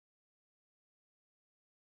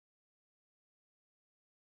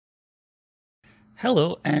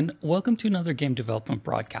Hello, and welcome to another game development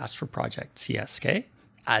broadcast for Project CSK.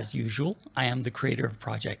 As usual, I am the creator of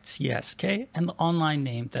Project CSK, and the online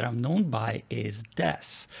name that I'm known by is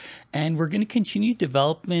Des. And we're going to continue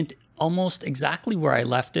development almost exactly where I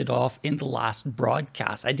left it off in the last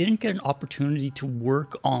broadcast. I didn't get an opportunity to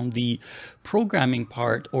work on the programming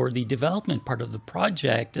part or the development part of the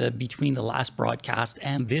project between the last broadcast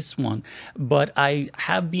and this one, but I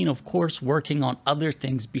have been, of course, working on other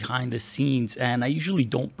things behind the scenes, and I usually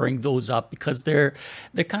don't bring those up because they're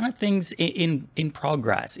kind of things in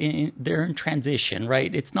progress. They're in transition,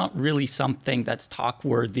 right? It's not really something that's talk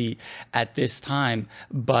worthy at this time,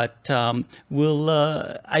 but I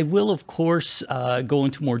will, of course, go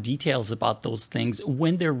into more details about those things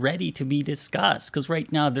when they're ready to be discussed, because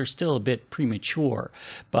right now they're still a bit premature.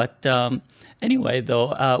 But anyway,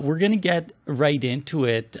 though, we're going to get right into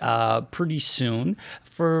it pretty soon.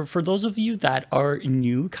 For those of you that are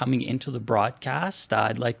new coming into the broadcast,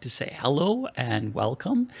 I'd like to say hello and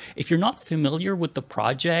welcome. If you're not familiar with the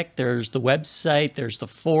project, there's the website, there's the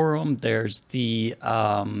forum, there's the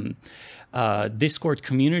Discord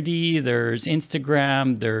community, there's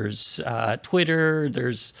Instagram, there's Twitter,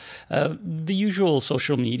 there's the usual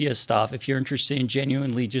social media stuff. If you're interested in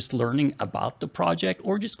genuinely just learning about the project,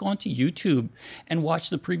 or just go onto YouTube and watch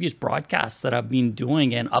the previous broadcasts that I've been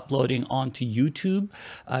doing and uploading onto YouTube.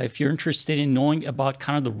 If you're interested in knowing about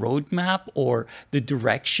kind of the roadmap or the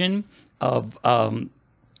direction of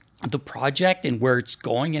the project and where it's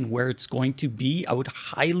going and where it's going to be, I would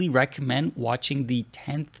highly recommend watching the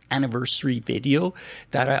 10th anniversary video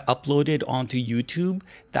that I uploaded onto YouTube.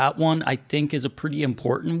 That one I think is a pretty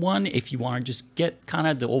important one if you want to just get kind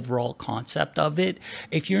of the overall concept of it.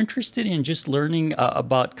 If you're interested in just learning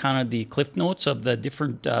about kind of the cliff notes of the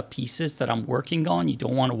different pieces that I'm working on, you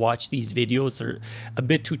don't want to watch these videos, they're a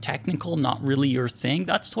bit too technical, not really your thing,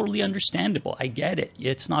 that's totally understandable. I get it.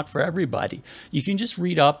 It's not for everybody. You can just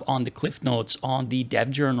read up on the cliff notes on the dev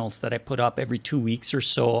journals that I put up every 2 weeks or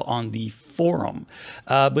so on the forum.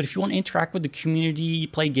 But if you want to interact with the community,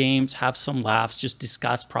 play games, have some laughs, just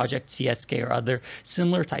discuss Project CSK or other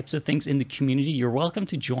similar types of things in the community, you're welcome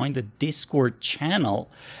to join the Discord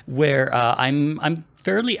channel, where I'm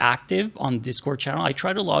fairly active on the Discord channel. I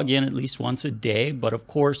try to log in at least once a day, but of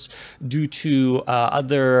course, due to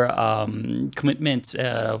other commitments,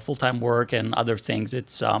 full-time work and other things,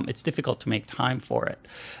 it's difficult to make time for it.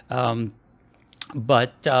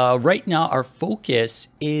 But right now, our focus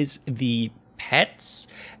is the pets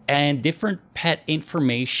and different pet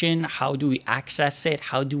information. How do we access it?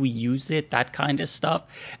 How do we use it? That kind of stuff.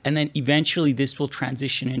 And then eventually this will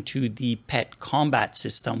transition into the pet combat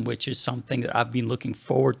system, which is something that I've been looking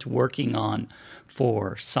forward to working on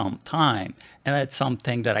for some time. And that's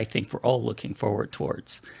something that I think we're all looking forward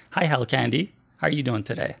towards. Hi, Hell Candy. How are you doing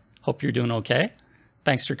today? Hope you're doing okay.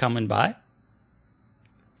 Thanks for coming by.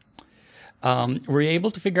 Were you able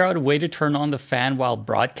to figure out a way to turn on the fan while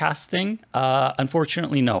broadcasting?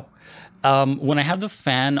 Unfortunately, no. When I have the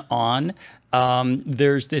fan on,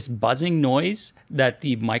 there's this buzzing noise that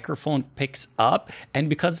the microphone picks up. And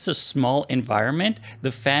because it's a small environment,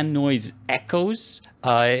 the fan noise echoes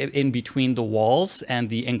in between the walls and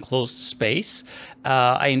the enclosed space.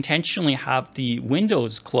 I intentionally have the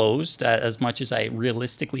windows closed as much as I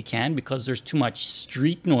realistically can, because there's too much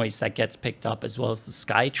street noise that gets picked up, as well as the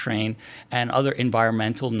SkyTrain and other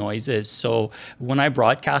environmental noises. So when I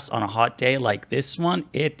broadcast on a hot day like this one,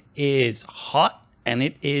 it is hot and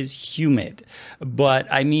it is humid, but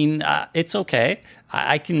I mean, it's okay.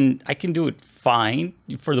 I can do it fine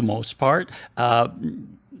for the most part.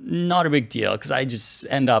 Not a big deal, because I just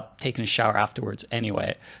end up taking a shower afterwards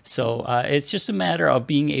anyway. So it's just a matter of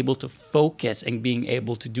being able to focus and being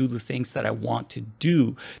able to do the things that I want to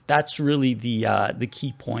do. That's really the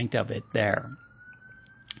key point of it there.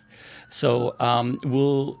 So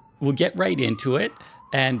we'll get right into it.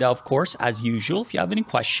 And of course, as usual, if you have any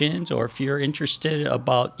questions or if you're interested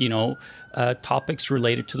about, topics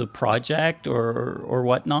related to the project or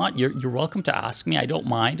whatnot, you're welcome to ask me. I don't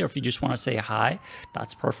mind. Or if you just want to say hi,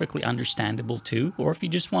 that's perfectly understandable too. Or if you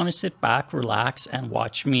just want to sit back, relax, and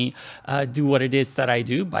watch me do what it is that I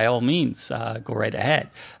do, by all means, go right ahead.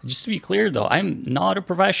 Just to be clear, though, I'm not a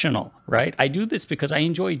professional, right? I do this because I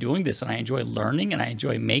enjoy doing this, and I enjoy learning, and I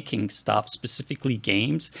enjoy making stuff, specifically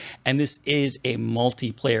games. And this is a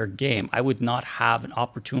multiplayer game. I would not have an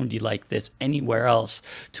opportunity like this anywhere else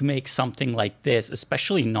to make something like this,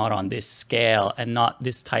 especially not on this scale and not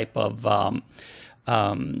this type of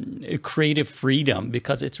creative freedom,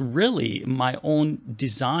 because it's really my own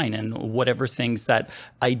design and whatever things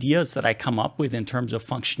ideas that I come up with in terms of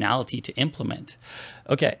functionality to implement.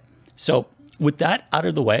 Okay, so with that out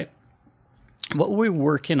of the way, what we're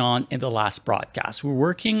working on in the last broadcast. We're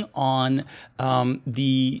working on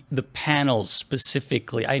the panels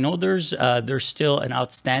specifically. I know there's still an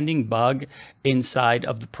outstanding bug inside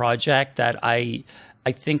of the project that I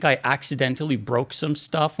think I accidentally broke some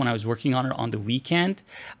stuff when I was working on it on the weekend.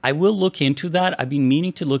 I will look into that. I've been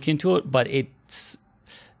meaning to look into it, but it's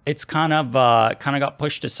kind of got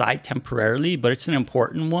pushed aside temporarily. But it's an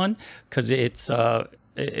important one because it's a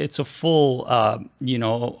full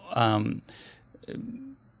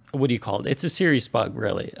what do you call it? It's a serious bug,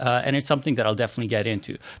 really. And it's something that I'll definitely get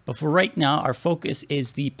into. But for right now, our focus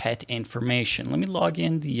is the pet information. Let me log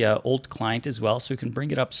in the old client as well so we can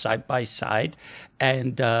bring it up side by side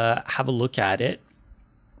and have a look at it.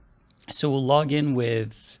 So we'll log in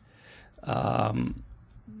with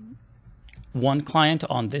one client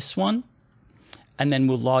on this one, and then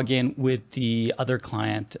we'll log in with the other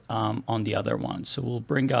client on the other one. So we'll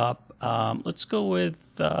bring up, let's go with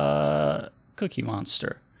Cookie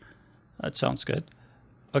Monster. That sounds good.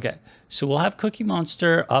 Okay, so we'll have Cookie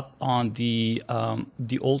Monster up on the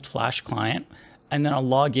old Flash client, and then I'll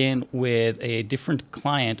log in with a different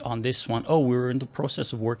client on this one. Oh, we were in the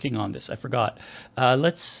process of working on this. I forgot.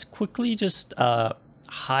 Let's quickly just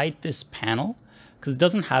hide this panel because it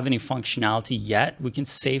doesn't have any functionality yet. We can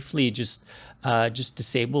safely just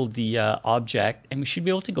disable the object, and we should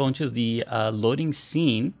be able to go into the loading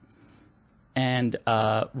scene and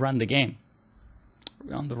run the game.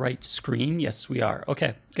 We're on the right screen. Yes, we are.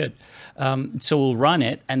 Okay, good. So we'll run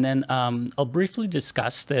it, and then I'll briefly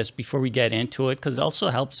discuss this before we get into it, because it also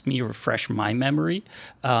helps me refresh my memory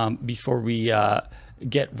before we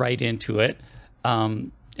get right into it.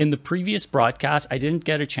 In the previous broadcast, I didn't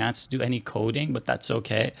get a chance to do any coding, but that's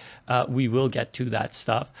okay. We will get to that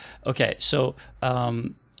stuff. Okay, so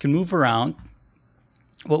can move around.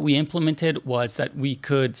 What we implemented was that we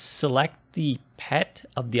could select the pet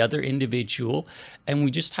of the other individual, and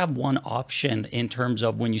we just have one option in terms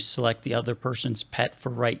of when you select the other person's pet for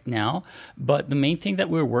right now. But the main thing that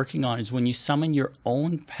we're working on is when you summon your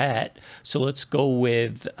own pet. So let's go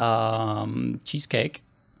with Cheesecake.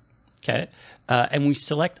 Okay, and we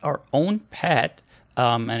select our own pet,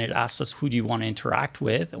 and it asks us, who do you want to interact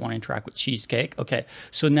with? I want to interact with Cheesecake. Okay,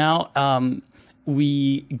 so now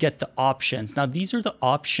we get the options. Now these are the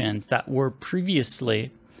options that were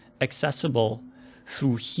previously accessible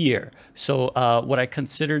through here. So what I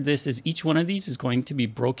consider this is each one of these is going to be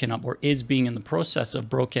broken up, or is being in the process of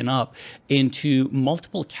broken up into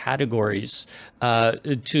multiple categories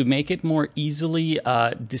to make it more easily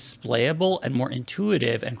displayable and more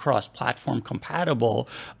intuitive and cross-platform compatible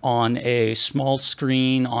on a small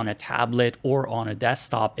screen, on a tablet, or on a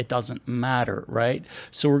desktop. It doesn't matter, right?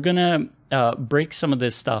 So we're gonna break some of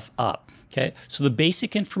this stuff up. Okay, so the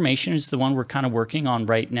basic information is the one we're kind of working on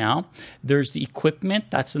right now. There's the equipment.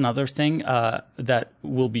 That's another thing that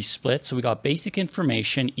will be split. So we got basic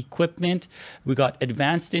information, equipment. We got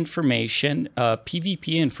advanced information,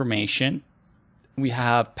 PvP information. We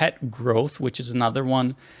have pet growth, which is another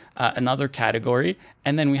one, another category.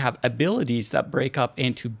 And then we have abilities that break up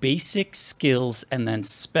into basic, skills, and then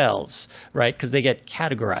spells, right? Because they get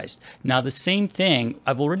categorized. Now, the same thing,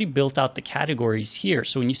 I've already built out the categories here.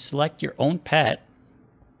 So when you select your own pet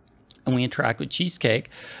and we interact with Cheesecake,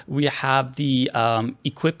 we have the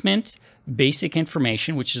equipment, basic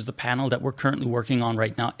information, which is the panel that we're currently working on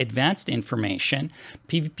right now, advanced information,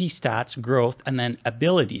 PvP stats, growth, and then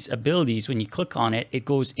abilities. Abilities, when you click on it, it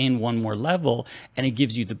goes in one more level and it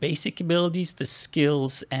gives you the basic abilities, the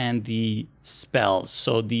skills, and the spells.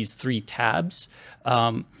 So these three tabs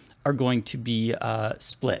are going to be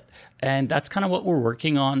split. And that's kind of what we're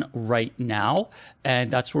working on right now. And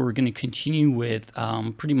that's what we're going to continue with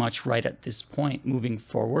pretty much right at this point moving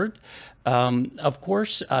forward. Of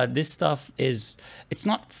course, this stuff it's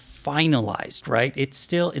not finalized, right? It's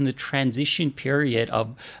still in the transition period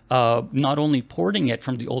of not only porting it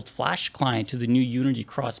from the old Flash client to the new Unity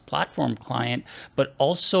cross-platform client, but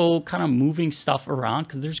also kind of moving stuff around,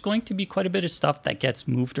 because there's going to be quite a bit of stuff that gets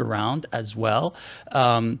moved around as well.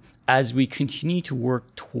 As we continue to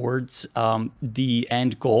work towards the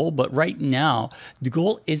end goal. But right now, the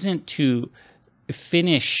goal isn't to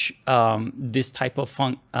finish this type of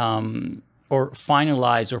or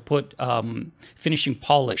finalize or put finishing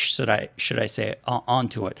polish, should I say,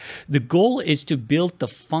 onto it. The goal is to build the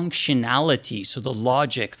functionality, so the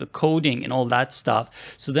logic, the coding, and all that stuff,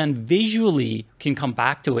 so then visually can come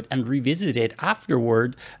back to it and revisit it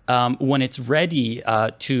afterward when it's ready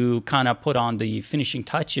to kind of put on the finishing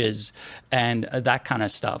touches and that kind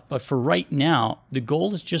of stuff. But for right now, the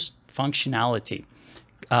goal is just functionality.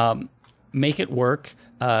 Make it work.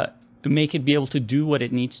 make it be able to do what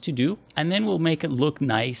it needs to do, and then we'll make it look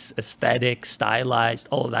nice, aesthetic, stylized,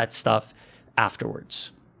 all of that stuff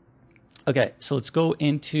afterwards. Okay, so let's go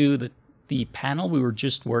into the panel we were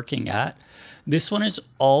just working at. This one is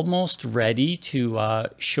almost ready to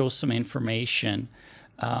show some information.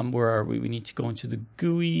 Where are we? We need to go into the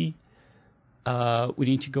GUI. We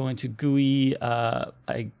need to go into GUI.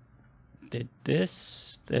 I did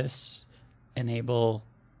this, enable.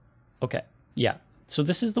 Okay, yeah. So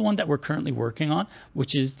this is the one that we're currently working on,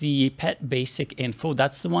 which is the pet basic info.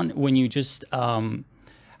 That's the one when you just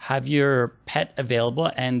have your pet available.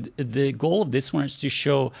 And the goal of this one is to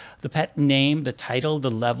show the pet name, the title, the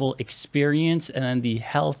level, experience, and then the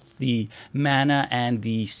health, the mana, and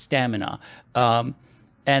the stamina. And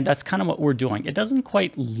that's kind of what we're doing. It doesn't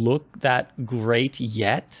quite look that great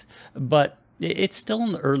yet, but it's still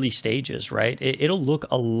in the early stages, right? It'll look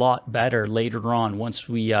a lot better later on once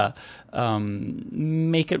we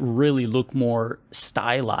make it really look more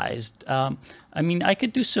stylized. I mean, I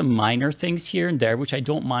could do some minor things here and there, which I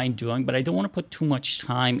don't mind doing, but I don't want to put too much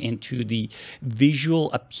time into the visual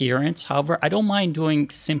appearance. However, I don't mind doing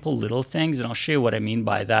simple little things, and I'll show you what I mean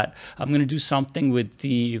by that. I'm going to do something with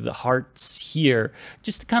the hearts here,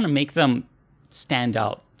 just to kind of make them stand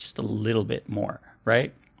out just a little bit more,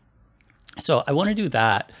 right? So I want to do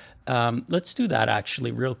that. Let's do that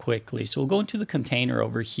actually real quickly. So we'll go into the container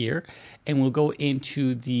over here, and we'll go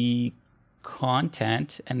into the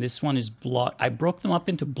content, and this one is block. I broke them up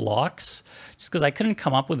into blocks just because I couldn't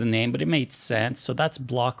come up with a name, but it made sense. So that's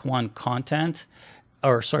block 1 content,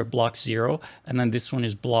 or sorry, block 0, and then this one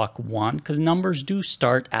is block 1, because numbers do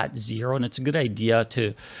start at 0, and it's a good idea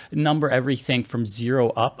to number everything from 0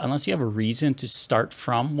 up unless you have a reason to start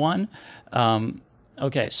from 1.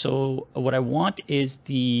 Okay, so what I want is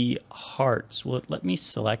the hearts. Well, let me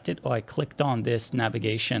select it. Oh, I clicked on this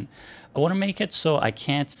navigation. I want to make it so I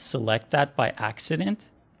can't select that by accident.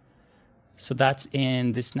 So that's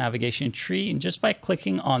in this navigation tree. And just by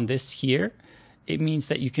clicking on this here, it means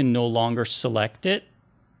that you can no longer select it.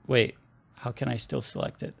 Wait, how can I still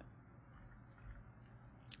select it?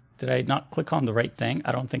 Did I not click on the right thing?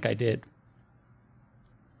 I don't think I did.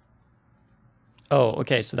 Oh,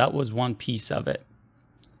 okay, so that was one piece of it.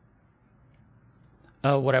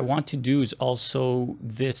 What I want to do is also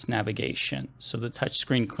this navigation. So the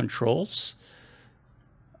touchscreen controls,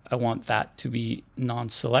 I want that to be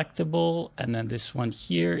non-selectable. And then this one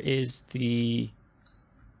here is the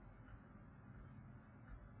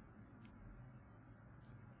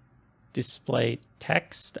display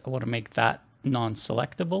text. I want to make that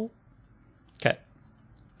non-selectable. Okay.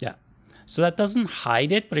 Yeah. So that doesn't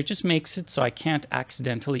hide it, but it just makes it so I can't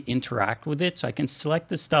accidentally interact with it. So I can select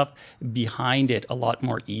the stuff behind it a lot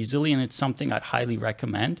more easily, and it's something I'd highly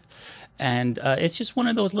recommend. And it's just one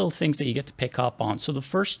of those little things that you get to pick up on. So the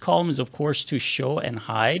first column is, of course, to show and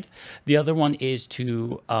hide. The other one is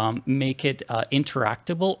to make it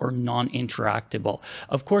interactable or non-interactable.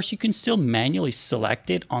 Of course, you can still manually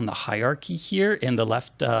select it on the hierarchy here in the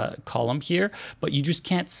left column here, but you just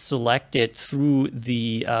can't select it through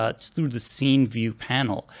the scene view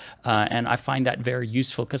panel. And I find that very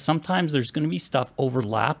useful because sometimes there's going to be stuff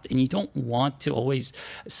overlapped, and you don't want to always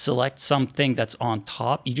select something that's on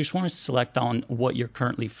top. You just want to select on what you're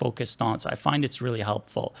currently focused on. So I find it's really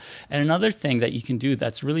helpful. And another thing that you can do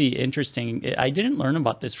that's really interesting, I didn't learn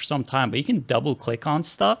about this for some time, but you can double click on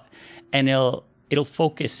stuff and it'll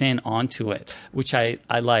focus in onto it, which I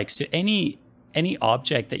like. So any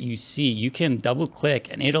object that you see, you can double click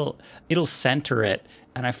and it'll center it.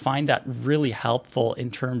 And I find that really helpful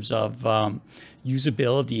in terms of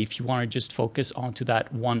usability if you want to just focus onto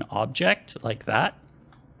that one object like that.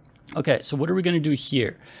 Okay, so what are we going to do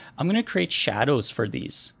here? I'm going to create shadows for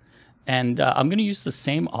these. And I'm going to use the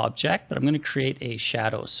same object, but I'm going to create a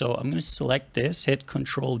shadow. So I'm going to select this, hit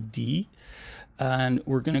Control D, and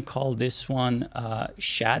we're going to call this one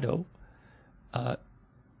shadow. I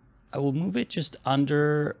will move it just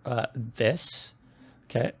under this.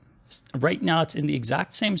 Okay. Right now it's in the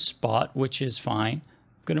exact same spot, which is fine.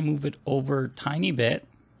 I'm going to move it over a tiny bit,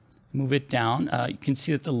 move it down. You can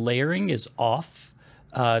see that the layering is off.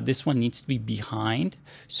 This one needs to be behind.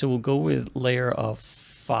 So we'll go with layer of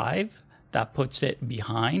 5. That puts it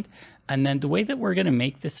behind. And then the way that we're going to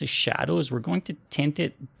make this a shadow is we're going to tint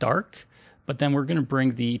it dark, but then we're going to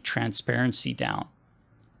bring the transparency down.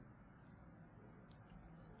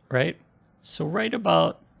 Right? So right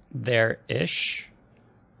about there-ish.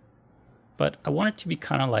 But I want it to be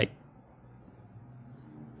kind of like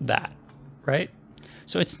that, right?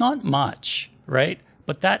 So it's not much, right?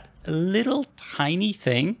 But that little tiny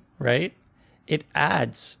thing, right? It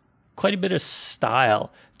adds quite a bit of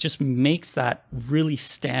style, just makes that really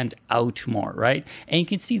stand out more, right? And you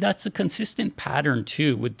can see that's a consistent pattern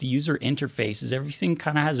too with the user interfaces. Everything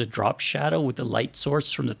kind of has a drop shadow with the light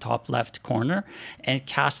source from the top left corner, and it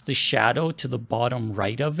casts the shadow to the bottom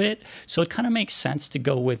right of it. So it kind of makes sense to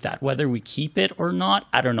go with that. Whether we keep it or not,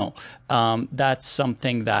 I don't know. That's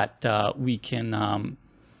something that we can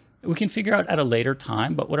figure out at a later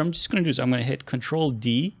time. But what I'm just going to do is I'm going to hit Control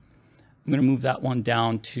D. I'm going to move that one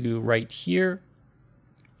down to right here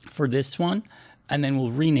for this one, and then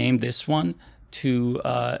we'll rename this one to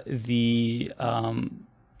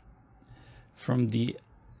from the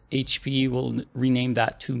HP, we'll rename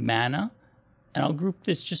that to mana, and I'll group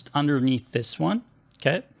this just underneath this one.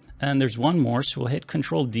 Okay, and there's one more, so we'll hit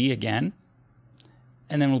Control D again,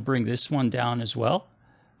 and then we'll bring this one down as well,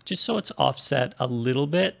 just so it's offset a little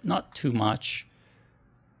bit, not too much.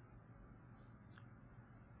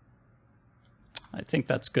 I think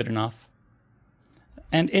that's good enough.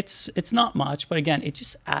 And it's not much, but again, it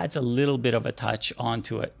just adds a little bit of a touch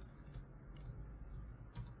onto it.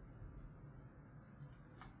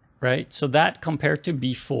 Right? So that compared to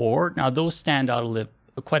before, now those stand out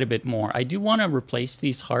quite a bit more. I do want to replace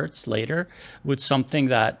these hearts later with something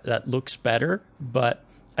that looks better, but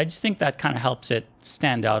I just think that kind of helps it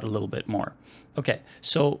stand out a little bit more. Okay,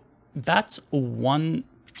 so that's one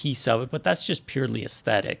piece of it, but that's just purely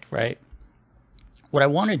aesthetic, right? What I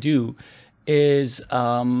want to do is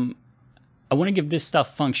I want to give this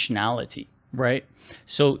stuff functionality, right?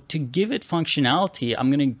 So to give it functionality, I'm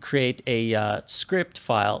going to create a script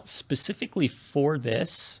file specifically for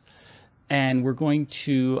this, and we're going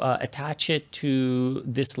to attach it to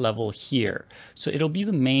this level here. So it'll be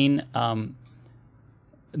the main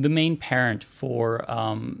parent for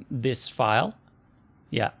this file.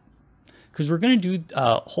 Yeah. Because we're going to do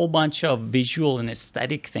a whole bunch of visual and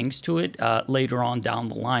aesthetic things to it later on down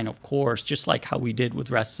the line, of course, just like how we did with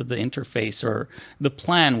the rest of the interface, or the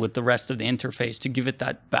plan with the rest of the interface, to give it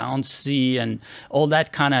that bouncy and all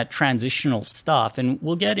that kind of transitional stuff. And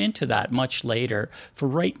we'll get into that much later. For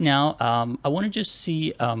right now, I want to just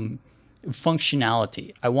see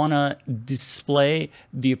functionality. I want to display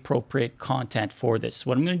the appropriate content for this.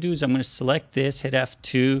 What I'm going to do is I'm going to select this, hit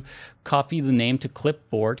F2, copy the name to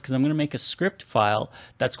clipboard, because I'm going to make a script file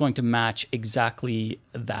that's going to match exactly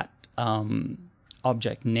that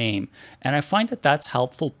object name. And I find that that's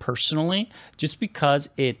helpful personally, just because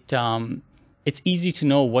it's easy to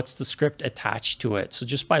know what's the script attached to it. So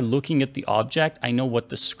just by looking at the object, I know what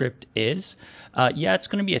the script is. Yeah, it's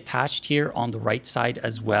going to be attached here on the right side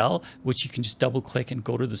as well, which you can just double click and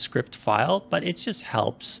go to the script file, but it just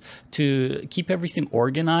helps to keep everything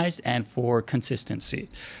organized and for consistency.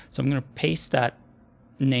 So I'm going to paste that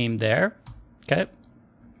name there, okay?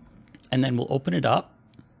 And then we'll open it up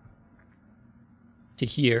to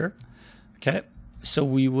here, okay? So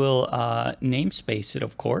we will namespace it,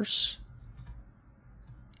 of course.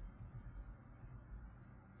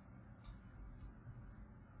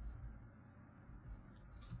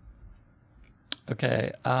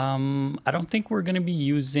 Okay, I don't think we're going to be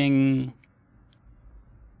using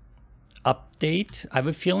update. I have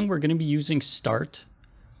a feeling we're going to be using start.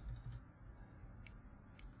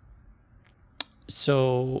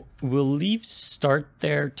 So we'll leave start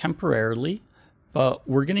there temporarily, but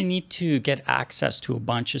we're going to need to get access to a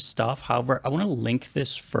bunch of stuff. However, I want to link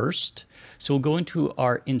this first. So we'll go into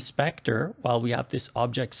our inspector while we have this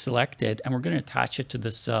object selected, and we're going to attach it to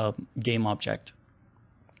this game object.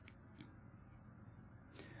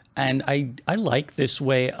 And I like this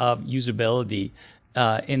way of usability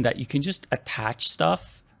in that you can just attach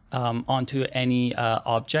stuff onto any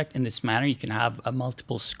object in this manner. You can have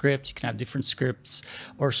multiple scripts, you can have different scripts,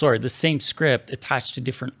 or sorry, the same script attached to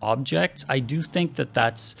different objects. I do think that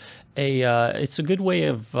that's it's a good way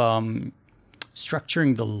of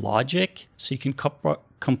structuring the logic, so you can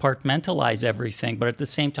compartmentalize everything, but at the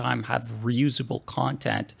same time have reusable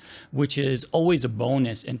content, which is always a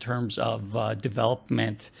bonus in terms of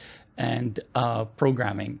development and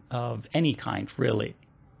programming of any kind, really.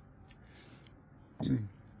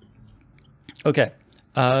 Okay,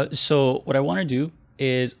 so what I want to do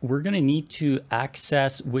is we're going to need to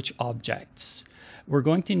access which objects. We're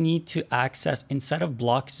going to need to access, inside of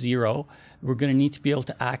block 0, we're going to need to be able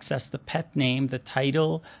to access the pet name, the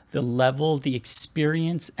title, the level, the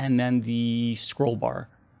experience, and then the scroll bar,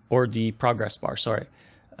 or the progress bar, sorry.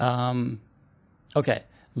 Okay,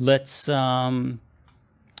 let's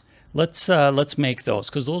make those,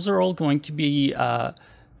 because those are all going to be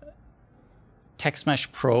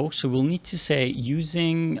TextMesh Pro. So we'll need to say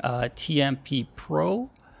using TMP Pro.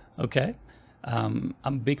 Okay, I'm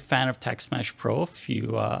a big fan of TextMesh Pro, if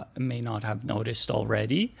you may not have noticed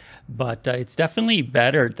already, but it's definitely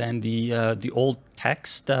better than the old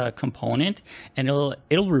text component, and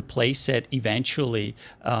it'll replace it eventually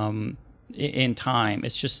in time.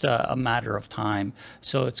 It's just a matter of time.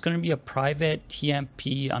 So it's going to be a private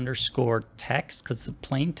TMP underscore text because it's a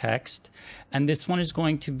plain text, and this one is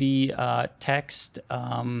going to be text.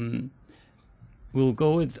 We'll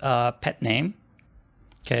go with pet name.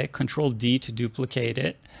 Okay, Control D to duplicate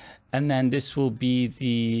it. And then this will be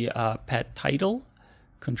the pet title.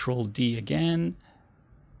 Control D again.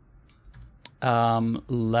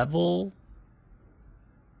 Level.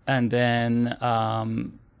 And then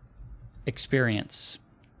experience.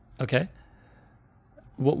 Okay.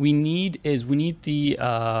 What we need is we need the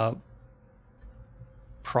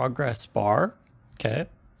progress bar. Okay.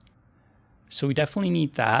 So we definitely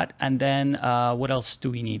need that. And then what else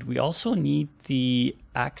do we need? We also need the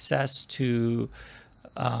access to,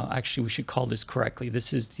 actually we should call this correctly.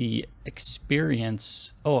 This is the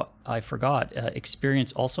experience. Oh, I forgot.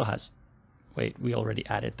 Experience also has, wait, we already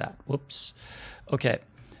added that. Whoops. Okay.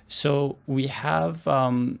 So we have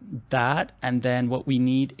that. And then what we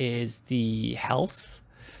need is the health.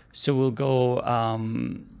 So we'll go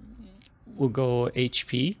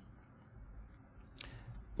HP.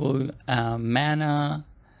 Mana,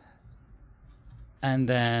 and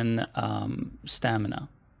then stamina.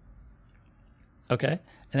 Okay,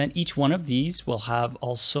 and then each one of these will have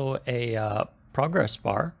also a progress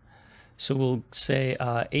bar. So we'll say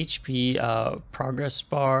HP progress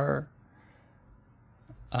bar,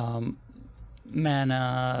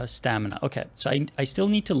 mana, stamina. Okay, so I still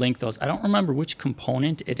need to link those. I don't remember which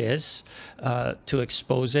component it is to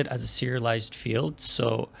expose it as a serialized field.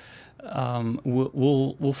 So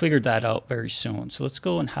we'll figure that out very soon. So let's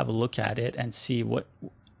go and have a look at it and see what.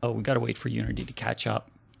 Oh, we got to wait for Unity to catch up.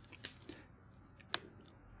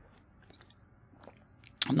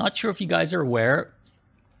 I'm not sure if you guys are aware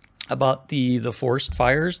about the forest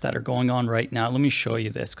fires that are going on right now. Let me show you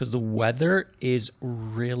this because the weather is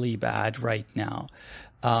really bad right now.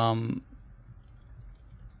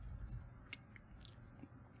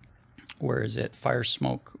 Where is it?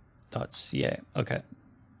 Firesmoke.ca. Okay.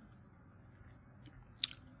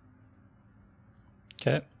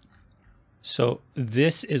 Okay, so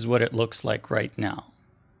this is what it looks like right now,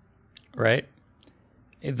 right?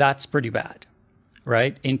 That's pretty bad,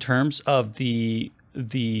 right? In terms of the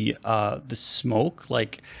smoke,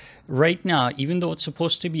 like right now, even though it's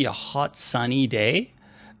supposed to be a hot, sunny day,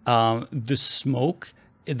 the smoke,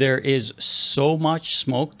 there is so much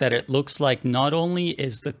smoke that it looks like not only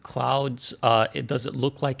is the clouds, it doesn't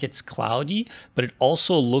look like it's cloudy, but it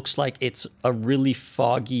also looks like it's a really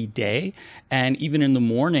foggy day. And even in the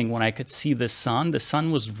morning when I could see the sun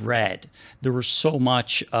was red. There was so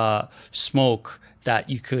much smoke that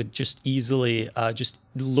you could just easily just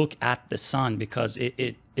look at the sun because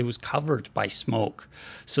it was covered by smoke.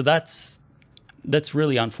 So that's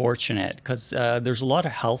really unfortunate because there's a lot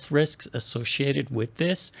of health risks associated with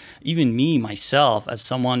this. Even me, myself, as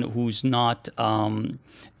someone who's not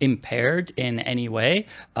impaired in any way,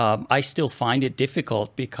 I still find it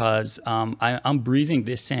difficult because I'm breathing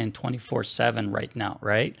this in 24/7 right now,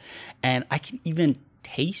 right? And I can even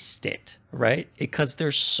taste it, right? Because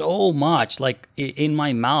there's so much, like in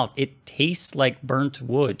my mouth, it tastes like burnt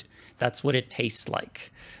wood. That's what it tastes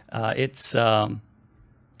like.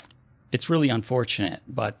 It's really unfortunate,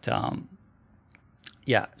 but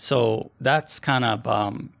yeah, so that's kind of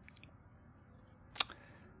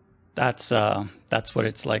that's what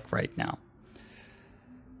it's like right now.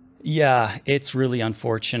 Yeah, it's really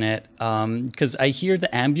unfortunate because I hear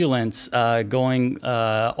the ambulance going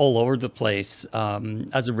all over the place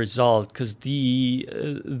as a result, because the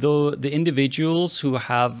individuals who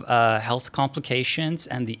have health complications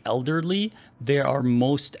and the elderly, they are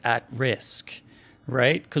most at risk.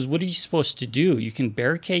 Right? Because what are you supposed to do? You can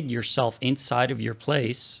barricade yourself inside of your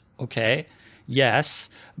place. Okay. Yes.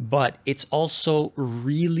 But it's also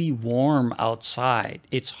really warm outside.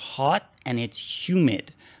 It's hot and it's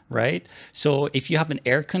humid. Right? So if you have an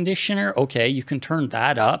air conditioner, okay, you can turn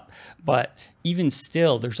that up. But even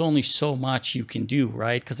still, there's only so much you can do,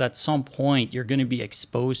 right? Because at some point, you're going to be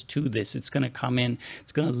exposed to this. It's going to come in.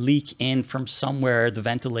 It's going to leak in from somewhere, the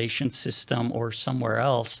ventilation system or somewhere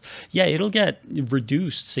else. Yeah, it'll get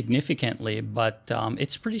reduced significantly, but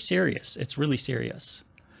it's pretty serious. It's really serious.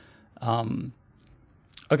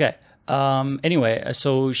 Okay. Anyway,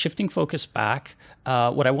 so shifting focus back,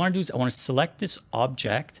 what I want to do is I want to select this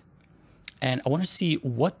object and I want to see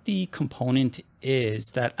what the component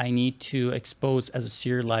is that I need to expose as a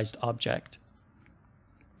serialized object.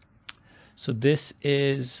 So this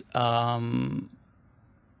is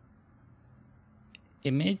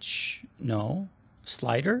image, no,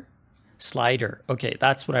 slider. Okay,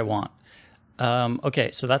 that's what I want. Okay,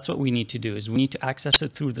 so that's what we need to do is we need to access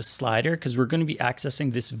it through the slider because we're going to be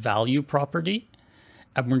accessing this value property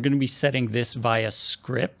and we're going to be setting this via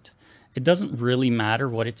script. It doesn't really matter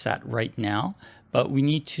what it's at right now, but we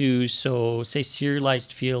need to, so say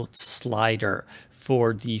serialized field slider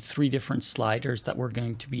for the 3 different sliders that we're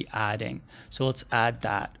going to be adding. So let's add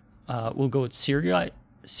that. We'll go with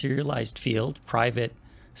serialized field, private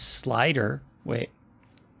slider. Wait.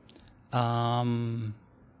 I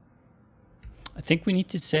think we need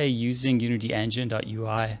to say using Unity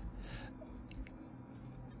Engine.ui.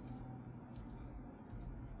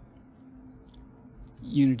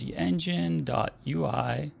 Unity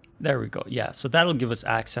Engine.ui. There we go. Yeah, so that'll give us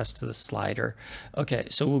access to the slider. Okay,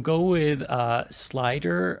 so we'll go with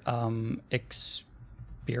slider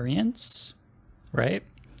experience, right?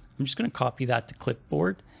 I'm just going to copy that to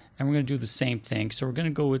clipboard. And we're going to do the same thing. So we're going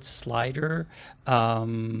to go with slider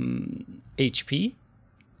HP,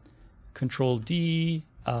 Control D,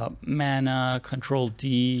 mana, Control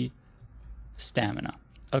D, stamina.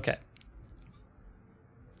 Okay.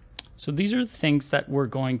 So these are the things that we're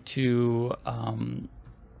going to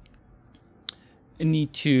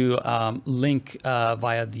need to link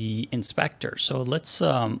via the inspector. So let's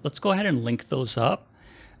go ahead and link those up,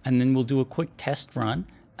 and then we'll do a quick test run.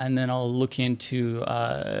 And then I'll look into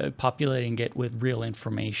populating it with real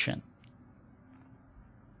information.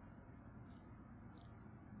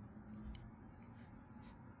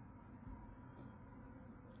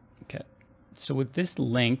 Okay, so with this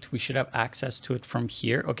linked, we should have access to it from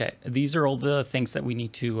here. Okay, these are all the things that we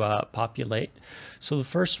need to populate. So the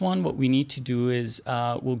first one, what we need to do is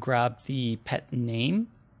we'll grab the pet name.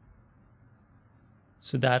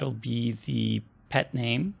 So that'll be the pet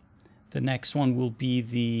name. The next one will be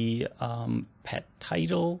the pet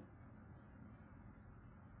title.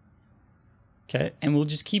 Okay, and we'll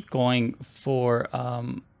just keep going for,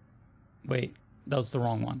 wait, that was the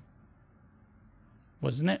wrong one.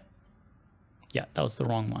 Wasn't it? Yeah, that was the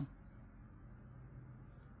wrong one.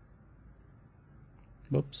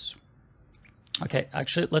 Whoops. Okay,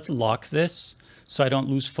 actually, let's lock this so I don't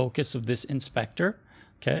lose focus of this inspector.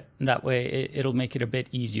 Okay, and that way it'll make it a bit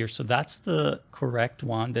easier. So that's the correct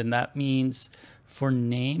one. Then that means for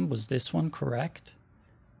name, was this one correct?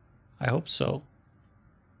 I hope so.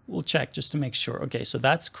 We'll check just to make sure. Okay, so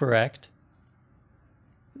that's correct.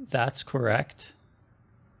 That's correct.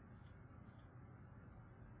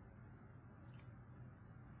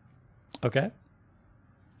 Okay.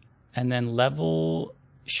 And then level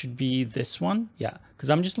should be this one. Yeah,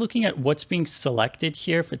 because I'm just looking at what's being selected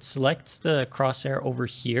here. If it selects the crosshair over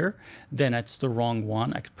here, then it's the wrong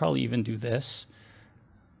one. I could probably even do this.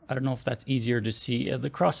 I don't know if that's easier to see.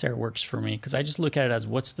 The crosshair works for me because I just look at it as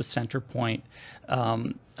what's the center point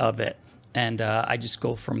of it. And I just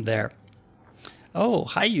go from there. Oh,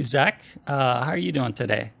 hi, you, Zach. How are you doing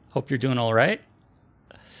today? Hope you're doing all right.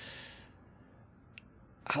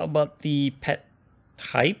 How about the pet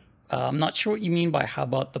type? I'm not sure what you mean by how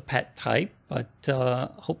about the pet type, but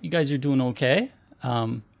hope you guys are doing okay.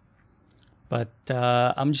 I'm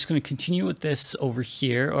just going to continue with this over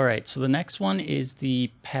here. All right, so the next one is the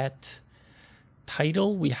pet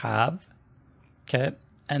title we have. Okay,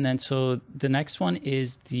 and then so the next one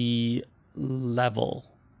is the level.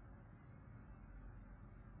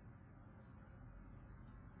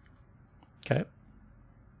 Okay.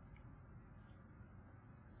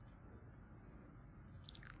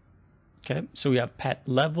 Okay, so we have pet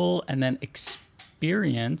level and then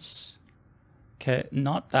experience. Okay,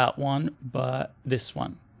 not that one, but this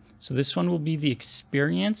one. So this one will be the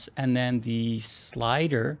experience, and then the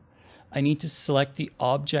slider. I need to select the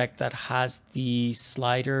object that has the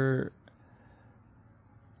slider.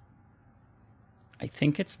 I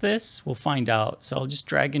think it's this. We'll find out. So I'll just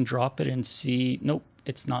drag and drop it and see. Nope,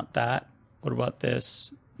 it's not that. What about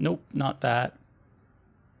this? Nope, not that.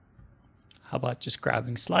 How about just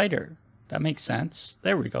grabbing slider? That makes sense.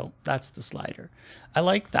 There we go. That's the slider. I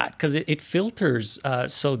like that because it filters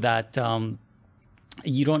so that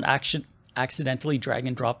you don't accidentally drag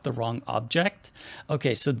and drop the wrong object.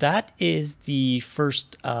 Okay, so that is the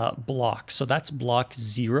first block. So that's block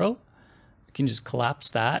 0. You can just collapse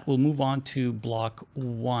that. We'll move on to block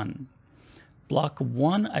 1. Block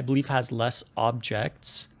 1, I believe, has less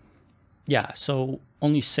objects. Yeah, so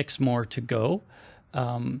only 6 more to go.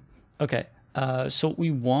 Okay. So what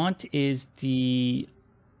we want is the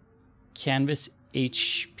canvas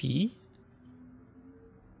HP.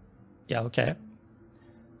 Yeah, okay.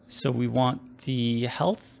 So we want the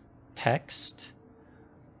health text.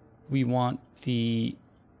 we want the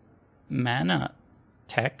mana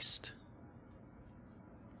text,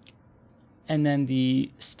 and then the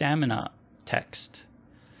stamina text.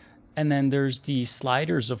 And then there's the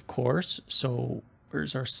sliders, of course. So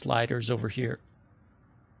where's our sliders over here?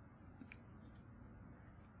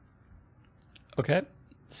 Okay,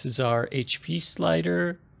 this is our HP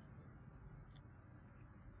slider.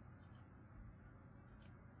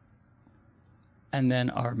 And then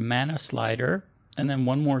our mana slider, and then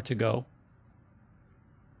one more to go.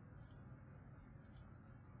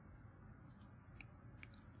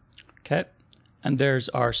 Okay, and there's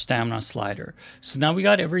our stamina slider. So now we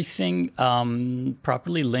got everything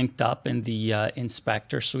properly linked up in the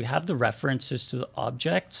inspector. So we have the references to the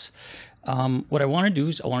objects. What I want to do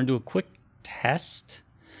is I want to do a quick test.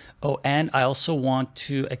 Oh, and I also want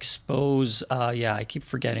to expose, yeah, I keep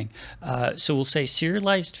forgetting. So we'll say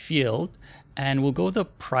serialized field, and we'll go the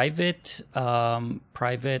private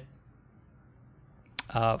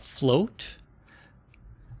float,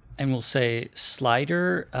 and we'll say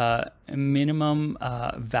slider minimum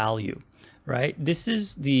value, right? This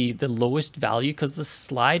is the lowest value because the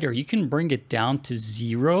slider, you can bring it down to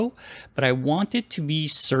 0, but I want it to be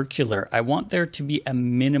circular. I want there to be a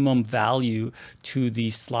minimum value to the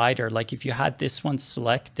slider. Like if you had this one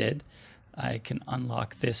selected, I can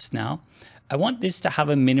unlock this now. I want this to have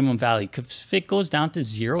a minimum value, because if it goes down to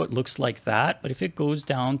 0, it looks like that. But if it goes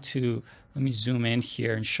down to, let me zoom in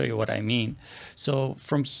here and show you what I mean. So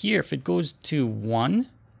from here, if it goes to 1,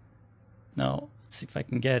 no, let's see if I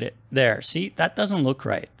can get it there. See, that doesn't look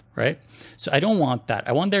right, right? So I don't want that.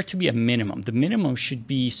 I want there to be a minimum. The minimum should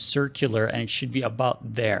be circular and it should be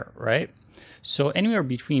about there, right? So anywhere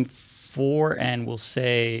between 4 and we'll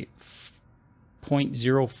say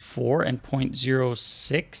 0.04 and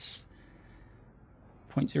 0.06.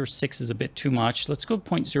 0.06 is a bit too much. Let's go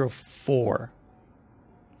 0.04.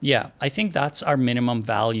 Yeah, I think that's our minimum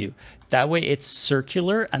value. That way it's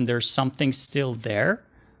circular and there's something still there,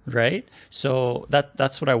 right? So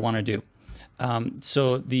that's what I want to do.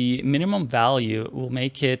 So the minimum value will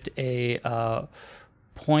make it a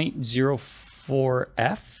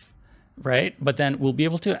 0.04f, right? But then we'll be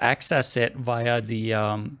able to access it via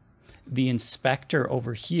the inspector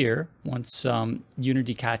over here once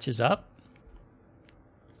Unity catches up.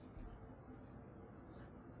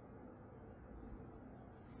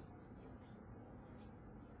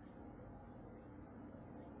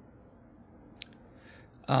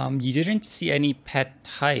 You didn't see any pet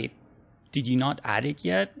type. Did you not add it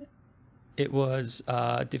yet? It was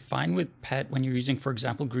defined with pet when you're using, for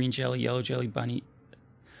example, green jelly, yellow jelly, bunny.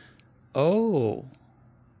 Oh,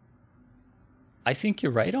 I think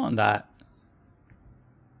you're right on that.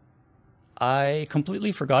 I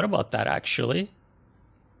completely forgot about that, actually.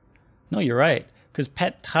 No, you're right. Because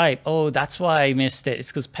pet type, oh, that's why I missed it.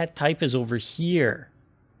 It's because pet type is over here.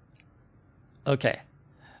 Okay.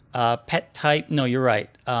 Pet type, no, you're right.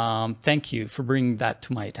 Thank you for bringing that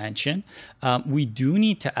to my attention. We do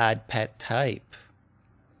need to add pet type.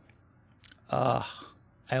 I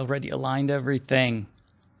already aligned everything.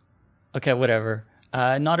 Okay, whatever.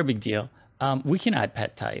 Not a big deal. We can add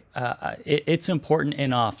pet type. It's important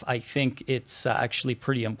enough. I think it's actually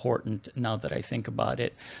pretty important now that I think about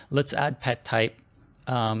it. Let's add pet type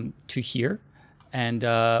to here, and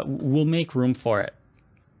we'll make room for it.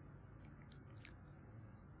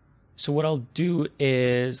 So what I'll do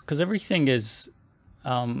is, because everything is,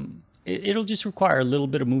 it'll just require a little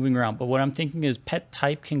bit of moving around. But what I'm thinking is pet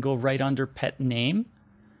type can go right under pet name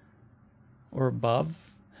or above.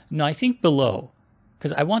 No, I think below,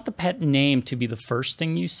 because I want the pet name to be the first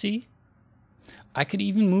thing you see. I could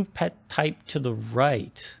even move pet type to the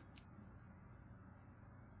right.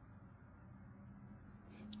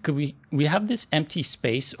 Could we have this empty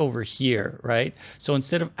space over here, right? So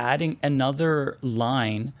instead of adding another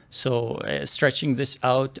line, so stretching this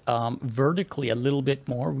out vertically a little bit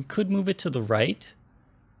more, we could move it to the right.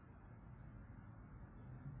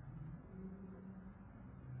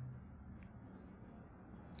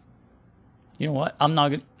 You know what? I'm not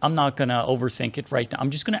gonna overthink it right now. I'm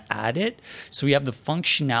just gonna add it so we have the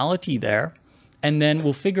functionality there. And then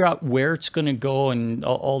we'll figure out where it's going to go and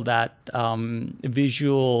all that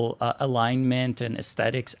visual alignment and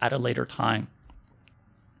aesthetics at a later time.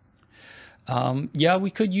 Yeah, we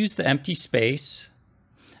could use the empty space.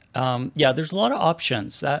 Yeah, there's a lot of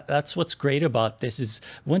options. That's what's great about this is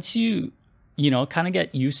once you kind of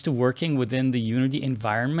get used to working within the Unity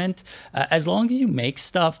environment, as long as you make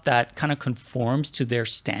stuff that kind of conforms to their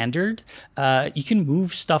standard, you can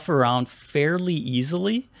move stuff around fairly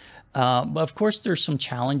easily. But of course, there's some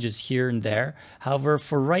challenges here and there. However,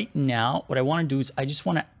 for right now, what I want to do is I just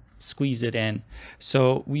want to squeeze it in.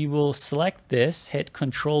 So we will select this, hit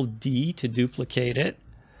Control D to duplicate it.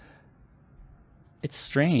 It's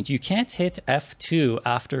strange. You can't hit F2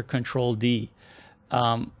 after Control D.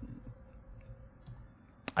 I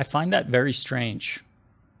find that very strange,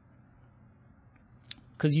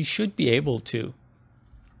 because you should be able to.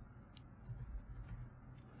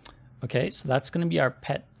 Okay, so that's going to be our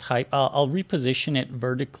pet type. I'll reposition it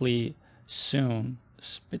vertically soon.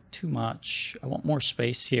 It's a bit too much. I want more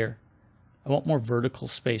space here. I want more vertical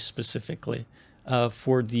space specifically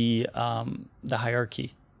for the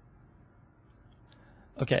hierarchy.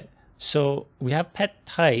 Okay, so we have pet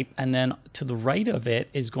type, and then to the right of it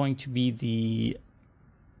is going to be the...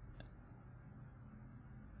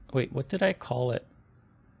 Wait, what did I call it?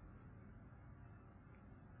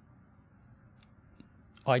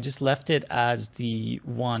 Oh, I just left it as the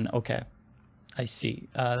one. Okay, I see.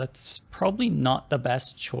 That's probably not the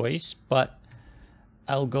best choice, but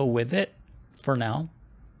I'll go with it for now.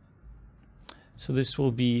 So this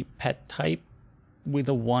will be pet type with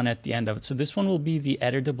a 1 at the end of it. So this one will be the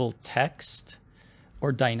editable text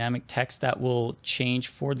or dynamic text that will change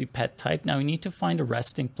for the pet type. Now we need to find a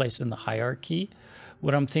resting place in the hierarchy.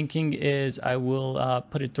 What I'm thinking is I will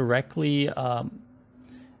put it directly, kind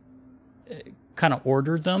of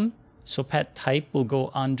order them. So pet type will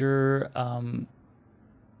go under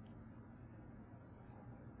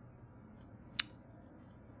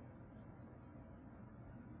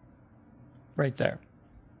right there.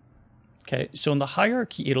 Okay, so in the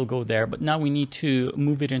hierarchy, it'll go there, but now we need to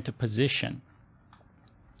move it into position.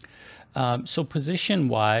 So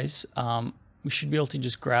position-wise, we should be able to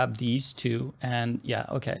just grab these two, and yeah,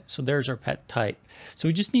 okay, so there's our pet type. So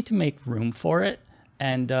we just need to make room for it,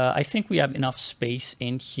 and I think we have enough space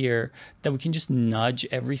in here that we can just nudge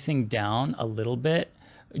everything down a little bit,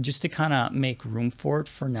 just to kind of make room for it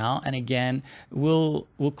for now. And again, we'll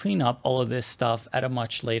clean up all of this stuff at a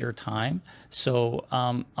much later time. So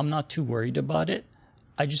I'm not too worried about it.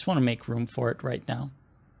 I just want to make room for it right now.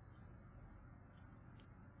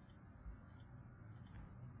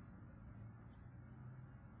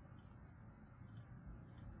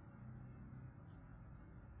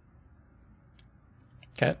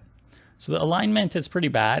 Okay, so the alignment is pretty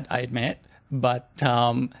bad, I admit, but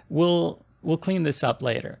we'll clean this up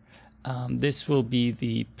later. This will be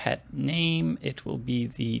the pet name. It will be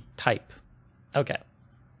the type. Okay.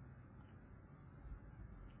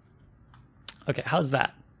 Okay, how's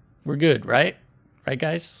that? We're good, right? Right,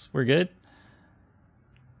 guys? We're good?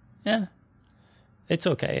 Yeah. It's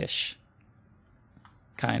okay-ish.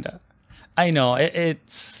 Kinda. I know,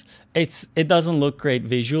 it doesn't look great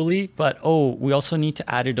visually, but oh, we also need to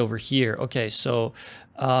add it over here. Okay, so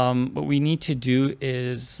what we need to do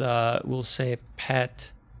is we'll say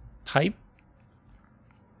pet type,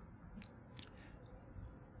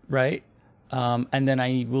 right? And then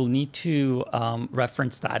I will need to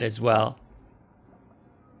reference that as well.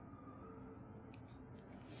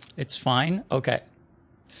 It's fine. Okay.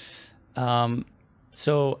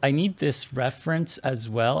 So I need this reference as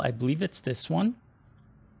well. I believe it's this one.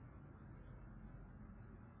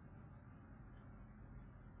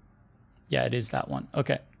 Yeah, it is that one.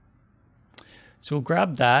 Okay. So we'll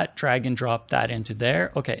grab that, drag and drop that into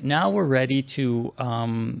there. Okay, now we're ready to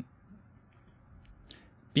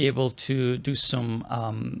be able to do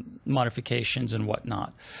some modifications and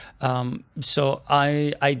whatnot. So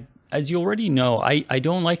as you already know, I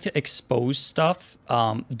don't like to expose stuff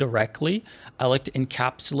directly. I like to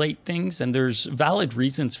encapsulate things, and there's valid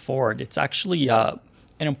reasons for it. It's actually an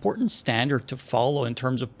important standard to follow in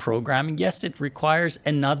terms of programming. Yes, it requires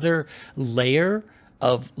another layer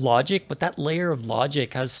of logic, but that layer of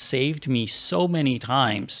logic has saved me so many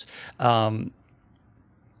times that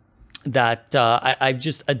I've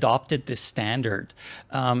just adopted this standard.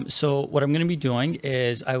 So what I'm going to be doing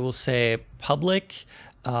is I will say public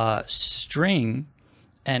string,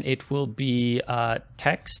 and it will be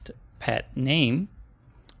text pet name,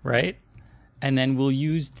 right? And then we'll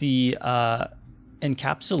use the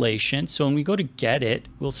encapsulation. So when we go to get it,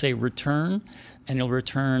 we'll say return, and it'll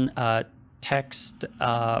return text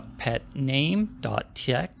pet name dot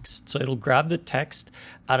text. So it'll grab the text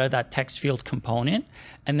out of that text field component,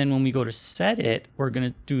 and then when we go to set it, we're going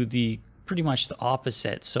to do the pretty much the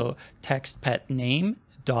opposite. So text pet name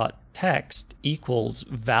dot text equals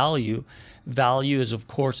value. Value is of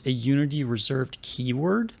course a Unity reserved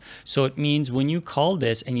keyword. So it means when you call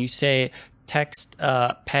this and you say text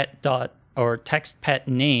pet dot or text pet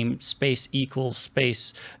name space equals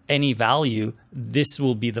space any value, this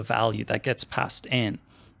will be the value that gets passed in,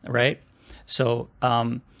 right? So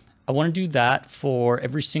I want to do that for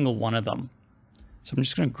every single one of them. So I'm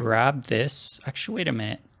just going to grab this. Actually, wait a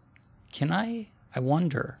minute. Can I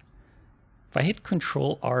wonder if I hit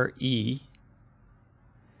Control RE.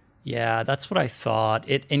 Yeah, that's what I thought.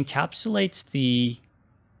 It encapsulates the,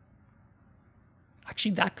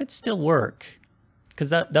 actually that could still work because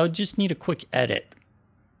that would just need a quick edit.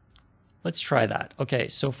 Let's try that. Okay,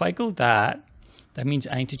 so if I go that means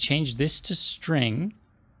I need to change this to string.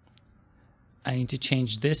 I need to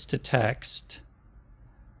change this to text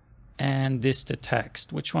and this to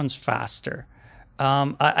text. Which one's faster?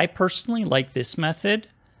 I personally like this method.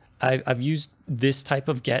 I've used this type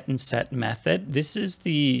of get and set method. This is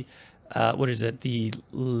the, what is it? The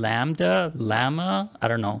llama? I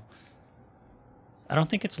don't know. I don't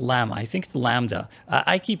think it's llama. I think it's lambda.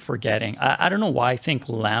 I keep forgetting. I don't know why I think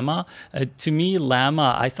llama. To me,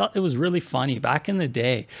 llama, I thought it was really funny back in the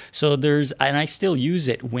day. So there's, and I still use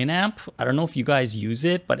it, Winamp. I don't know if you guys use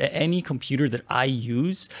it, but any computer that I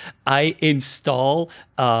use, I install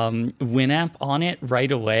Winamp on it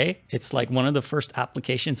right away. It's like one of the first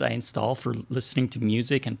applications I install for listening to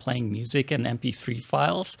music and playing music and MP3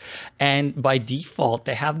 files. And by default,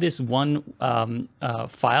 they have this one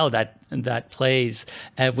file that plays.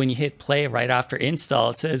 When you hit play right after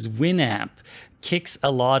install, it says Winamp kicks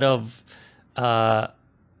a lot of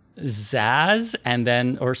Zaz and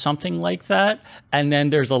then or something like that, and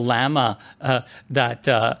then there's a llama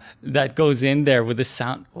that goes in there with a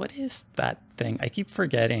sound. What is that thing? I keep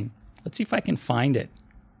forgetting. Let's see if I can find it.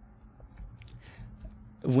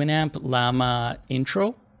 Winamp llama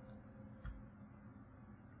intro.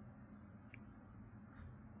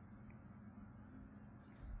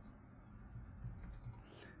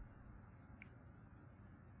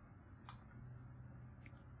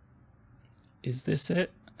 Is this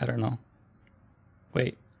it? I don't know.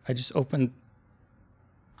 Wait, I just opened.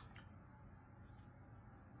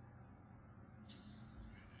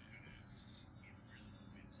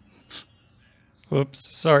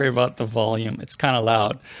 Whoops, sorry about the volume. It's kind of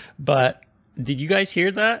loud. But did you guys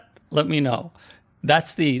hear that? Let me know.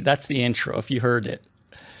 That's the intro if you heard it.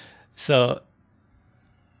 So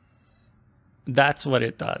that's what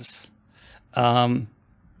it does.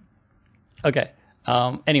 Okay.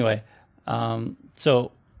 Anyway.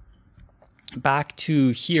 So back to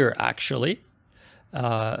here, actually.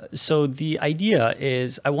 So the idea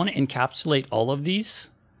is I want to encapsulate all of these,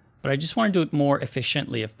 but I just want to do it more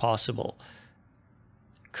efficiently if possible.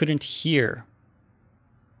 Couldn't hear.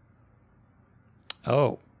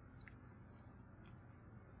 Oh.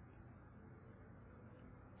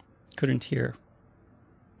 Couldn't hear.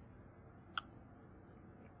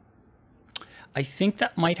 I think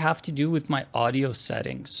that might have to do with my audio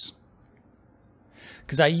settings.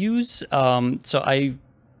 Because I use, so I've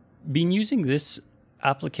been using this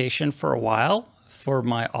application for a while for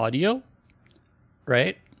my audio,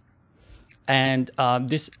 right? And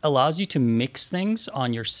this allows you to mix things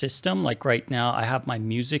on your system. Like right now, I have my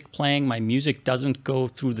music playing. My music doesn't go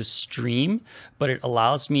through the stream, but it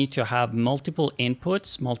allows me to have multiple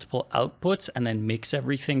inputs, multiple outputs, and then mix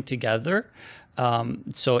everything together.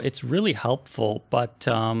 So it's really helpful, but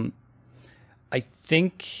I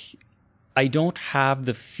think I don't have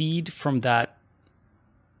the feed from that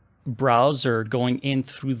browser going in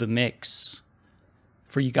through the mix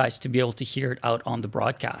for you guys to be able to hear it out on the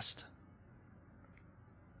broadcast.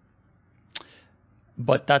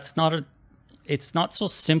 But that's not it's not so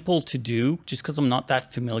simple to do just because I'm not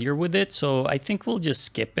that familiar with it. So I think we'll just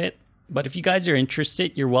skip it. But if you guys are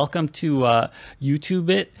interested, you're welcome to YouTube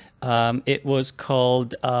it. It was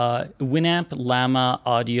called Winamp Llama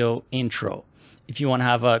Audio Intro. If you want to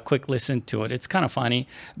have a quick listen to it, it's kind of funny.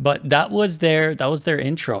 But that was their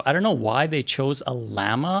intro. I don't know why they chose a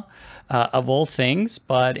llama of all things,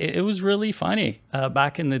 but it was really funny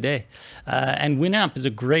back in the day. And Winamp is a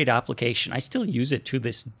great application. I still use it to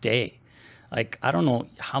this day. Like, I don't know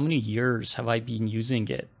how many years have I been using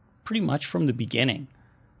it. Pretty much from the beginning.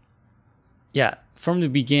 Yeah, from the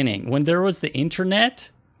beginning. When there was the internet,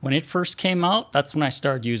 when it first came out, that's when I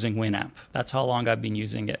started using Winamp. That's how long I've been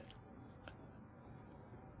using it.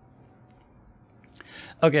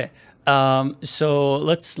 Okay, so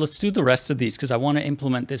let's do the rest of these because I want to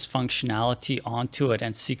implement this functionality onto it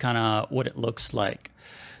and see kind of what it looks like.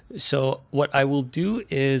 So what I will do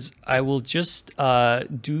is I will just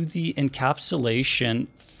do the encapsulation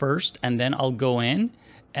first, and then I'll go in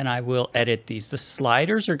and I will edit these. The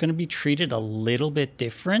sliders are going to be treated a little bit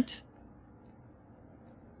different.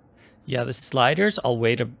 Yeah, the sliders, I'll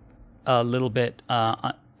wait a little bit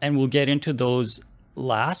and we'll get into those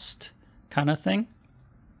last kind of thing.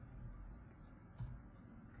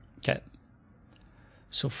 Okay.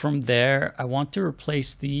 So from there, I want to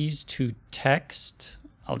replace these to text.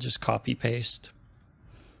 I'll just copy paste.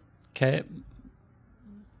 Okay.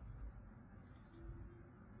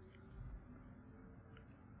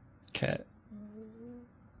 Okay.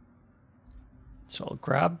 So I'll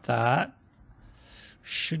grab that.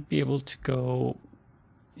 Should be able to go,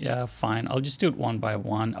 yeah, fine. I'll just do it one by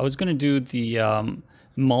one. I was going to do the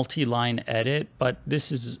multi-line edit, but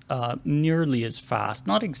this is nearly as fast.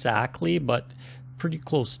 Not exactly, but pretty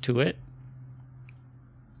close to it.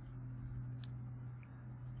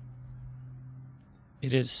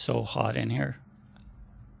 It is so hot in here.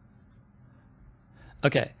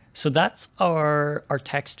 Okay, so that's our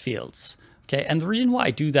text fields. Okay, and the reason why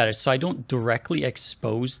I do that is so I don't directly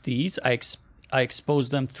expose these. I expose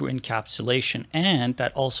them through encapsulation, and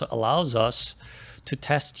that also allows us to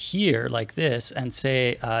test here like this and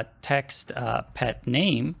say text pet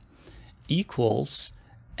name equals,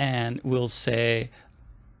 and we'll say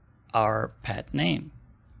our pet name,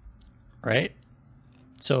 right?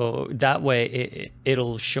 So that way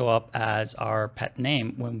it'll show up as our pet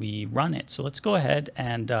name when we run it. So let's go ahead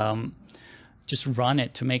and just run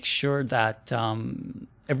it to make sure that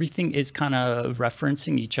everything is kind of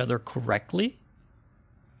referencing each other correctly.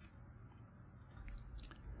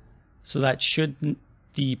 So that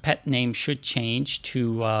the pet name should change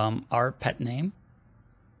to our pet name.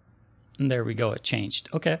 And there we go, it changed.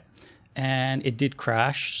 Okay. And it did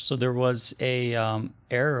crash. So there was a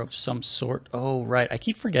error of some sort. Oh, right. I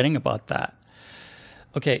keep forgetting about that.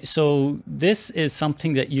 Okay, so this is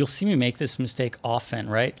something that you'll see me make this mistake often,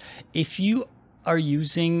 right? If you are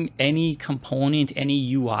using any component,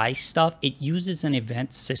 any UI stuff, it uses an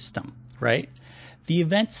event system, right? The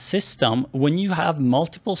event system, when you have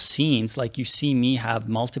multiple scenes, like you see me have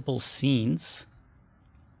multiple scenes.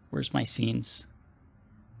 Where's my scenes?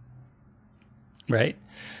 Right?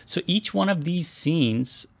 So each one of these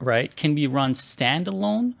scenes, right, can be run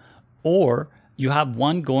standalone, or you have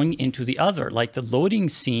one going into the other. Like the loading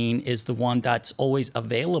scene is the one that's always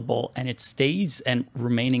available and it stays and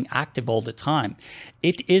remaining active all the time.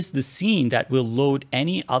 It is the scene that will load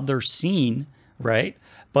any other scene, right?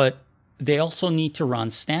 But they also need to run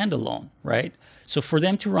standalone, right? So for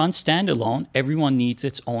them to run standalone, everyone needs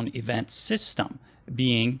its own event system,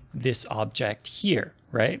 being this object here,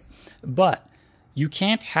 right? But you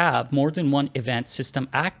can't have more than one event system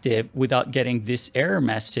active without getting this error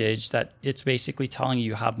message that it's basically telling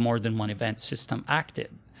you have more than one event system active.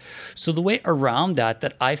 So the way around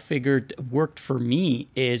that I figured worked for me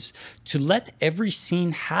is to let every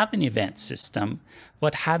scene have an event system,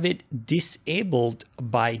 but have it disabled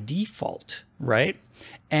by default, right?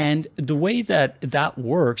 And the way that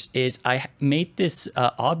works is I made this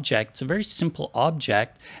object, it's a very simple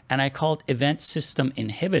object, and I call it event system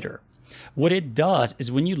inhibitor. What it does is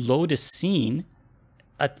when you load a scene,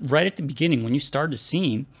 right at the beginning, when you start a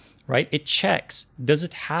scene, right, it checks, does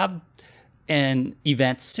it have an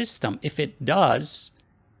event system? If it does,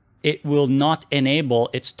 it will not enable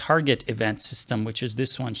its target event system, which is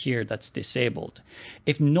this one here that's disabled.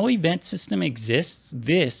 If no event system exists,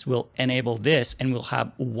 this will enable this and we'll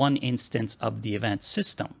have one instance of the event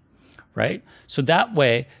system, right? So that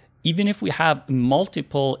way, even if we have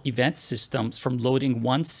multiple event systems from loading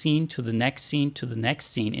one scene to the next scene to the next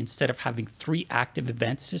scene, instead of having 3 active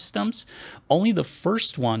event systems, only the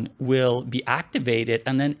first one will be activated,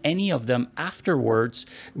 and then any of them afterwards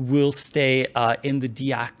will stay in the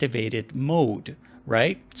deactivated mode,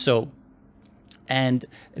 right? So, and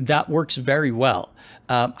that works very well.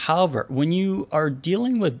 However, when you are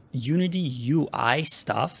dealing with Unity UI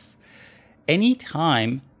stuff,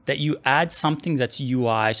 anytime that you add something that's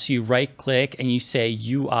UI, so you right click and you say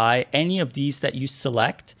UI, any of these that you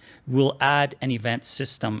select will add an event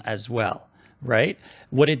system as well, right?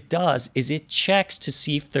 What it does is it checks to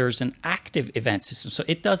see if there's an active event system. So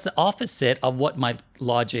it does the opposite of what my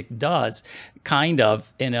logic does, kind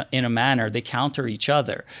of in a manner. They counter each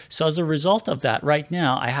other. So as a result of that, right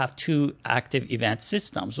now I have 2 active event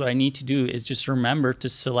systems. What I need to do is just remember to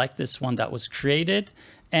select this one that was created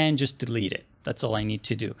and just delete it. That's all I need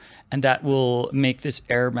to do. And that will make this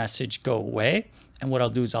error message go away. And what I'll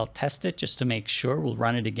do is I'll test it just to make sure. We'll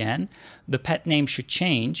run it again. The pet name should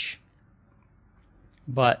change,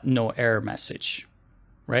 but no error message,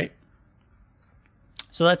 right?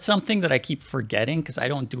 So that's something that I keep forgetting because I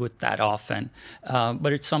don't do it that often.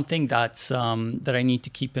 But it's something that's that I need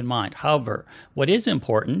to keep in mind. However, what is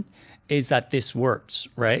important is that this works,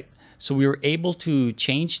 right? So we were able to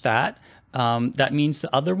change that. That means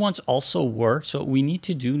the other ones also work. So what we need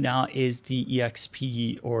to do now is the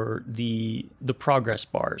EXP or the progress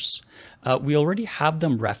bars. We already have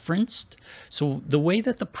them referenced. So the way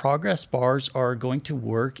that the progress bars are going to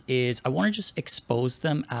work is I want to just expose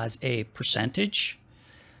them as a percentage.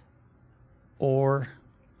 Or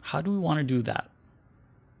how do we want to do that?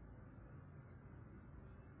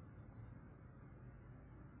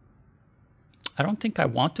 I don't think I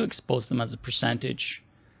want to expose them as a percentage.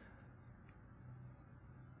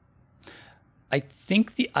 I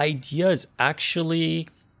think the idea is actually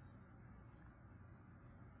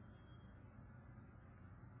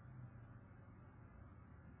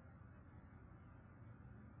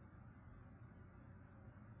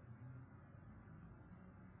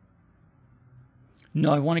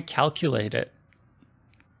no, I want to calculate it.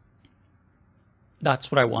 That's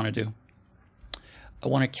what I want to do. I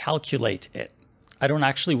want to calculate it. I don't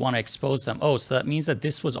actually want to expose them. Oh, so that means that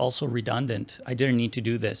this was also redundant. I didn't need to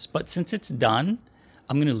do this. But since it's done,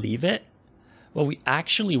 I'm going to leave it. What we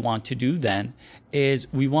actually want to do then is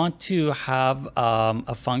we want to have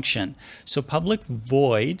a function. So public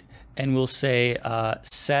void, and we'll say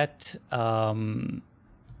set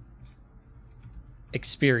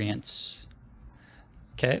experience.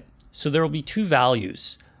 Okay, so there will be two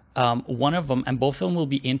values. One of them, and both of them will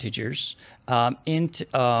be integers. Int,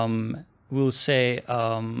 we'll say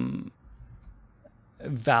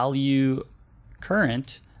value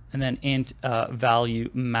current, and then int value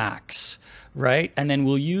max, right? And then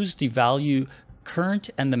we'll use the value current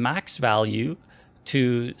and the max value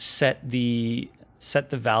to set the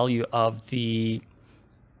value of the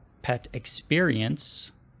pet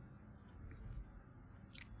experience.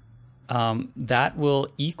 That will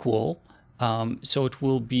equal, so it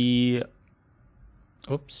will be,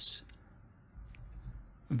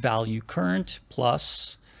 value current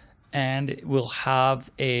plus, and it will have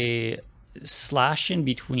a slash in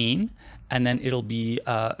between, and then it'll be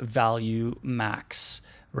value max,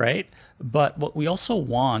 right? But what we also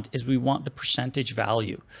want is we want the percentage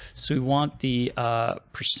value. So we want the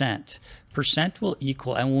percent. Percent will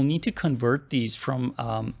equal, and we'll need to convert these from,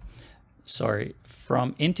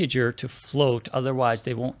 from integer to float, otherwise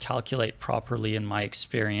they won't calculate properly in my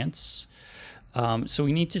experience. So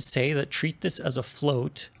we need to say that treat this as a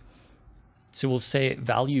float. So we'll say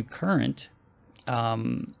value current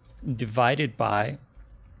divided by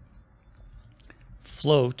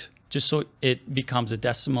float, just so it becomes a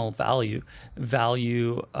decimal value,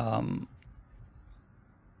 value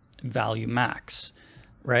max,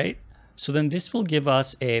 right? So then this will give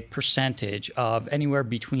us a percentage of anywhere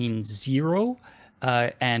between 0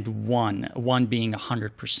 and 1 being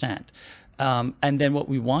 100%. And then what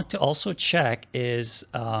we want to also check is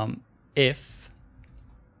if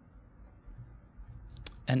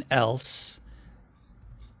and else,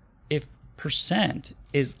 if percent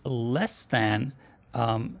is less than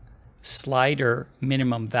slider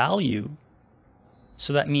minimum value.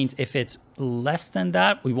 So that means if it's less than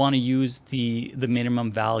that, we want to use the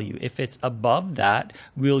minimum value. If it's above that,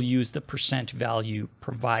 we'll use the percent value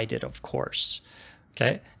provided, of course.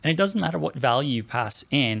 Okay, and it doesn't matter what value you pass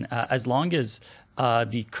in, as long as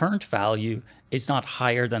the current value is not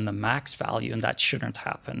higher than the max value, and that shouldn't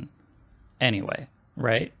happen anyway,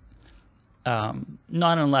 right?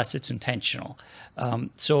 Not unless it's intentional.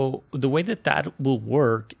 So the way that will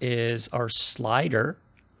work is our slider,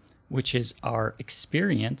 which is our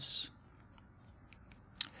experience,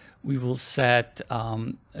 we will set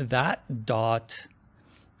that dot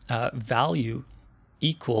value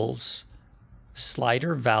equals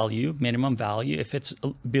slider value, minimum value, if it's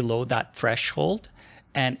below that threshold.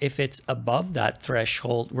 And if it's above that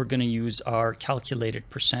threshold, we're going to use our calculated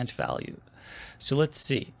percent value. So let's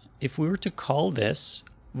see. If we were to call this,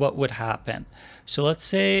 what would happen? So let's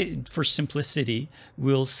say, for simplicity,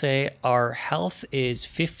 we'll say our health is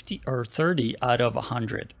 50 or 30 out of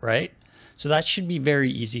 100, right? So that should be very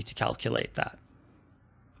easy to calculate that.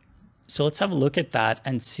 So let's have a look at that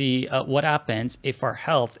and see what happens if our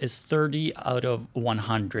health is 30 out of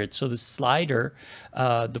 100. So the slider,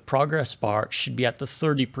 the progress bar, should be at the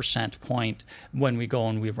 30% point when we go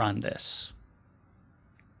and we run this.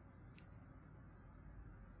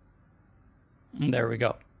 And there we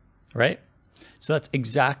go, right? So that's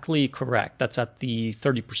exactly correct. That's at the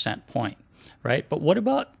 30% point, right? But what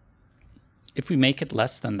about if we make it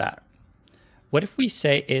less than that? What if we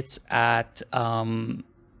say it's at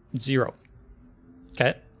 0?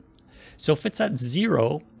 Okay. So if it's at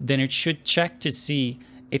 0, then it should check to see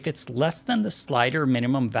if it's less than the slider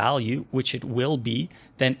minimum value, which it will be,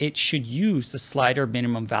 then it should use the slider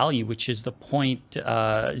minimum value, which is the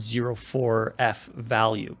 0.04f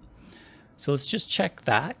value. So let's just check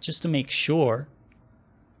that just to make sure.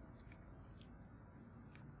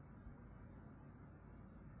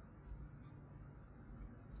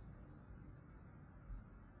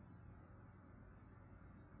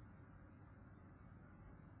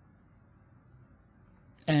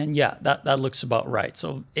 And yeah, that looks about right.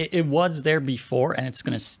 So it was there before and it's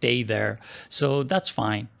going to stay there. So that's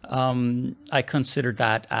fine. I consider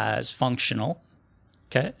that as functional.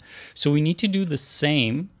 Okay, so we need to do the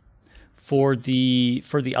same for the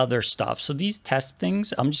other stuff. So these test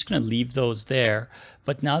things, I'm just going to leave those there.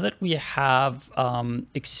 But now that we have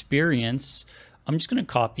experience, I'm just going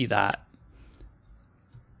to copy that.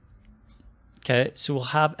 Okay, so we'll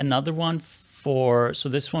have another one for, so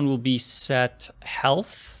this one will be set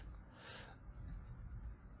health.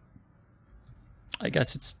 I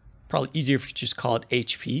guess it's probably easier if you just call it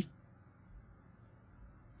HP.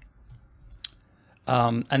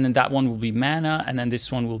 And then that one will be mana, and then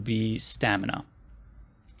this one will be stamina.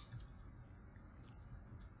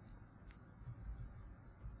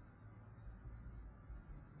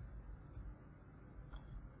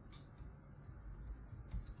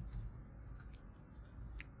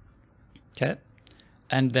 Okay,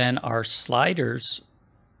 and then our sliders.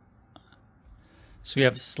 So we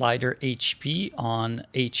have slider HP on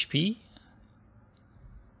HP.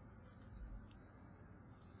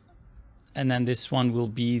 And then this one will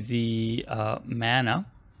be the mana.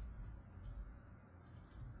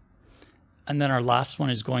 And then our last one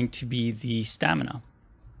is going to be the stamina.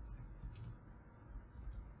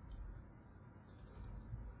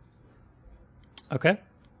 Okay.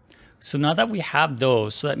 So now that we have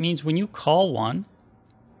those, so that means when you call one,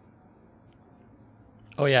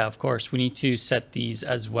 oh yeah, of course, we need to set these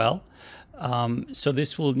as well. So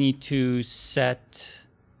this will need to set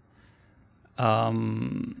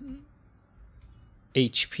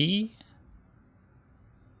HP.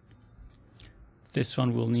 This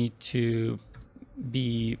one will need to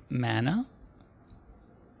be mana.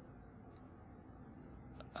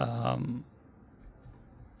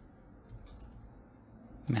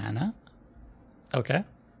 Mana. Okay.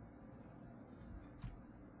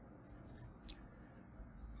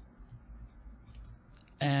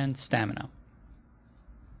 And stamina.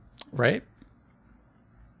 Right?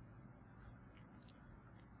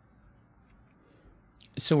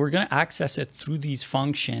 So we're going to access it through these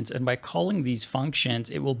functions, and by calling these functions,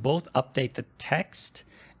 it will both update the text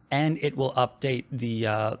and it will update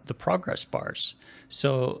the progress bars.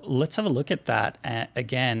 So let's have a look at that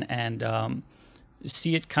again and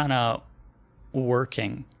see it kind of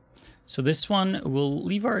working. So this one, we'll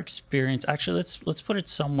leave our experience. Actually, let's put it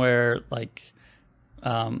somewhere like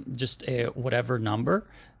just a whatever number,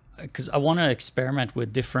 because I want to experiment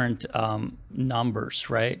with different numbers,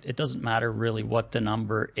 right? It doesn't matter really what the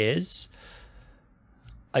number is.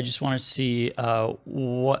 I just want to see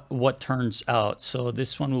what turns out. So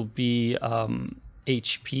this one will be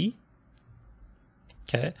HP.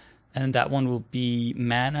 Okay. And that one will be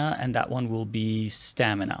mana, and that one will be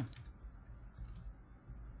stamina.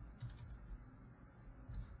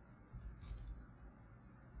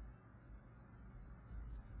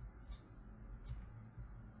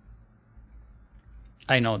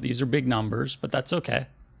 I know these are big numbers, but that's okay.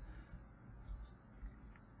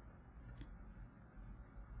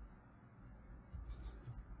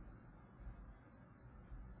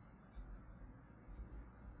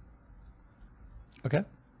 Okay.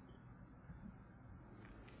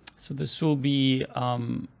 So this will be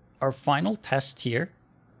our final test here.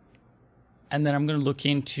 And then I'm going to look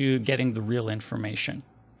into getting the real information.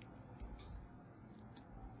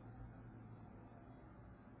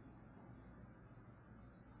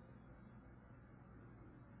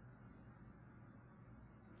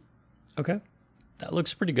 Okay, that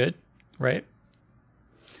looks pretty good, right?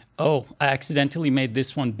 Oh, I accidentally made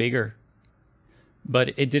this one bigger, but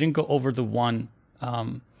it didn't go over the one.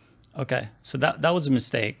 Okay, so that was a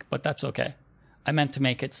mistake, but that's okay. I meant to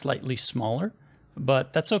make it slightly smaller,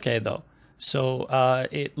 but that's okay though. So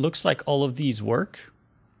it looks like all of these work,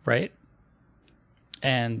 right?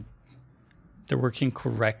 And they're working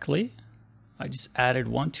correctly. I just added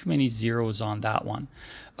one too many zeros on that one.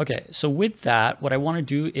 Okay, so with that, what I want to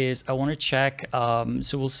do is I want to check.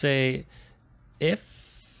 So we'll say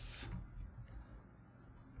if,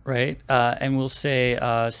 right? And we'll say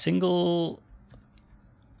single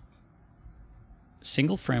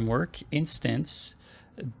framework instance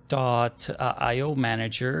dot IO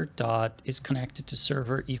manager dot is connected to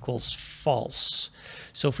server equals false.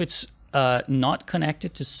 So if it's not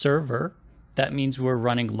connected to server, that means we're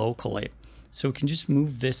running locally. So we can just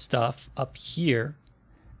move this stuff up here,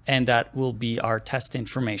 and that will be our test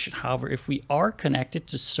information. However, if we are connected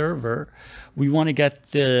to server, we want to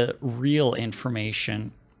get the real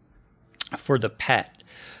information for the pet.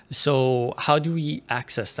 So how do we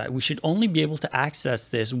access that? We should only be able to access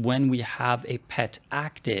this when we have a pet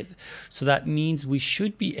active. So that means we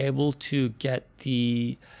should be able to get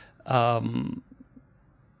the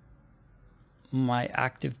my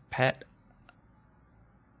active pet.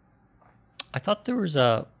 I thought there was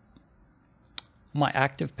a, my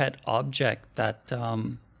active pet object that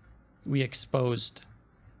we exposed.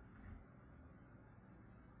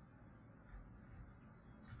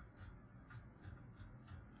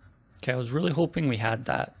 Okay, I was really hoping we had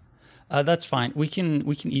that. That's fine. We can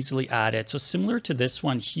easily add it. So similar to this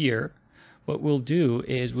one here, what we'll do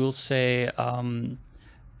is we'll say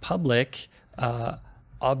public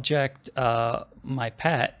object my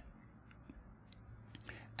pet,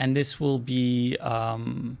 and this will be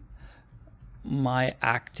my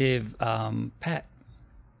active pet.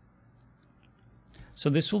 So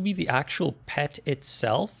this will be the actual pet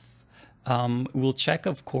itself. We'll check,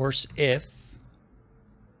 of course, if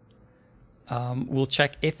we'll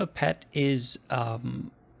check if a pet is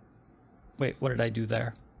wait, what did I do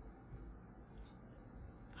there?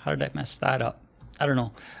 How did I mess that up? I don't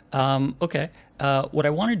know. Okay, what I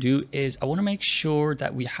want to do is I want to make sure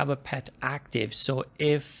that we have a pet active. So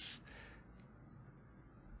if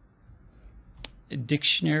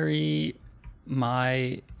dictionary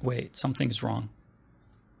wait, something's wrong.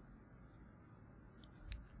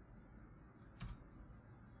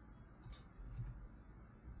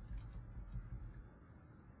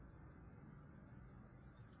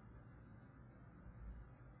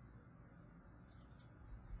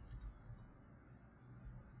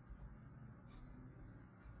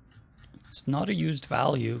 It's not a used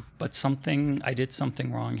value, but I did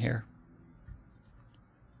something wrong here.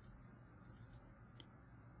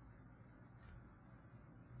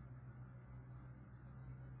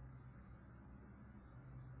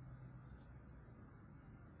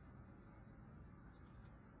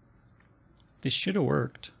 This should have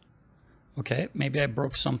worked. Okay, maybe I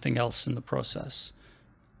broke something else in the process.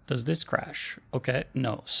 Does this crash? Okay,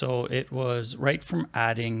 no. So it was right from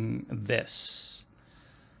adding this.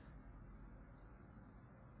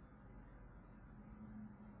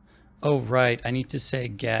 Oh, right. I need to say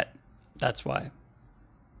get. That's why.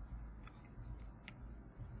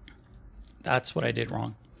 That's what I did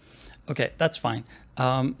wrong. Okay, that's fine.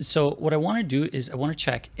 So what I want to do is I want to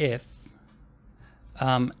check if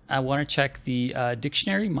I want to check the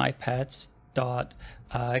dictionary mypets dot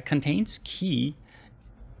contains key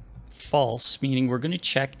false, meaning we're going to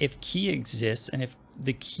check if key exists, and if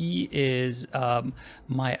the key is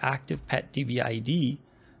my active pet DB ID,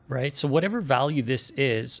 right? So whatever value this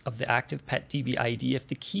is of the active pet DB ID, if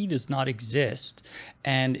the key does not exist,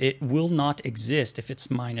 and it will not exist if it's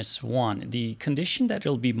 -1, the condition that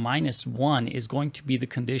it'll be -1 is going to be the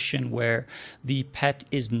condition where the pet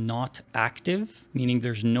is not active, meaning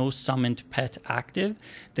there's no summoned pet active,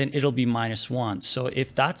 then it'll be -1. So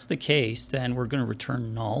if that's the case, then we're going to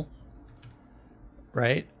return null,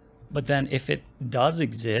 right? But then if it does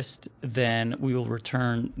exist, then we will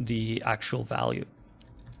return the actual value.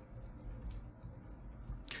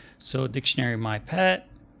 So dictionary my pet,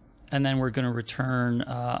 and then we're going to return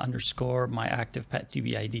underscore my active pet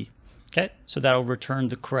DB ID. Okay, so that'll return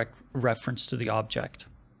the correct reference to the object.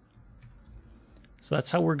 So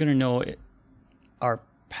that's how we're going to know our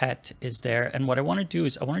pet is there. And what I want to do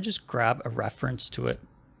is I want to just grab a reference to it.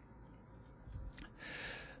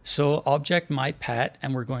 So object my pet,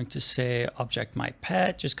 and we're going to say object my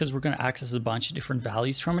pet just because we're going to access a bunch of different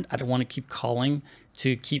values from it. I don't want to keep calling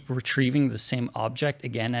to keep retrieving the same object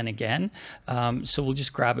again and again. So we'll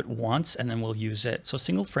just grab it once and then we'll use it. So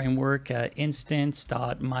single framework instance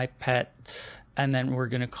dot my pet, and then we're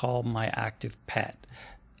going to call my active pet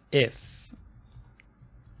if.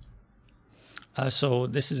 So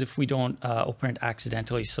this is if we don't open it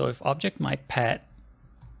accidentally. So if object my pet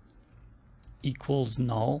equals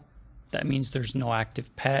null, that means there's no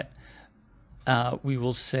active pet. We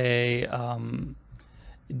will say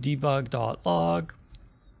debug.log,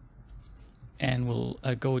 and we'll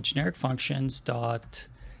go generic functions dot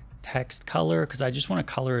text color, because I just want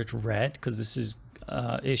to color it red because this is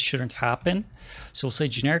it shouldn't happen. So we'll say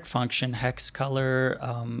generic function hex color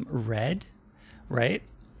red, right?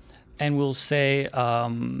 And we'll say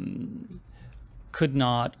could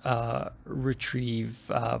not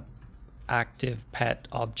retrieve active pet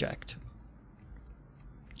object,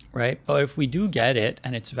 right? But if we do get it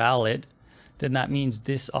and it's valid, then that means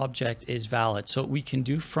this object is valid. So what we can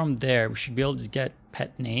do from there, we should be able to get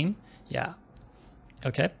pet name. Yeah.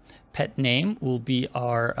 Okay. Pet name will be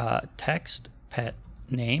our text pet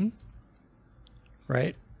name,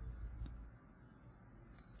 right?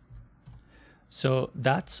 So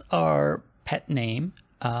that's our pet name.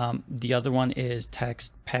 The other one is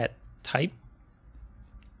text pet type.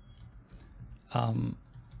 I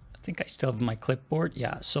think I still have my clipboard.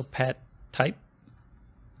 Yeah, so pet type.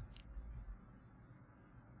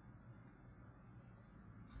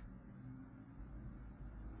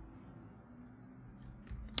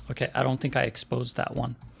 Okay, I don't think I exposed that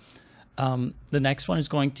one. The next one is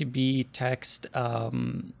going to be text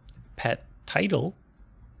pet title.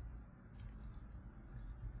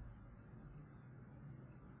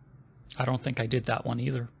 I don't think I did that one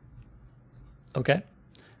either. Okay.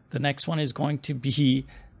 The next one is going to be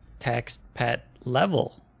text pet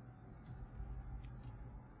level.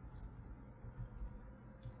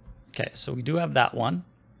 Okay, so we do have that one.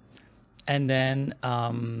 And then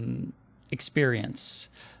experience.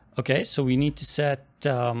 Okay, so we need to set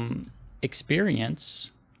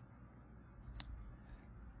experience.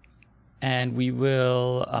 And we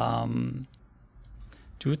will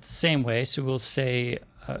do it the same way. So we'll say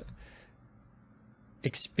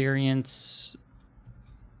experience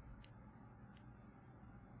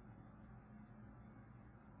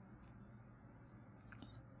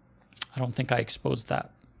I don't think I exposed that.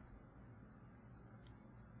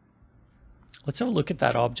 Let's have a look at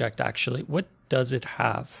that object actually. What does it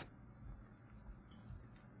have?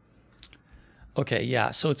 Okay,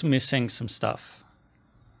 yeah, so it's missing some stuff.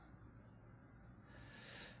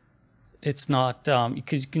 It's not,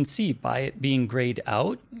 because you can see by it being grayed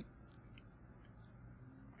out,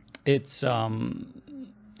 it's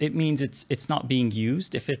it means it's not being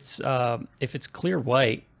used. If it's clear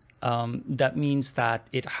white, that means that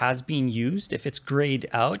it has been used. If it's grayed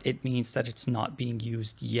out, it means that it's not being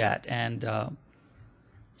used yet. And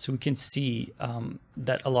so we can see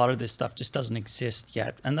that a lot of this stuff just doesn't exist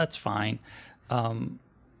yet, and that's fine.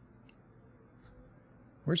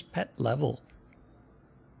 Where's pet level?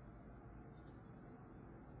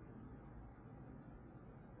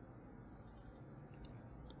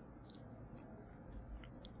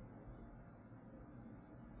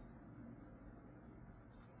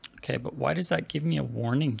 Okay, but why does that give me a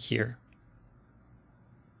warning here?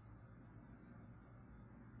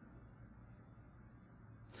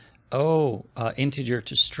 Oh, integer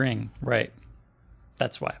to string, right.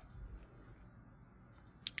 That's why.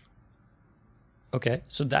 Okay,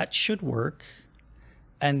 so that should work.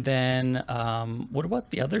 And then what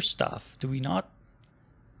about the other stuff? Do we not?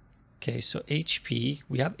 Okay, so HP,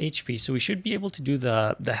 we have HP, so we should be able to do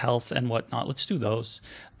the health and whatnot. Let's do those.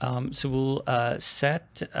 So we'll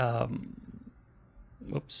set,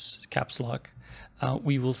 whoops, caps lock.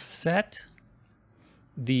 We will set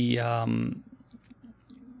the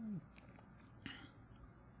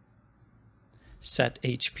set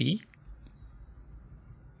HP.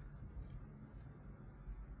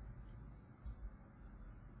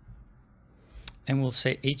 And we'll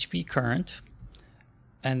say HP current.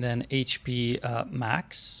 And then HP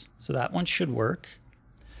max, so that one should work.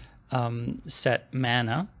 Set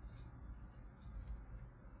mana,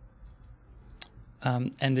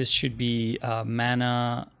 and this should be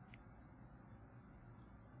mana.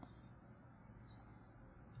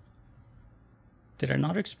 Did I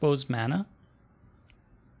not expose mana?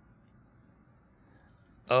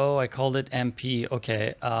 Oh, I called it MP.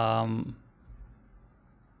 Okay. I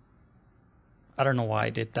don't know why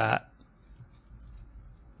I did that.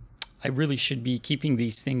 I really should be keeping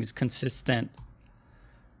these things consistent.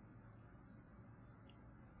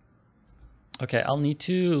 Okay, I'll need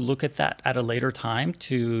to look at that at a later time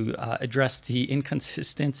to address the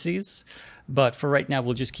inconsistencies. But for right now,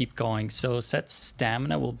 we'll just keep going. So set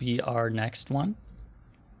stamina will be our next one.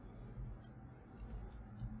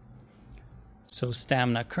 So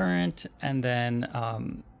stamina current, and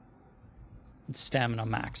then stamina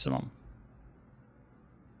maximum.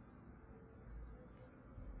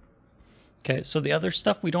 Okay, so the other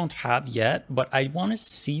stuff we don't have yet, but I want to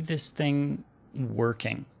see this thing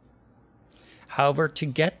working. However, to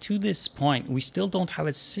get to this point, we still don't have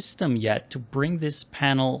a system yet to bring this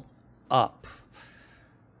panel up,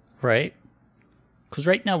 right? Because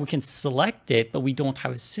right now we can select it, but we don't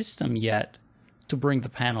have a system yet to bring the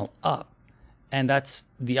panel up. And that's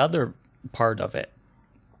the other part of it.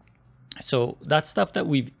 So that stuff that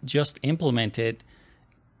we've just implemented,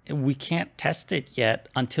 we can't test it yet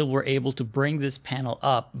until we're able to bring this panel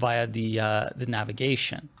up via the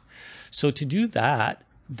navigation. So to do that,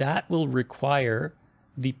 that will require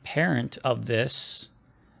the parent of this,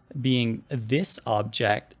 being this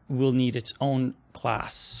object, will need its own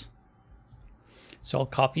class. So I'll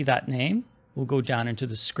copy that name. We'll go down into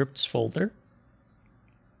the scripts folder.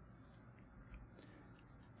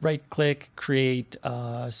 Right click, create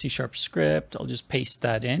C# script. I'll just paste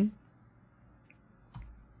that in.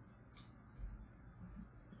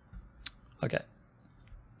 Okay,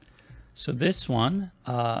 so this one,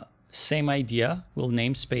 same idea, we'll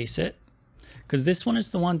namespace it. because this one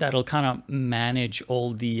is the one that'll kind of manage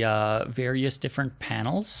all the various different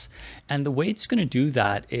panels. And the way it's going to do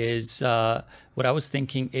that is, what I was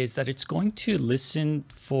thinking is that it's going to listen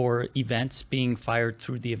for events being fired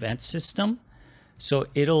through the event system. So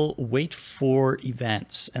it'll wait for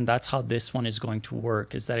events, and that's how this one is going to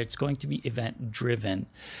work, is that it's going to be event driven.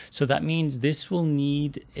 So that means this will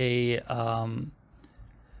need a,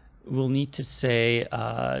 we'll need to say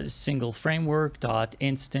single framework dot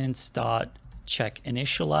instance dot check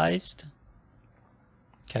initialized.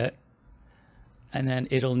 Okay. And then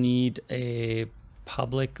it'll need a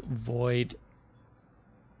public void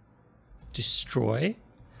destroy.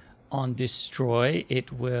 On destroy,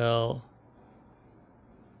 it will,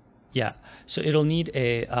 yeah, so it'll need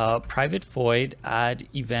a private void add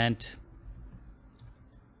event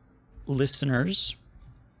listeners.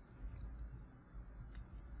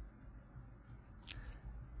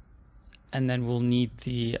 And then we'll need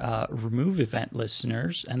the remove event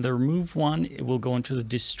listeners, and the remove one, it will go into the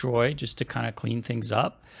destroy just to kind of clean things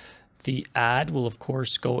up. The add will of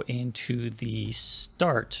course go into the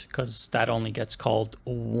start because that only gets called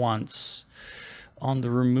once. On the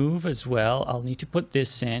remove as well, I'll need to put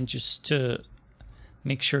this in just to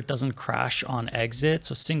make sure it doesn't crash on exit.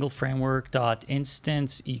 So single framework dot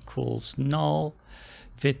instance equals null.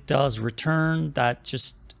 If it does return, that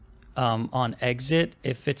just on exit,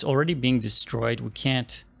 if it's already being destroyed, we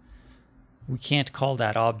can't call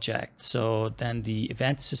that object. So then the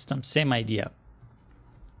event system, same idea.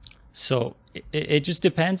 So it just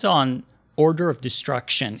depends on order of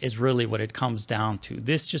destruction is really what it comes down to.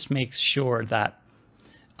 This just makes sure that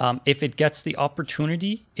if it gets the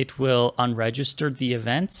opportunity, it will unregister the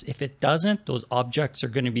events. If it doesn't, those objects are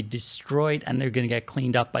going to be destroyed and they're going to get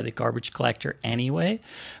cleaned up by the garbage collector anyway.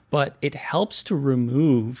 But it helps to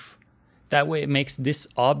remove. That way it makes this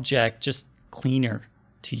object just cleaner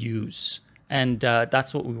to use. And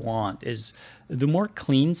that's what we want, is the more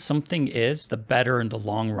clean something is, the better in the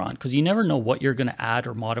long run, because you never know what you're going to add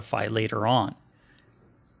or modify later on.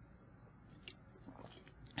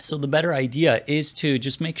 So the better idea is to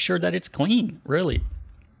just make sure that it's clean, really,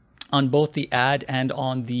 on both the add and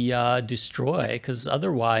on the destroy, because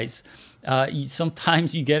otherwise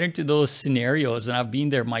sometimes you get into those scenarios, and I've been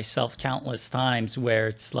there myself countless times, where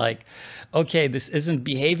it's like, okay, this isn't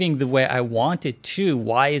behaving the way I want it to.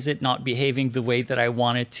 Why is it not behaving the way that I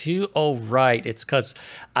want it to? Oh, right. It's because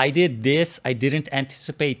I did this. I didn't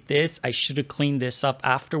anticipate this. I should have cleaned this up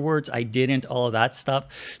afterwards. I didn't, all of that stuff.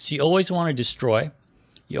 So you always want to destroy.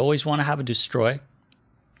 You always want to have a destroy.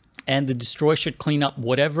 And the destroy should clean up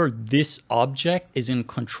whatever this object is in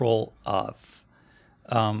control of.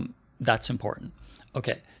 That's important.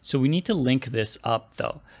 Okay, so we need to link this up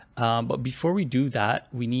though. But before we do that,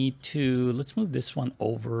 we need to, let's move this one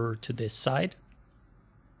over to this side.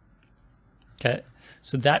 Okay,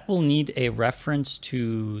 so that will need a reference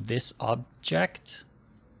to this object.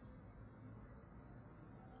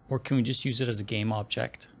 Or can we just use it as a game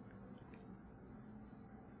object?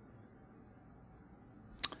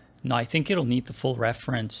 No, I think it'll need the full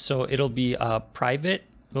reference. So it'll be private,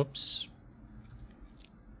 oops.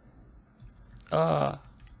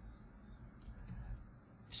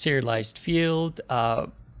 Serialized field,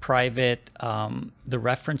 private, the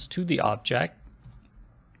reference to the object.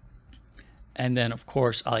 And then of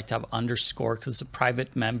course I like to have underscore because it's a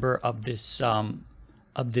private member of this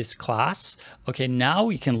class. Okay, now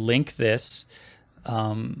we can link this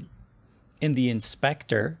in the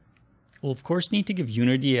inspector. We'll of course need to give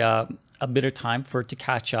Unity a bit of time for it to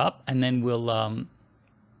catch up, and then we'll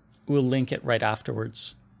link it right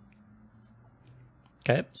afterwards.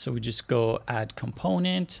 Okay, so we just go add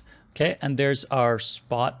component. Okay, and there's our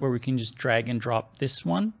spot where we can just drag and drop this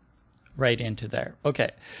one right into there. Okay,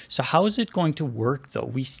 so how is it going to work though?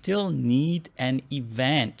 We still need an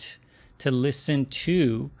event to listen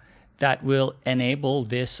to that will enable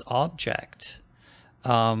this object.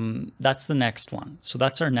 That's the next one. So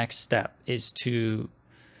that's our next step, is to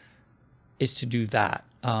do that.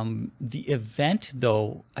 The event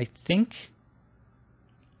though, I think,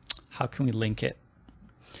 how can we link it?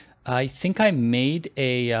 I think I made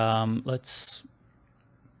a, I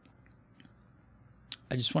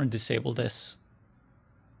just want to disable this.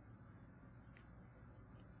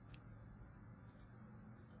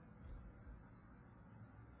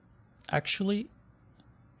 Actually,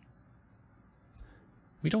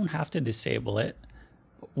 we don't have to disable it.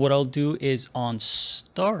 What I'll do is on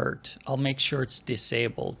start, I'll make sure it's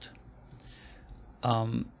disabled.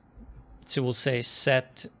 So we'll say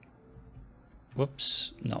set,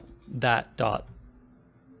 whoops, no, that dot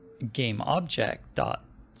game object dot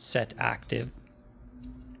set active.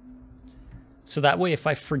 So that way, if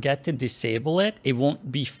I forget to disable it, it won't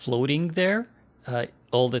be floating there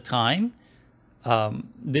all the time.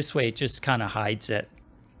 This way, it just kind of hides it.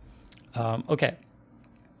 Okay.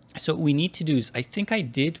 So what we need to do is, I think I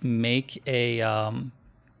did make a, I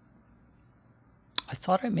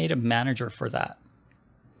thought I made a manager for that.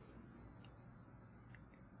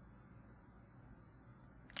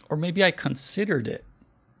 Or maybe I considered it.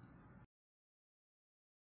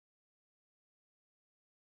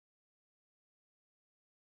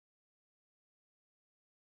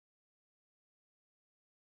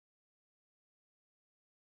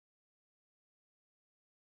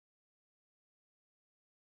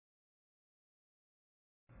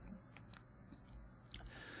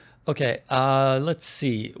 Okay, let's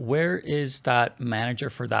see. Where is that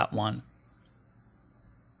manager for that one?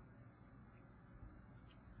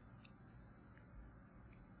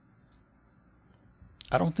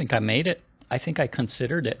 I don't think I made it. I think I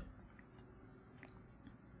considered it.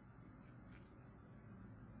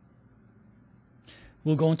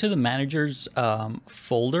 We'll go into the managers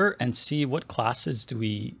folder and see what classes do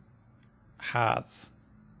we have.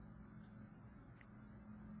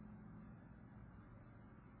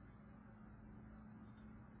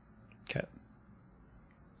 Okay.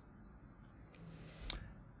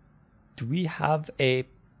 Do we have a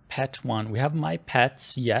pet one? We have my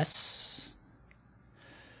pets, yes.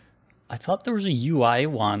 I thought there was a UI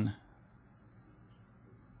one.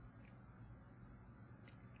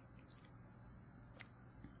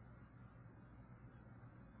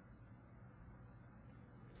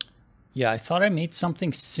 Yeah, I thought I made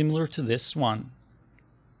something similar to this one.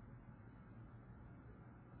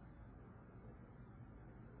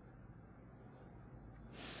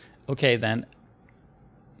 Okay, then.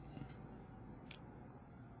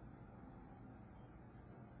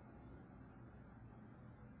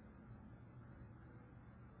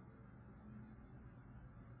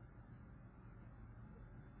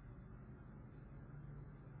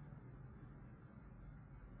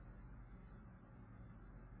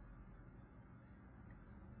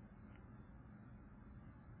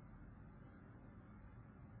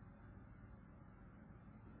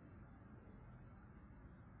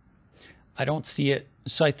 I don't see it.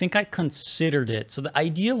 So I think I considered it. So the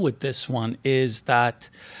idea with this one is that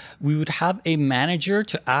we would have a manager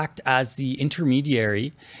to act as the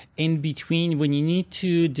intermediary in between when you need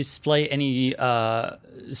to display any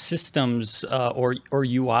systems or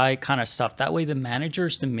UI kind of stuff. That way the manager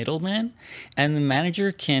is the middleman, and the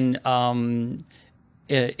manager can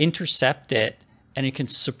intercept it, and it can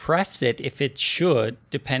suppress it if it should,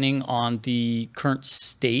 depending on the current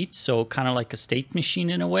state. So kind of like a state machine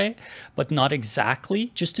in a way, but not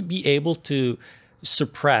exactly, just to be able to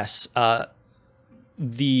suppress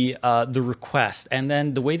the request. And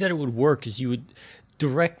then the way that it would work is you would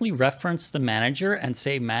directly reference the manager and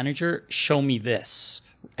say, manager, show me this.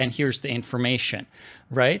 And here's the information,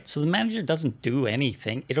 right? So the manager doesn't do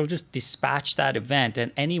anything. It'll just dispatch that event,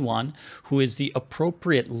 and anyone who is the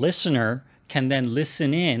appropriate listener can then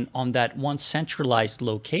listen in on that one centralized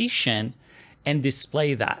location and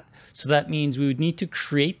display that. So that means we would need to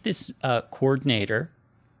create this coordinator,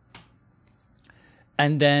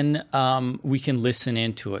 and then we can listen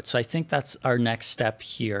into it. So I think that's our next step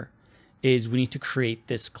here, is we need to create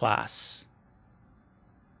this class.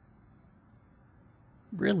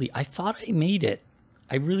 Really, I thought I made it.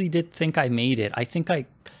 I really did think I made it. I think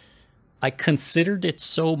I considered it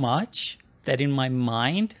so much that in my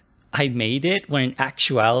mind, I made it, when in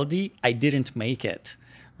actuality, I didn't make it,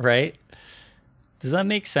 right? Does that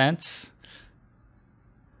make sense?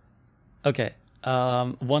 Okay,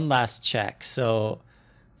 one last check. So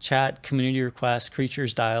chat, community requests,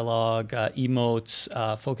 creatures, dialogue, emotes,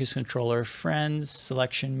 focus controller, friends,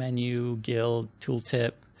 selection menu, guild,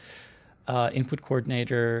 tooltip, input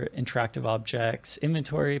coordinator, interactive objects,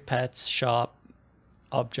 inventory, pets, shop,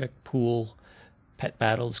 object pool, pet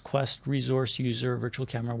battles, quest, resource user, virtual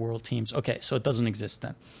camera, world teams. Okay, so it doesn't exist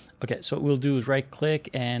then. Okay, so what we'll do is right click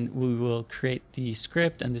and we will create the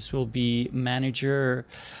script, and this will be manager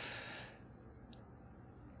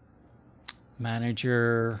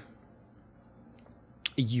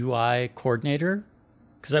UI coordinator,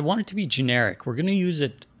 because I want it to be generic. We're going to use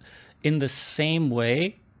it in the same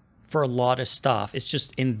way for a lot of stuff. It's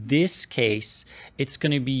just in this case, it's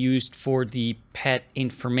going to be used for the pet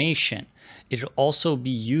information. It'll also be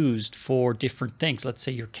used for different things. Let's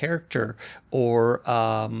say your character or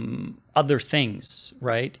other things,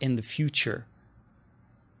 right, in the future.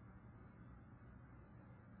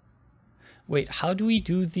 Wait, how do we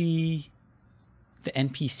do the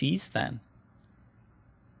NPCs then?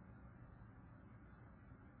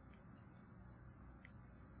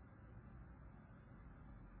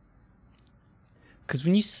 Because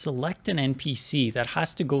when you select an NPC, that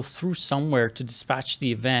has to go through somewhere to dispatch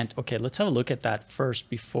the event. Okay, let's have a look at that first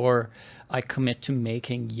before I commit to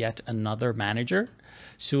making yet another manager.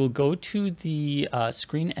 So we'll go to the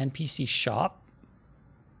screen NPC shop,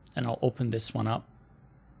 and I'll open this one up.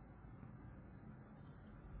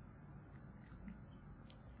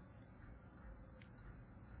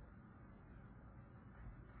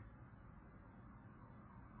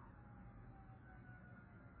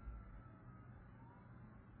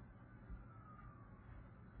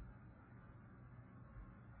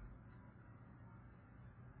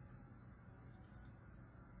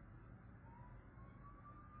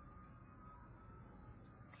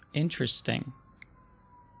 Interesting.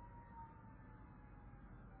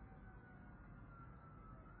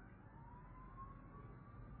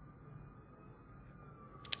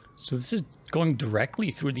 So this is going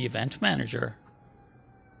directly through the event manager.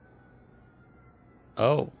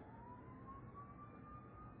 Oh.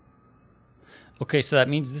 Okay, so that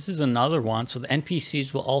means this is another one. So the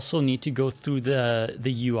NPCs will also need to go through the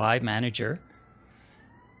UI manager.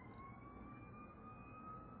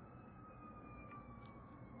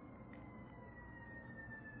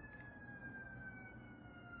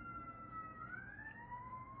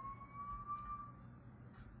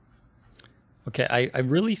 Okay, I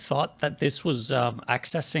really thought that this was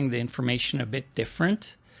accessing the information a bit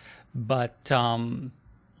different, but I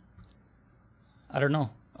don't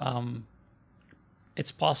know.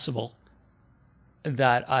 It's possible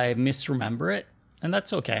that I misremember it, and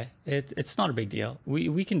that's okay. It's not a big deal.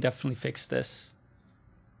 We can definitely fix this.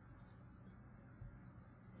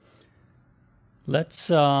 Let's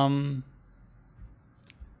just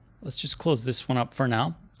close this one up for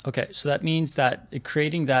now. Okay, so that means that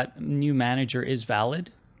creating that new manager is valid.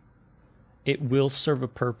 It will serve a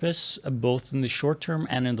purpose both in the short term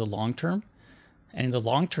and in the long term. And in the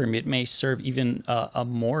long term, it may serve even a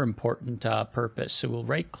more important purpose. So we'll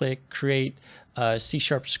right click, create a C#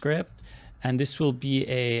 script, and this will be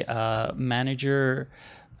a manager.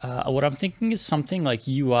 What I'm thinking is something like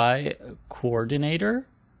UI coordinator,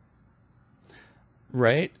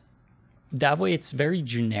 right? That way it's very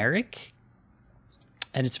generic.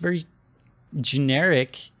 And it's very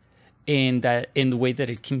generic in the way that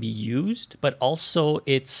it can be used, but also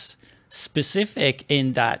it's specific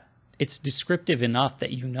in that it's descriptive enough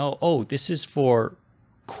that you know, oh, this is for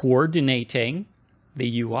coordinating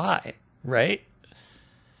the UI, right?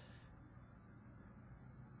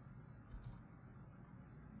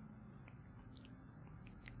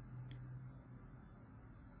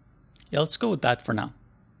 Yeah, let's go with that for now.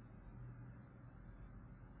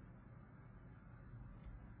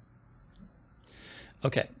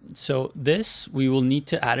 Okay, so this, we will need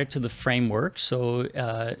to add it to the framework. So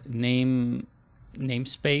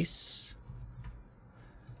namespace.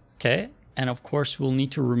 Okay, and of course we'll need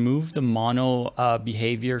to remove the mono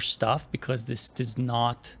behavior stuff because this does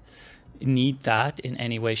not need that in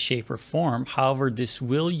any way, shape, or form. However, this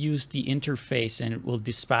will use the interface and it will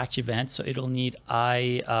dispatch events. So it'll need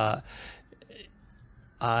I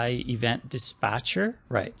event dispatcher,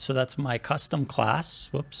 right? So that's my custom class.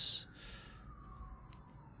 Whoops.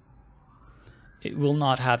 It will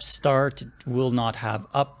not have start, it will not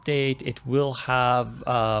have update, it will have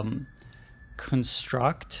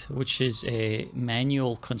construct, which is a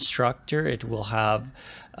manual constructor. It will have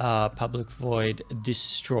public void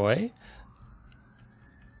destroy.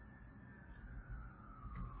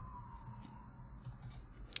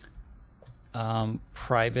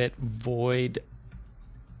 Private void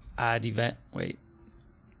add event, wait.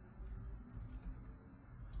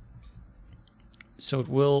 So it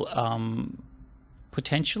will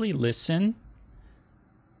potentially listen.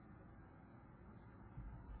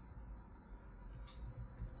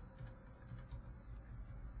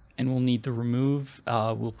 And we'll need the remove.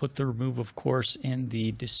 We'll put the remove, of course, in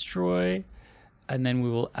the destroy, and then we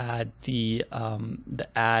will add the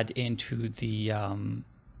add into the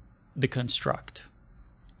construct.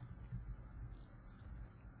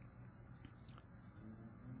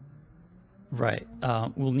 Right.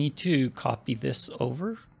 We'll need to copy this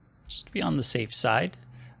over, just to be on the safe side.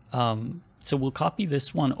 So we'll copy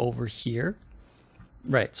this one over here.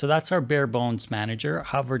 Right, so that's our bare bones manager.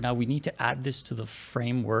 However, now we need to add this to the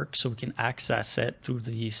framework so we can access it through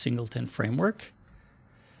the singleton framework.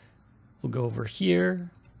 We'll go over here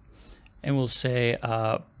and we'll say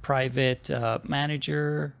private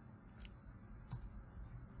manager.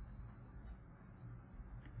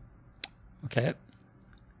 Okay.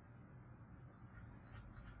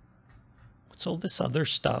 What's all this other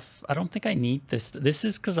stuff? I don't think I need this. This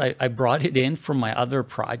is because I brought it in from my other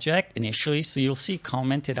project initially, so you'll see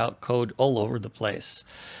commented out code all over the place.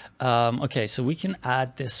 Okay, so we can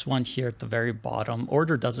add this one here at the very bottom.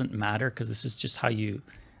 Order doesn't matter because this is just how you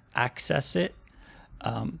access it.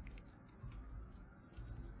 And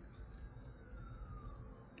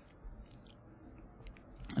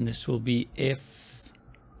this will be if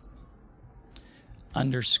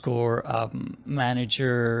underscore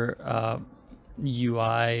manager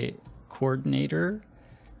UI coordinator.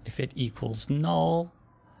 If it equals null,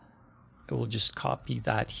 it will just copy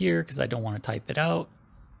that here because I don't want to type it out.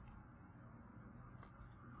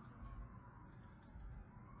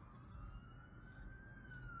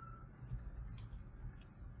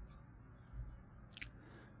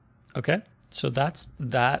 Okay, so that's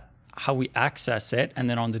how we access it. And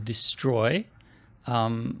then on the destroy,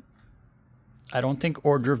 I don't think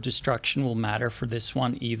order of destruction will matter for this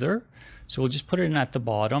one either. So we'll just put it in at the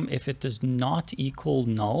bottom. If it does not equal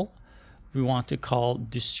null, we want to call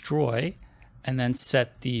destroy and then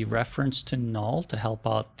set the reference to null to help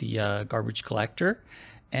out the garbage collector.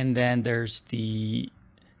 And then there's the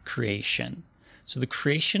creation. So the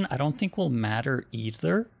creation, I don't think will matter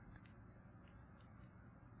either,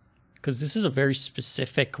 because this is a very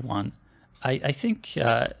specific one. I think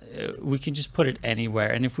we can just put it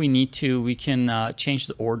anywhere. And if we need to, we can change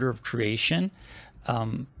the order of creation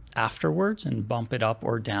afterwards and bump it up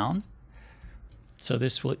or down. So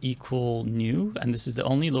this will equal new, and this is the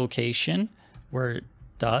only location where it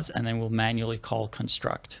does, and then we'll manually call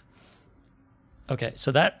construct. Okay,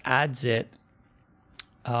 so that adds it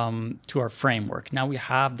to our framework. Now we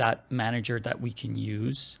have that manager that we can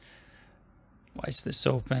use. Why is this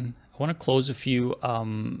open? I want to close a few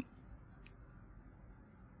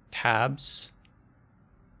tabs.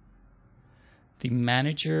 The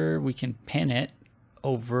manager, we can pin it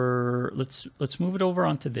over. Let's move it over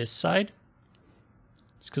onto this side.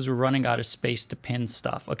 It's because we're running out of space to pin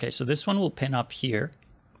stuff. Okay, so this one will pin up here.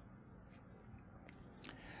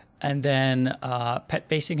 And then pet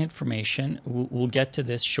basic information, we'll get to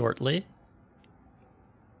this shortly.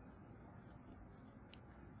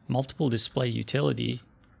 Multiple display utility.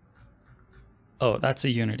 Oh, that's a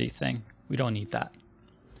Unity thing. We don't need that.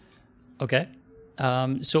 Okay.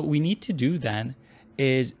 So what we need to do then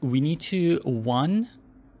is we need to, one,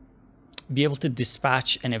 be able to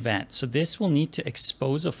dispatch an event. So this will need to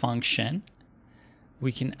expose a function.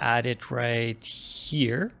 We can add it right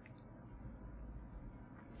here.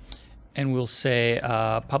 And we'll say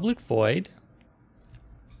public void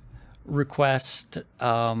request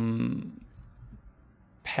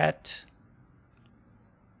pet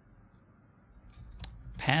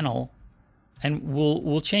panel, and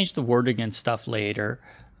we'll change the wording and stuff later.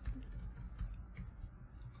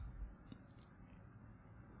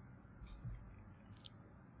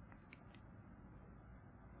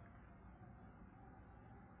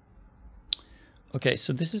 Okay,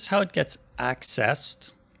 so this is how it gets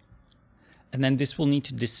accessed. And then this will need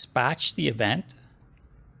to dispatch the event.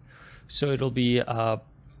 So it'll be a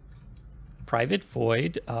private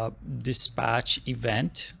void dispatch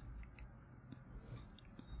event.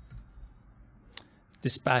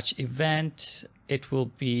 Dispatch event, it will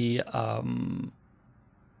be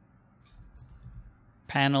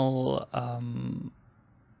panel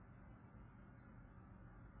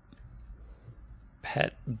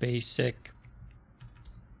pet basic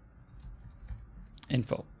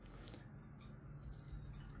info.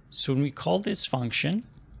 So when we call this function,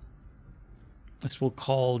 this will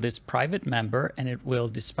call this private member and it will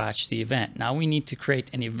dispatch the event. Now we need to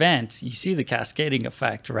create an event. You see the cascading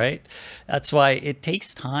effect, right? That's why it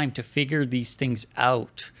takes time to figure these things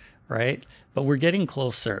out, right? But we're getting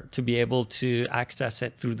closer to be able to access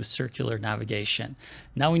it through the circular navigation.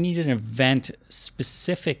 Now we need an event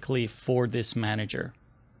specifically for this manager.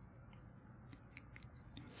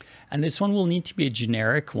 And this one will need to be a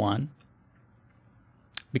generic one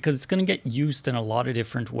because it's going to get used in a lot of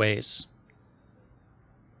different ways.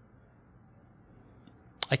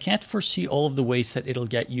 I can't foresee all of the ways that it'll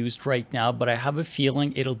get used right now, but I have a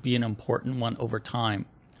feeling it'll be an important one over time,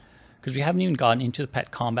 because we haven't even gotten into the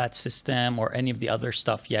pet combat system or any of the other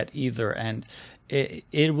stuff yet either. And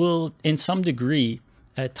it will, in some degree,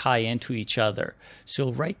 tie into each other.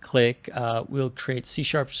 So right click, we'll create C#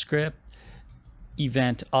 script,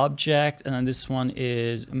 event object, and then this one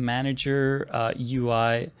is manager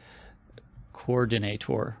UI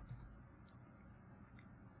coordinator.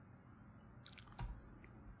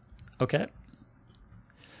 Okay.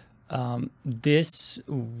 This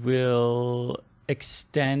will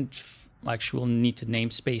extend, actually we'll need to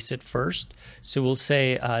namespace it first. So we'll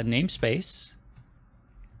say namespace.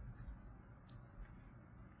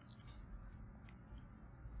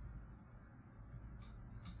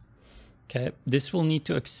 Okay, this will need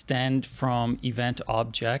to extend from event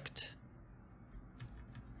object,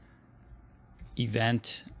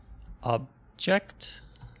 event object.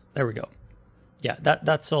 There we go. Yeah,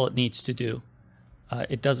 that's all it needs to do.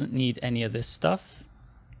 It doesn't need any of this stuff,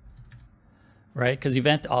 right? Because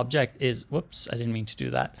event object is, whoops, I didn't mean to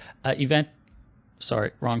do that.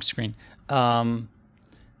 Sorry, wrong screen. I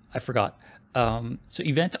forgot. So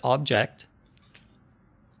event object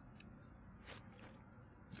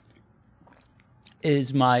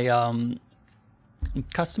is my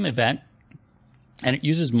custom event, and it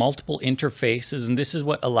uses multiple interfaces, and this is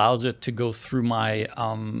what allows it to go through my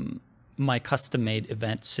my custom-made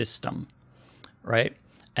event system, right?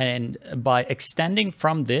 And by extending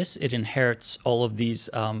from this, it inherits all of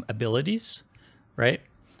these abilities, right?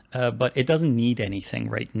 But it doesn't need anything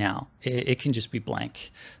right now. It can just be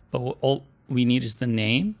blank. But all we need is the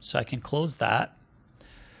name, so I can close that.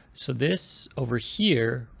 So this over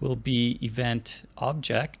here will be event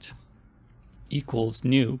object equals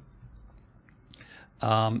new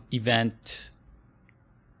event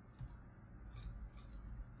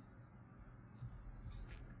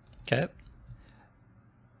okay,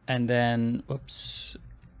 and then whoops,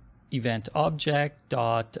 event object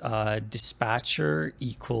dot dispatcher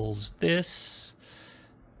equals this,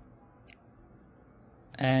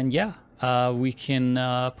 and yeah, we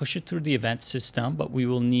can push it through the event system, but we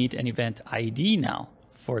will need an event ID now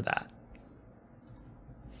for that.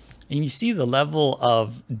 And you see the level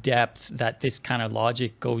of depth that this kind of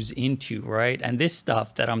logic goes into, right? And this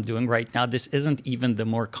stuff that I'm doing right now, this isn't even the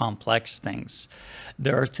more complex things.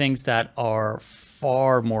 There are things that are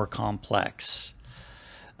far more complex.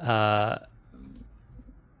 And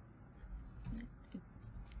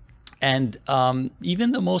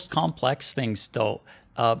even the most complex things, though,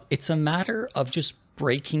 it's a matter of just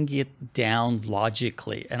breaking it down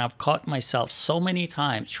logically. And I've caught myself so many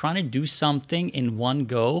times trying to do something in one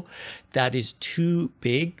go that is too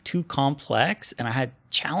big, too complex, and I had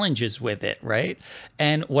challenges with it, right?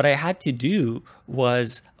 And what I had to do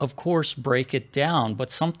was, of course, break it down.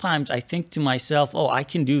 But sometimes I think to myself, oh, I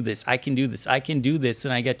can do this, I can do this, I can do this.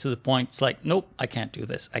 And I get to the point, it's like, nope, I can't do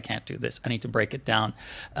this, I can't do this. I need to break it down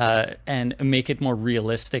and make it more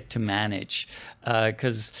realistic to manage,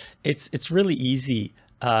 because it's really easy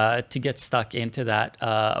to get stuck into that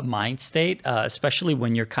mind state, especially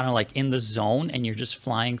when you're kind of like in the zone and you're just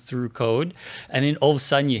flying through code, and then all of a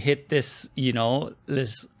sudden you hit this, you know,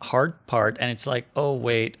 this hard part, and it's like, oh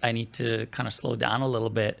wait, I need to kind of slow down a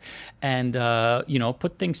little bit and you know,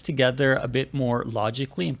 put things together a bit more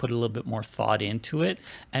logically and put a little bit more thought into it,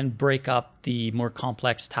 and break up the more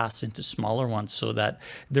complex tasks into smaller ones so that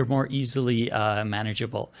they're more easily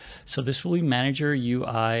manageable. So this will be manager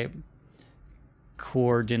UI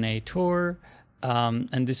coordinator,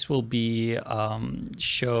 and this will be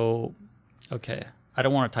show. Okay, I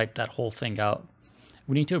don't want to type that whole thing out.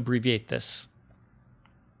 We need to abbreviate this.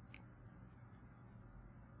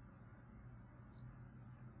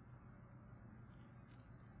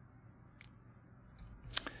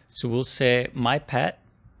 So we'll say my pet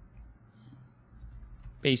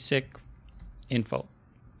basic info,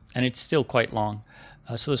 and it's still quite long.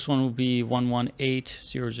 So this one will be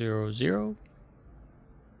 118000.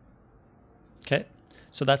 Okay,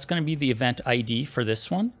 so that's going to be the event ID for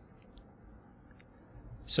this one.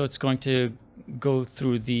 So it's going to go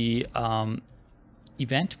through the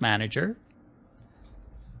event manager.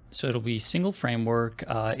 So it'll be single framework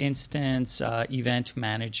instance event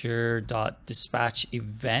manager dot dispatch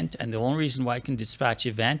event. And the only reason why I can dispatch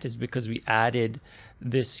event is because we added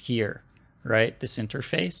this here, right? This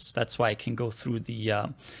interface. That's why I can go through the,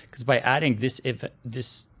 because by adding this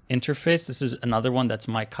interface, this is another one that's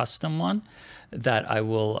my custom one that I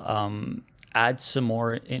will add some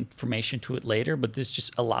more information to it later, but this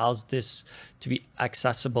just allows this to be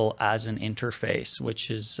accessible as an interface, which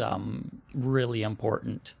is really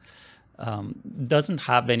important. Doesn't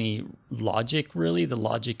have any logic really. The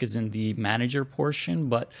logic is in the manager portion,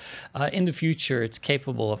 but in the future it's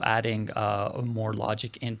capable of adding more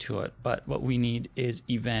logic into it. But what we need is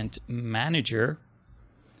event manager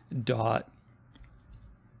dot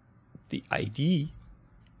the ID.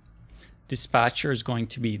 Dispatcher is going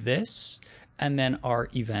to be this, and then our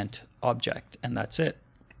event object, and that's it.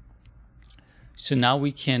 So now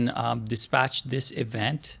we can dispatch this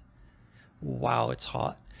event. Wow, it's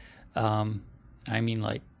hot. I mean,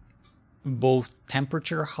 like, both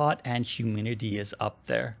temperature hot and humidity is up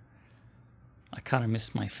there. I kind of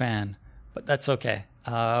missed my fan, but that's okay.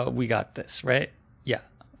 We got this, right? Yeah.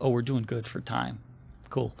 Oh, we're doing good for time.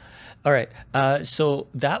 Cool. All right. So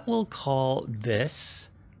that will call this.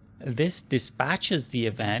 This dispatches the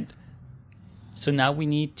event, So now we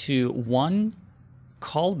need to, one,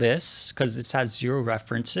 call this because this has 0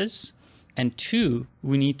 references. And 2,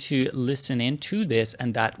 we need to listen into this,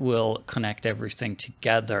 and that will connect everything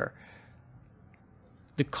together.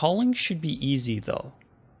 The calling should be easy though,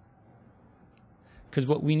 because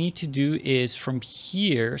what we need to do is from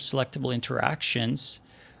here, selectable interactions,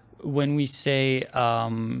 when we say,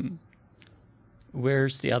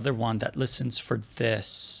 where's the other one that listens for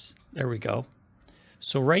this? There we go.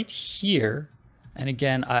 So right here, and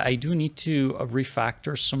again, I do need to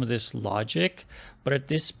refactor some of this logic, but at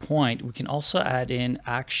this point, we can also add in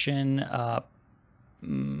action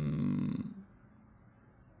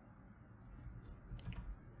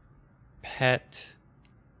pet.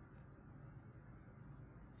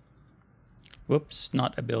 Whoops,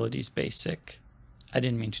 not abilities basic. I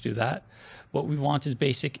didn't mean to do that. What we want is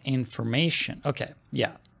basic information. Okay,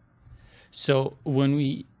 yeah. So when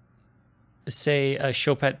we say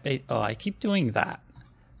show pet, oh, I keep doing that.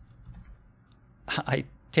 I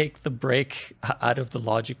take the break out of the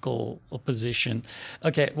logical position.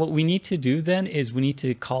 Okay, what we need to do then is we need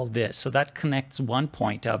to call this. So that connects one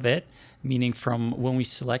point of it, meaning from when we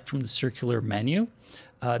select from the circular menu,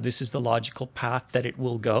 this is the logical path that it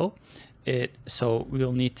will go. So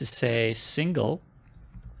we'll need to say single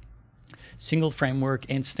framework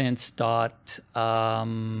instance dot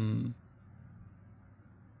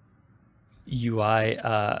UI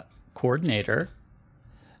coordinator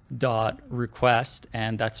dot request,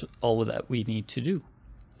 and that's all that we need to do.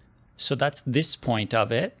 So that's this point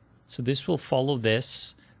of it. So this will follow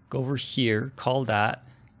this, go over here, call that.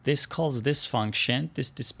 This calls this function. This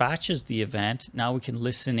dispatches the event. Now we can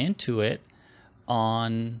listen into it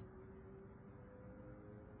on.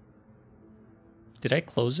 Did I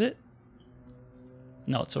close it?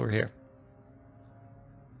 No, it's over here.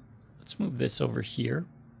 Let's move this over here.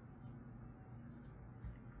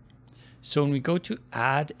 So when we go to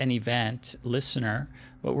add an event listener,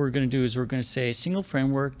 what we're going to do is we're going to say single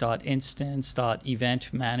framework dot instance dot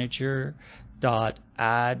event manager dot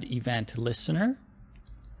add event listener,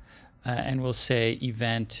 and we'll say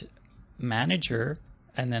event manager,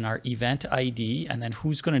 and then our event ID, and then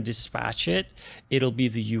who's going to dispatch it? It'll be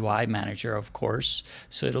the UI manager, of course.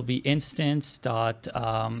 So it'll be instance dot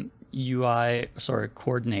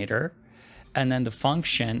coordinator, and then the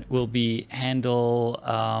function will be handle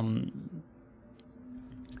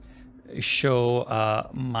show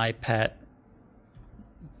my pet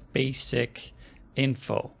basic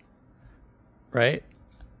info, right?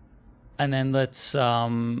 And then let's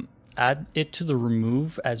add it to the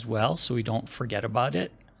remove as well, so we don't forget about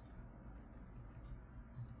it.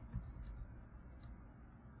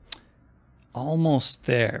 Almost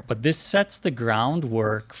there, but this sets the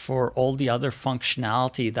groundwork for all the other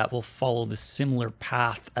functionality that will follow the similar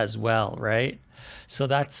path as well, right? So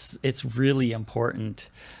it's really important.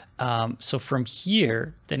 So from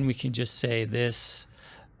here, then we can just say this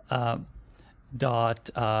dot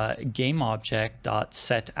game object dot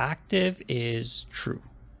set active is true.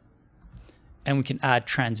 And we can add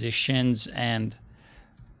transitions and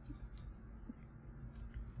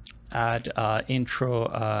add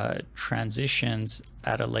intro transitions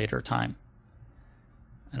at a later time.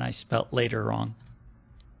 And I spelt later wrong.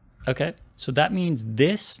 Okay, so that means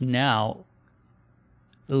this now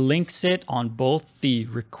links it on both the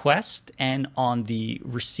request and on the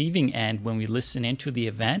receiving end when we listen into the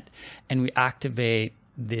event, and we activate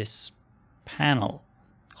this panel,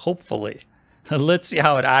 hopefully. Let's see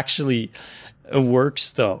how it actually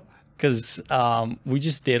works though, because we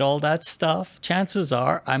just did all that stuff. Chances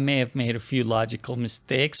are I may have made a few logical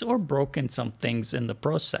mistakes or broken some things in the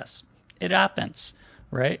process. It happens,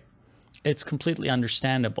 right? It's completely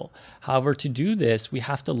understandable. However, to do this, we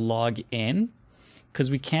have to log in, because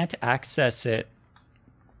we can't access it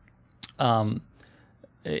in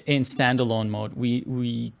standalone mode.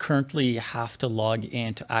 We currently have to log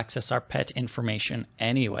in to access our pet information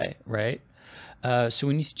anyway, right? So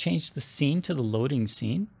we need to change the scene to the loading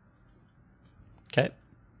scene. Okay.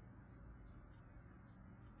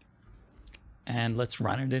 And let's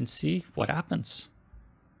run it and see what happens.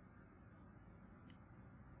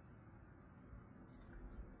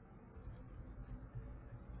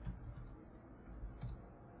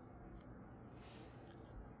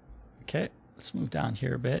 Okay, let's move down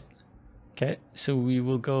here a bit. Okay, so we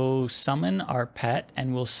will go summon our pet,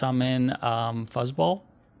 and we'll summon Fuzzball.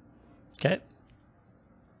 Okay,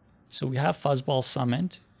 so we have Fuzzball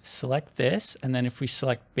summoned. Select this, and then if we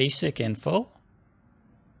select basic info,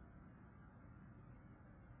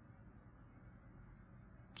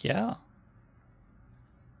 yeah,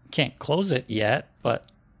 can't close it yet, but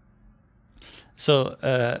so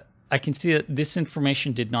I can see that this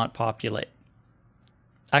information did not populate.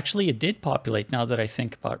 Actually, it did populate now that I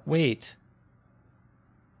think about it. Wait.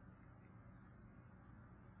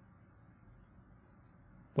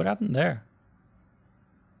 What happened there?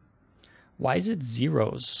 Why is it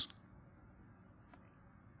zeros?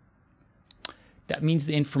 That means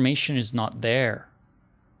the information is not there.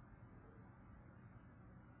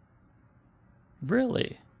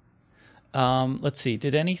 Really? Let's see.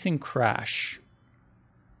 Did anything crash?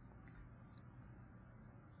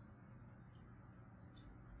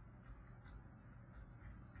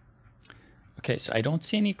 Okay, so I don't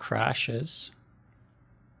see any crashes.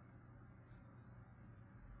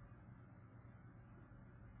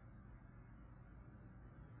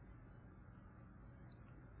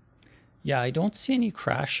 Yeah, I don't see any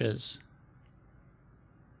crashes.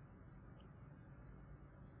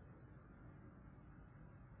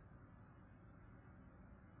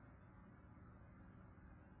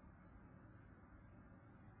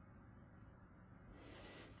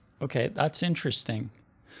 Okay, that's interesting.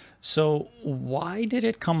 So why did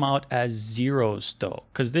it come out as zeros though?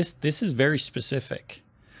 Because this is very specific.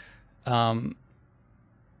 That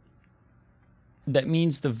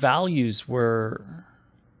means the values were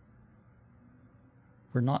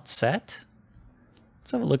not set.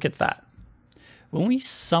 Let's have a look at that. When we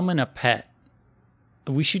summon a pet,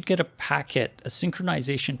 we should get a packet, a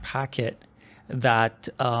synchronization packet that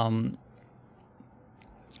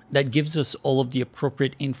that gives us all of the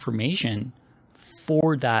appropriate information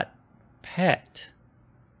for that pet.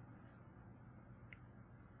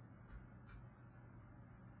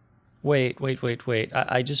 Wait.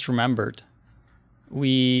 I just remembered.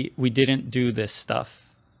 We didn't do this stuff.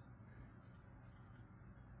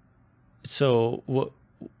 So what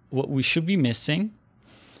we should be missing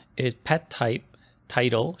is pet type,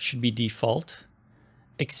 title should be default.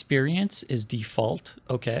 Experience is default,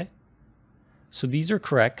 okay? So these are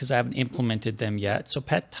correct because I haven't implemented them yet. So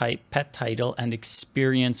pet type, pet title, and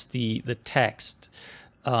experience the text.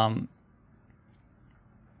 The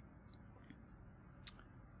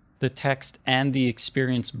text and the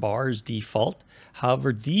experience bar is default.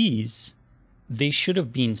 However, they should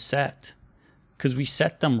have been set because we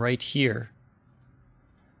set them right here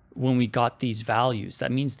when we got these values.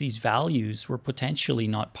 That means these values were potentially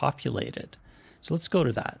not populated. So let's go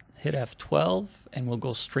to that. Hit F12 and we'll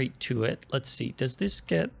go straight to it. Let's see, does this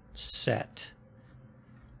get set?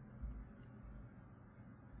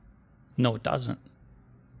 No, it doesn't.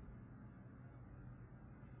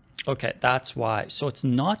 Okay, that's why. So it's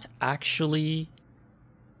not actually,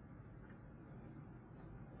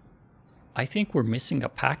 I think we're missing a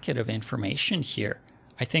packet of information here.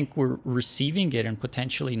 I think we're receiving it and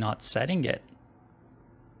potentially not setting it.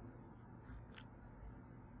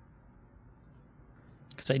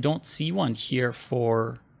 Because I don't see one here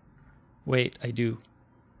for, wait, I do.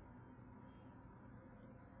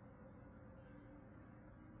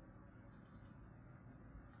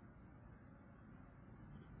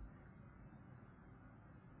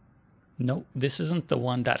 No, this isn't the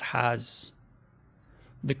one that has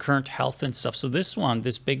the current health and stuff. So this one,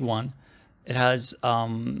 this big one, it has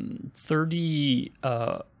 34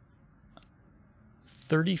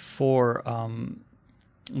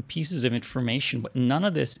 pieces of information, but none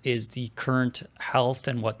of this is the current health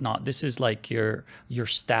and whatnot. This is like your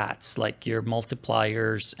stats, like your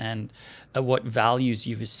multipliers and what values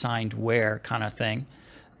you've assigned where, kind of thing.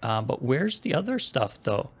 But where's the other stuff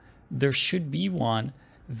though? There should be one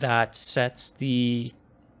that sets the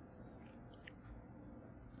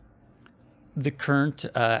current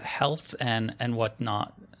health and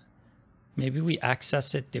whatnot. Maybe we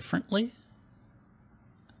access it differently.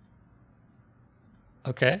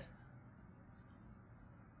 Okay.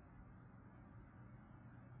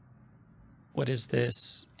 What is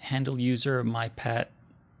this? Handle user, my pet,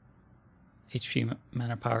 HP,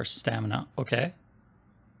 mana, power, stamina. Okay.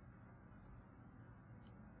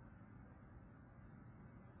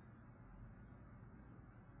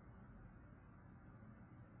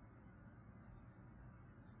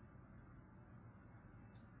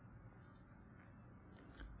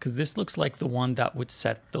 Because this looks like the one that would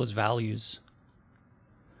set those values.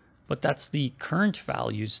 But that's the current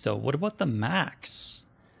values though. What about the max?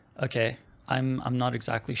 Okay, I'm not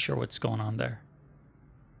exactly sure what's going on there.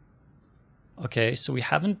 Okay, so we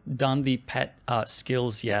haven't done the pet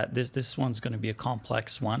skills yet. This one's going to be a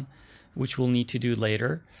complex one, which we'll need to do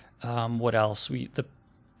later. What else? The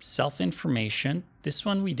self-information. This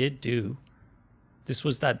one we did do. This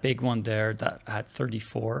was that big one there that had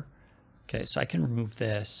 34. Okay, so I can remove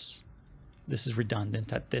this. This is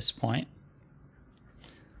redundant at this point.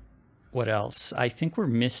 What else? I think we're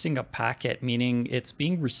missing a packet, meaning it's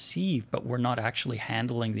being received, but we're not actually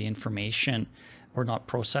handling the information or not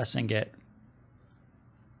processing it.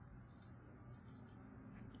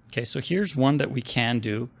 Okay, so here's one that we can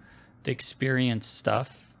do, the experience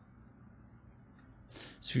stuff.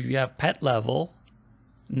 So if you have pet level,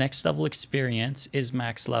 next level experience is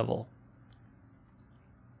max level.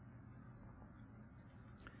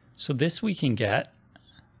 So this we can get.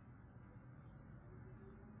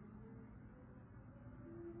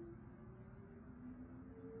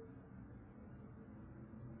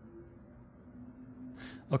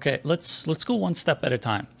 Okay, let's go one step at a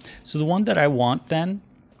time. So the one that I want then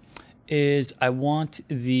is I want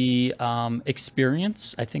the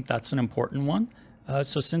experience. I think that's an important one.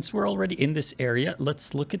 So since we're already in this area,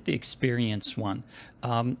 let's look at the experience one.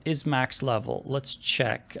 Is max level. Let's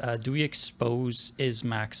check. Do we expose is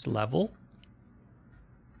max level?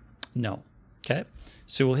 No. Okay.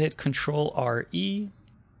 So we'll hit Control RE.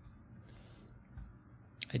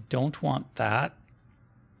 I don't want that.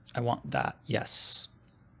 I want that. Yes.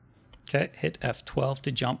 Okay. Hit F12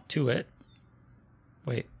 to jump to it.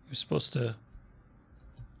 Wait, you're supposed to...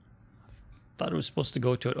 thought it was supposed to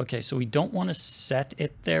go to it. Okay, so we don't want to set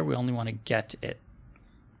it there. We only want to get it.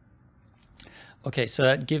 Okay, so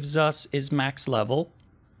that gives us is max level.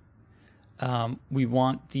 We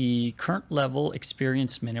want the current level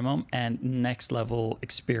experience minimum and next level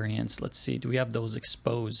experience. Let's see, do we have those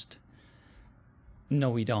exposed? No,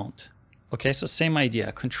 we don't. Okay, so same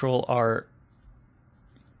idea. Control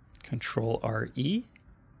RE.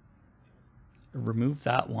 Remove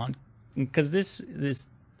that one because this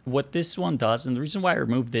what this one does, and the reason why I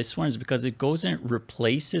removed this one is because it goes and it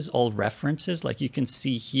replaces all references. Like you can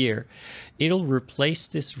see here, it'll replace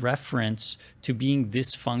this reference to being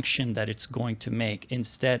this function that it's going to make.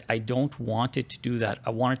 Instead, I don't want it to do that. I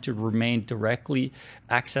want it to remain directly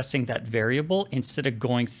accessing that variable instead of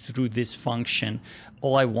going through this function.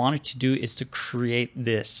 All I want it to do is to create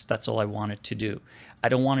this. That's all I want it to do. I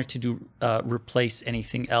don't want it to do replace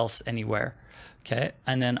anything else anywhere. Okay,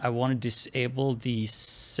 and then I want to disable the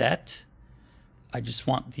set. I just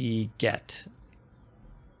want the get.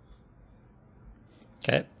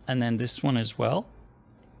 Okay, and then this one as well.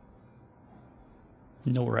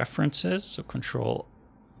 No references, so Control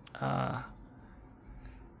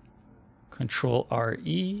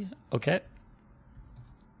RE. Okay.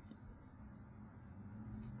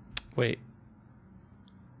 Wait.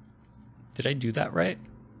 Did I do that right?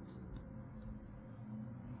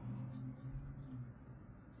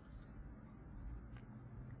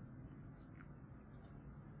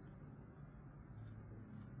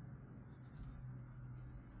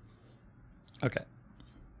 Okay.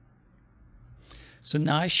 So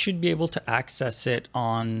now I should be able to access it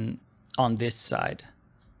on this side.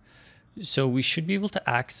 So we should be able to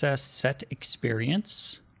access set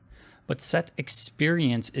experience, but set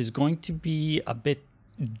experience is going to be a bit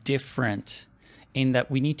different in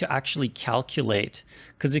that we need to actually calculate,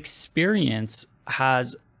 because experience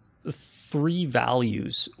has 3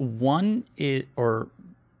 values. One is, or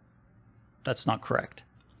that's not correct.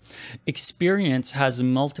 Experience has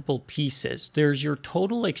multiple pieces. There's your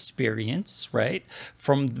total experience, right?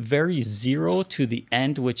 From very 0 to the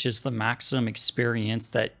end, which is the maximum experience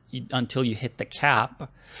that until you hit the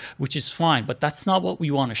cap, which is fine, but that's not what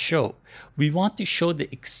we want to show. We want to show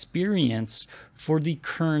the experience for the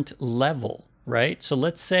current level, right? So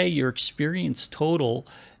let's say your experience total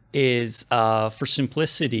is, for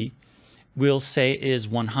simplicity, we'll say is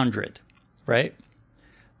 100, right?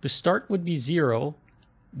 The start would be 0.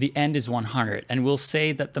 The end is 100, and we'll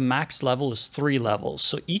say that the max level is 3 levels.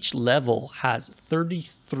 So each level has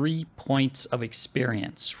 33 points of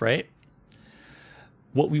experience, right?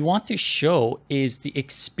 What we want to show is the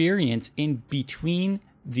experience in between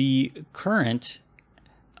the current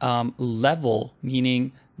level,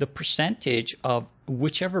 meaning the percentage of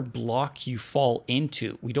whichever block you fall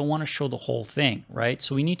into. We don't want to show the whole thing, right?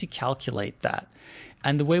 So we need to calculate that.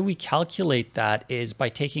 And the way we calculate that is by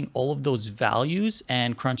taking all of those values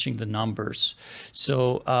and crunching the numbers.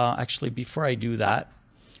 So actually, before I do that,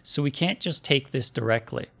 so we can't just take this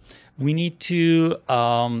directly. We need to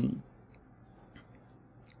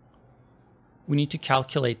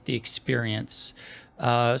calculate the experience.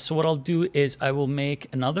 So what I'll do is I will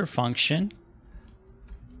make another function.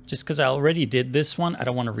 Just because I already did this one, I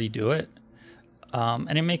don't want to redo it.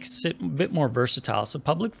 And it makes it a bit more versatile. So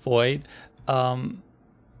public void,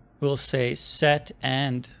 we'll say set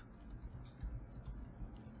and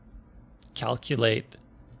calculate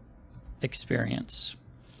experience.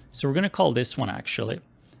 So we're going to call this one actually.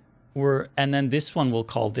 And then this one we'll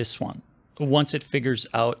call this one once it figures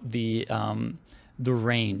out the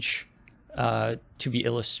range to be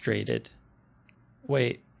illustrated.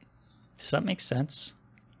 Wait, does that make sense?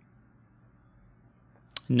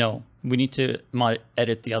 No, we need to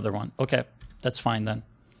edit the other one. Okay, that's fine then.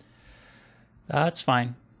 That's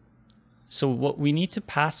fine. So what we need to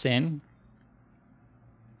pass in,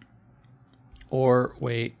 or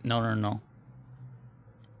wait, no.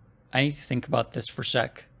 I need to think about this for a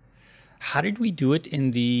sec. How did we do it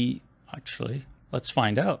in the, actually, let's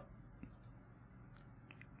find out.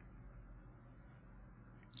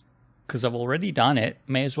 Because I've already done it,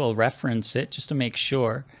 may as well reference it just to make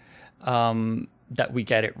sure that we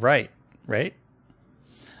get it right?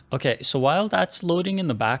 Okay, so while that's loading in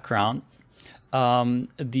the background,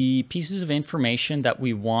 the pieces of information that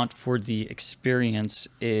we want for the experience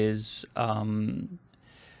is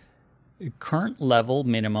current level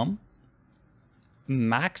minimum,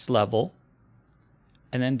 max level,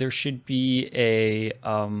 and then there should be a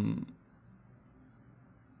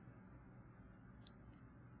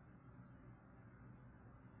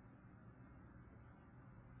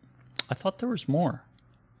I thought there was more.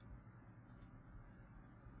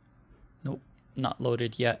 Nope, not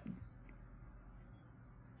loaded yet.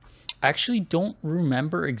 I actually don't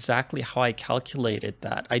remember exactly how I calculated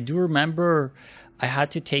that. I do remember I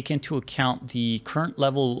had to take into account the current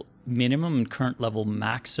level minimum and current level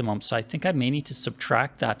maximum. So I think I may need to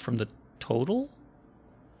subtract that from the total.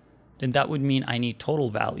 Then that would mean I need total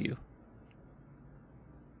value.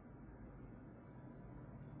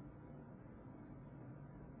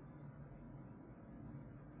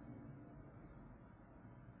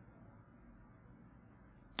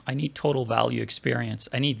 I need total value experience.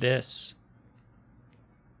 I need this.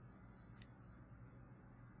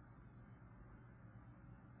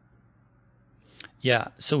 Yeah,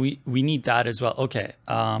 so we need that as well. Okay,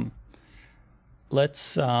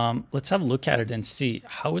 let's have a look at it and see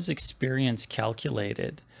how is experience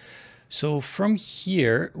calculated. So from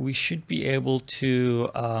here, we should be able to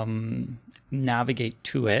navigate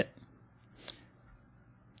to it.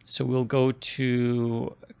 So we'll go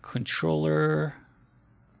to controller,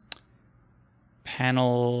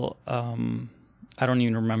 panel. I don't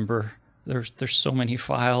even remember. There's so many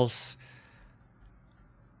files.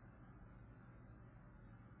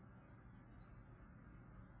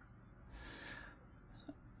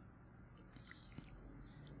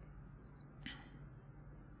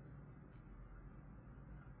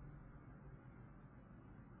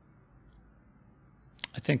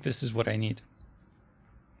 I think this is what I need.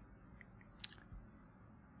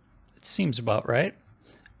 It seems about right.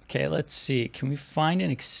 Okay, let's see. Can we find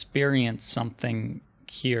and experience something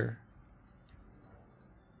here?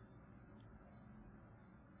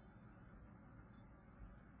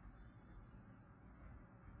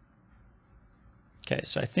 Okay,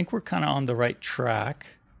 so I think we're kind of on the right track.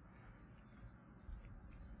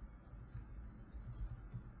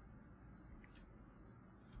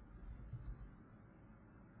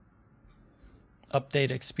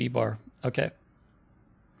 Update XP bar. Okay.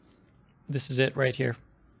 This is it right here.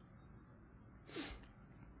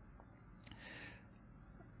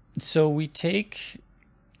 So we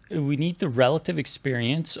need the relative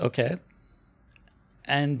experience, okay.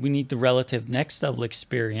 And we need the relative next level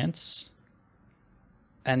experience.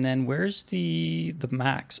 And then where's the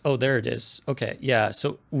max? Oh, there it is. Okay, yeah,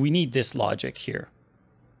 so we need this logic here.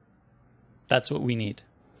 That's what we need.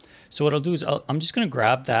 So what I'll do is I'm just gonna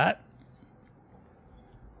grab that.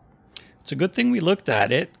 It's a good thing we looked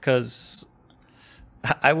at it, because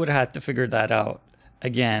I would have had to figure that out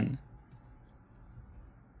again.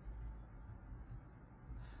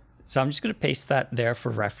 So I'm just going to paste that there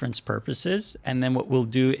for reference purposes. And then what we'll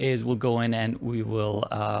do is we'll go in and we will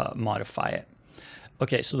modify it.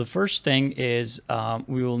 Okay, so the first thing is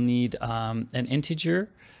we will need an integer.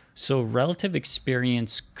 So relative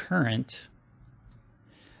experience current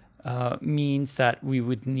means that we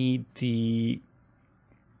would need the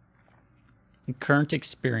current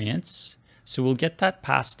experience. So we'll get that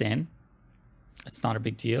passed in. It's not a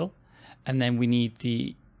big deal. And then we need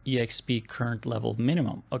the EXP current level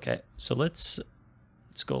minimum. Okay, so let's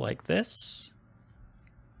go like this.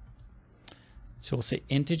 So we'll say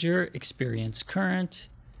integer experience current,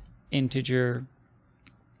 integer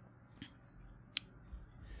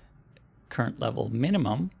current level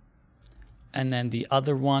minimum. And then the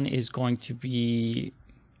other one is going to be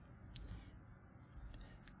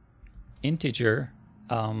integer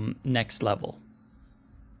next level,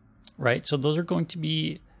 right? So those are going to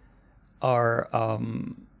be our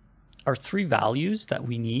three values that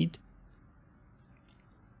we need.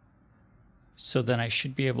 So then I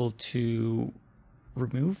should be able to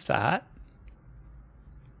remove that.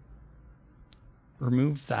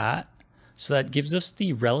 So that gives us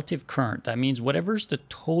the relative current. That means whatever's the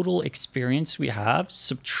total experience we have,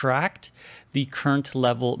 subtract the current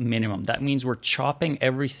level minimum. That means we're chopping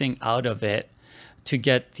everything out of it to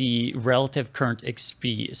get the relative current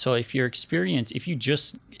XP. So if your experience, if you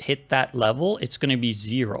just hit that level, it's going to be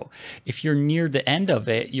 0. If you're near the end of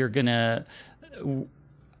it, you're going to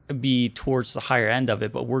be towards the higher end of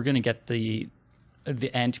it, but we're going to get the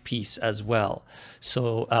end piece as well.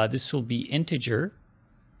 So this will be integer.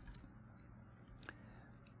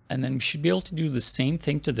 And then we should be able to do the same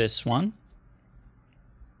thing to this one.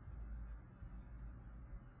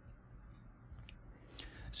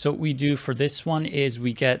 So what we do for this one is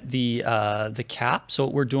we get the cap. So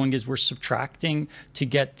what we're doing is we're subtracting to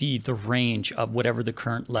get the range of whatever the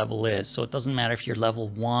current level is. So it doesn't matter if you're level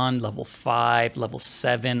 1, level 5, level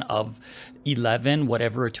 7 of 11,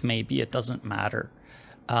 whatever it may be, it doesn't matter.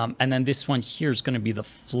 And then this one here is going to be the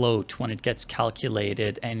float when it gets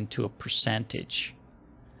calculated into a percentage.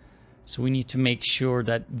 So we need to make sure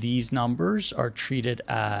that these numbers are treated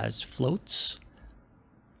as floats,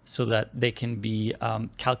 so that they can be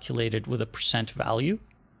calculated with a percent value.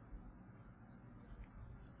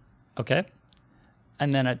 Okay.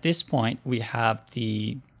 And then at this point, we have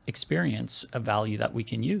the experience, a value that we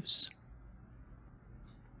can use.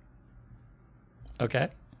 Okay.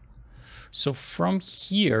 So from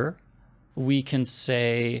here, we can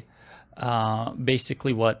say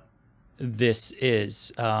basically what this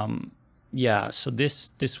is. Yeah, so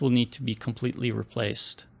this will need to be completely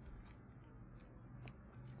replaced.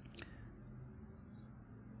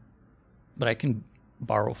 But I can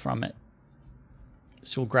borrow from it.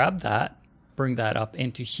 So we'll grab that, bring that up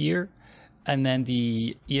into here, and then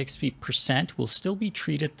the EXP percent will still be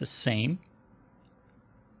treated the same.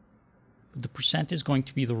 The percent is going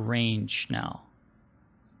to be the range now.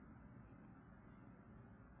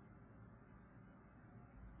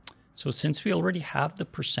 So since we already have the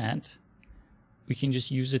percent, we can just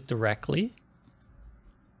use it directly.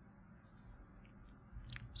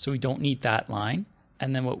 So we don't need that line.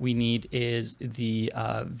 And then what we need is the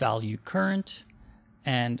value current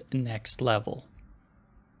and next level.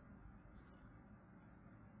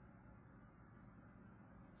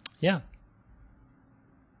 Yeah.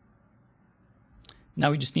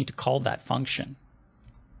 Now we just need to call that function.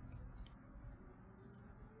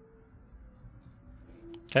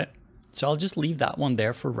 Okay, so I'll just leave that one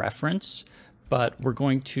there for reference, but we're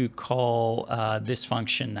going to call this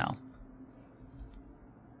function now.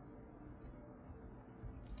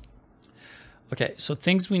 Okay, so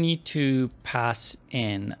things we need to pass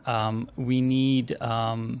in. We need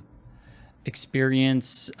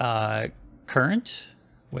experience current.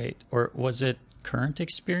 Wait, or was it current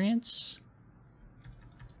experience?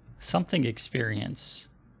 Something experience.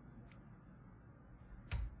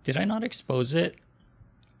 Did I not expose it?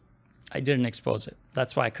 I didn't expose it.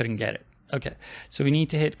 That's why I couldn't get it. Okay, so we need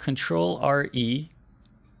to hit Control-RE.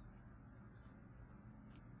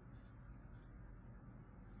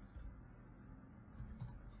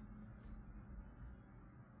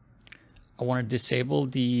 I want to disable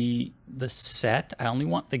the set. I only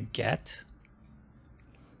want the get.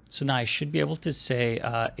 So now I should be able to say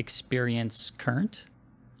experience current.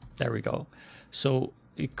 There we go. So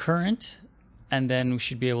current, and then we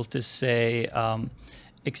should be able to say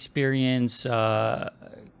experience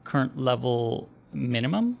current level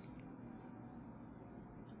minimum.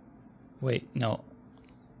 Wait, no.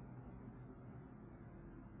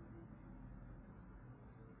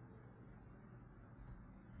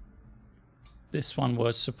 This one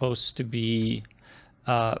was supposed to be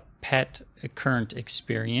pet current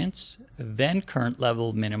experience, then current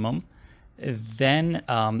level minimum, then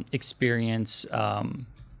experience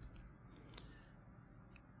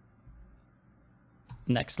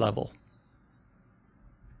next level.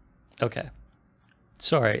 Okay.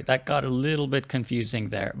 Sorry, that got a little bit confusing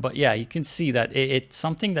there. But yeah, you can see that it's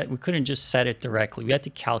something that we couldn't just set it directly. We had to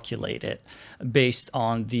calculate it based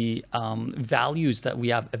on the values that we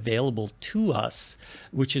have available to us,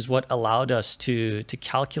 which is what allowed us to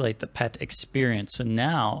calculate the pet experience. So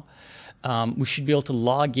now we should be able to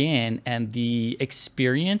log in, and the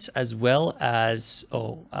experience as well as,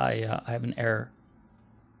 oh, I have an error.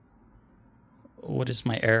 What is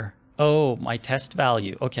my error? Oh, my test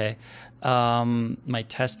value. Okay. My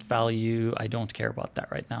test value, I don't care about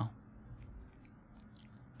that right now.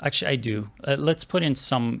 Actually, I do. Let's put in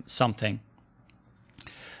something.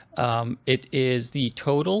 It is the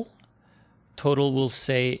total. Total we'll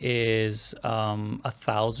say is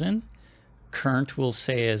 1,000. Current we'll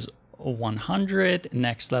say is 100.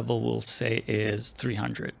 Next level we'll say is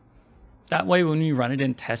 300. That way, when we run it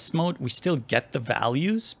in test mode, we still get the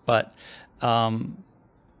values, but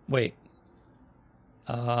wait.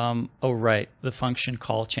 Oh, right. The function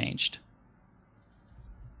call changed.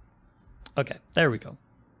 Okay, there we go.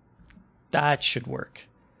 That should work.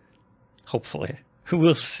 Hopefully.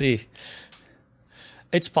 We'll see.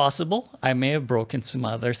 It's possible. I may have broken some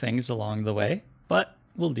other things along the way, but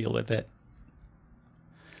we'll deal with it.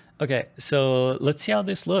 Okay, so let's see how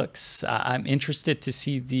this looks. I'm interested to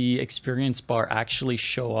see the experience bar actually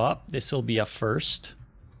show up. This will be a first.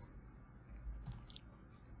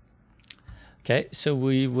 Okay, so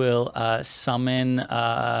we will summon,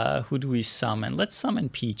 who do we summon? Let's summon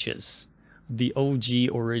Peaches, the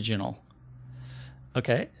OG original.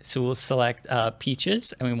 Okay, so we'll select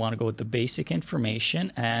Peaches, and we want to go with the basic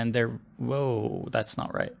information, and there, whoa, that's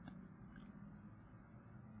not right.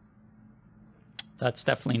 That's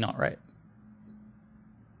definitely not right.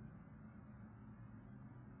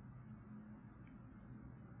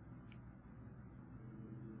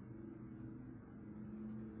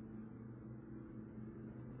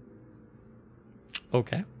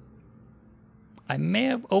 Okay. I may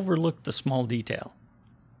have overlooked the small detail.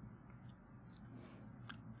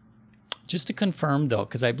 Just to confirm though,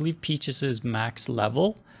 because I believe Peaches is max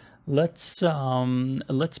level, let's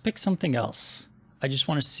pick something else. I just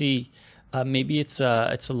want to see, maybe it's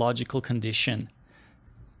a logical condition.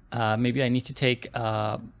 Maybe I need to take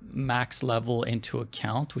max level into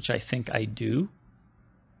account, which I think I do.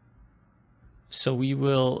 So we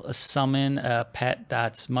will summon a pet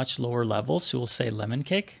that's much lower level. So we'll say lemon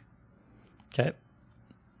cake. Okay.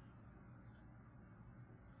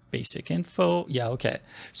 Basic info. Yeah, okay.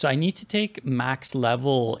 So I need to take max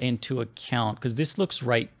level into account because this looks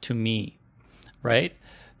right to me, right?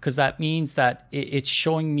 Because that means that it's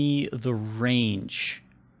showing me the range,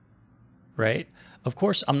 right? Of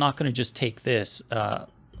course, I'm not going to just take this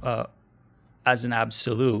as an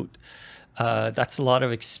absolute. That's a lot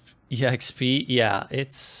of XP. Yeah,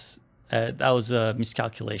 it's that was a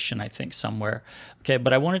miscalculation, I think, somewhere. Okay,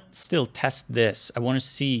 but I want to still test this. I want to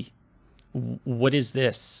see what is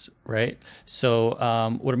this, right? So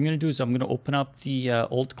what I'm going to do is I'm going to open up the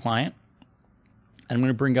old client, and I'm going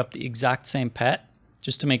to bring up the exact same pet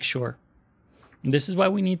just to make sure. And this is why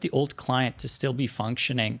we need the old client to still be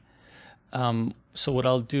functioning. So what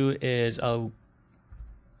I'll do is I'll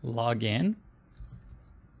log in.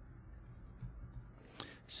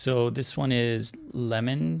 So this one is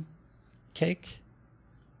lemon cake.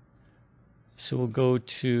 So we'll go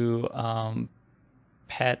to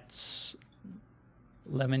pets,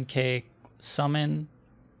 lemon cake, summon,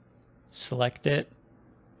 select it.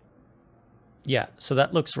 Yeah, so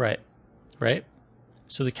that looks right, right?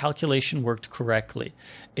 So the calculation worked correctly.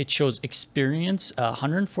 It shows experience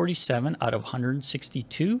 147 out of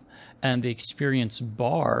 162, and the experience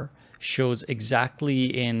bar shows exactly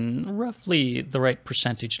in roughly the right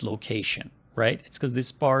percentage location, right? It's because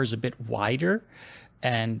this bar is a bit wider,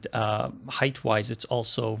 and height-wise, it's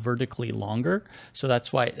also vertically longer. So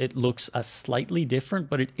that's why it looks slightly different,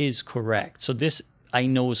 but it is correct. So this I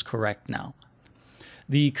know is correct now.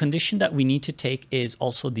 The condition that we need to take is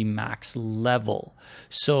also the max level.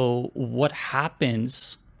 So what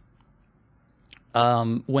happens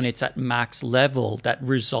when it's at max level that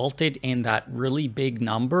resulted in that really big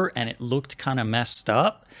number and it looked kind of messed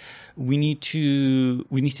up? We need to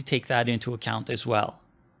take that into account as well.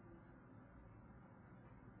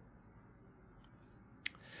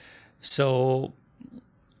 So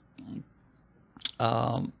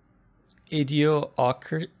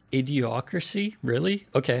idiocracy, really?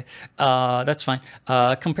 Okay, that's fine.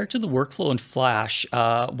 Compared to the workflow in Flash,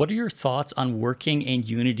 what are your thoughts on working in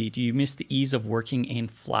Unity? Do you miss the ease of working in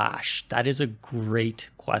Flash? That is a great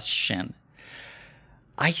question.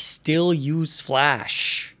 I still use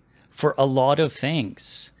Flash for a lot of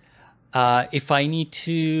things. If I need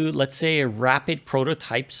to, let's say, rapid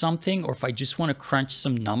prototype something, or if I just want to crunch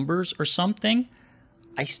some numbers or something,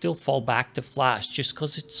 I still fall back to Flash just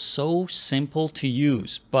because it's so simple to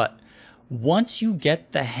use. But once you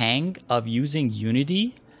get the hang of using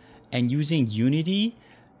Unity, and using Unity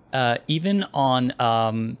even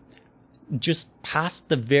on just past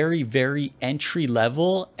the very, very entry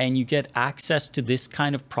level, and you get access to this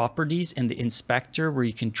kind of properties in the inspector where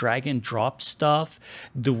you can drag and drop stuff,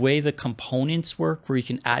 the way the components work, where you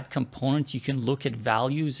can add components, you can look at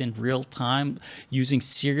values in real time using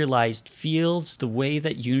serialized fields. The way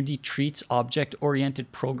that Unity treats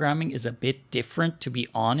object-oriented programming is a bit different, to be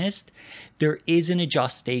honest. There is an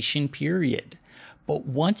adjustation period, but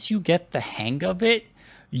once you get the hang of it,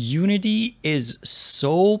 Unity is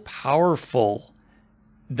so powerful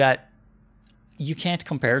that you can't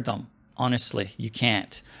compare them. Honestly, you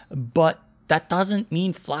can't. But that doesn't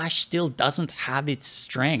mean Flash still doesn't have its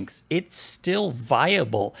strengths. It's still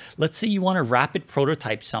viable. Let's say you want to rapid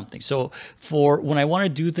prototype something. So for when I want to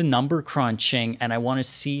do the number crunching and I want to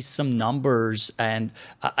see some numbers and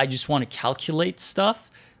I just want to calculate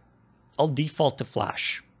stuff, I'll default to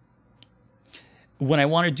Flash. When I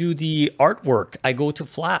want to do the artwork, I go to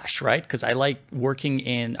Flash, right? Because I like working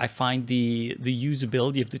in, I find the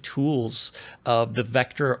usability of the tools of the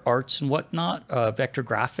vector arts and whatnot, vector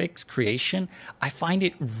graphics creation. I find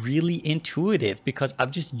it really intuitive because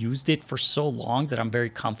I've just used it for so long that I'm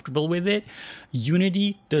very comfortable with it.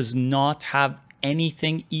 Unity does not have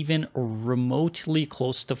anything even remotely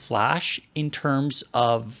close to Flash in terms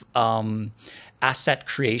of asset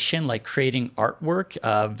creation, like creating artwork,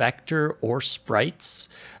 vector or sprites,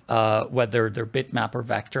 whether they're bitmap or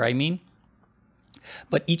vector, I mean.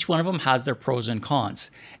 But each one of them has their pros and cons.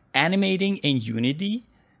 Animating in Unity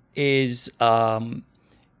is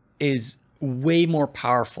way more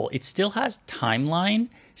powerful. It still has timeline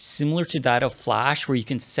similar to that of Flash, where you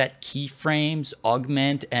can set keyframes,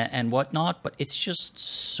 augment, and whatnot, but it's just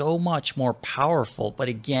so much more powerful. But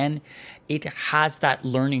again, it has that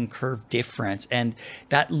learning curve difference, and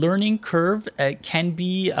that learning curve can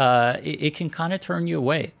be, it can kind of turn you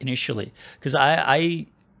away initially. Because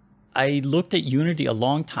I looked at Unity a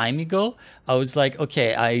long time ago. I was like,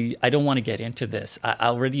 okay, I don't want to get into this. I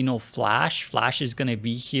already know Flash. Flash is going to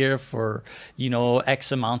be here for, you know,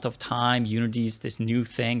 X amount of time. Unity's this new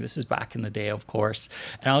thing. This is back in the day, of course.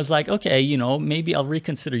 And I was like, okay, you know, maybe I'll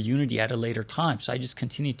reconsider Unity at a later time. So I just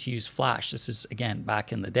continued to use Flash. This is, again,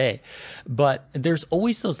 back in the day. But there's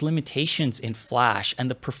always those limitations in Flash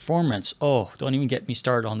and the performance. Oh, don't even get me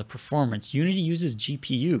started on the performance. Unity uses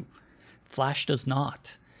GPU. Flash does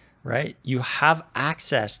not. Right? You have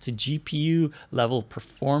access to GPU level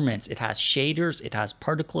performance. It has shaders, it has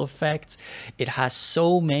particle effects, it has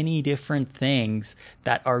so many different things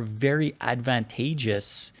that are very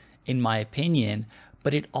advantageous, in my opinion,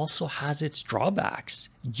 but it also has its drawbacks.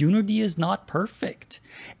 Unity is not perfect.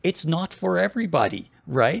 It's not for everybody,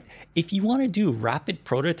 right? If you want to do rapid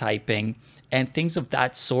prototyping and things of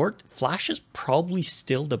that sort, Flash is probably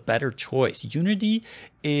still the better choice. Unity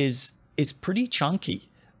is pretty chunky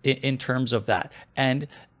in terms of that. And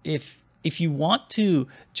if you want to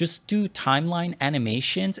just do timeline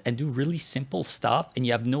animations and do really simple stuff and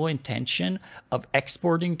you have no intention of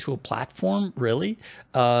exporting to a platform, really,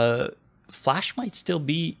 Flash might still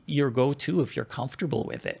be your go-to if you're comfortable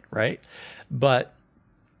with it, right? But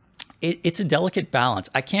it's a delicate balance.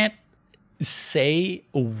 I can't say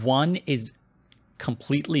one is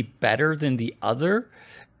completely better than the other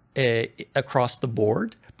across the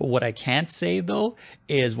board. But what I can say, though,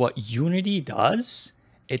 is what Unity does,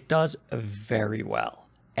 it does very well.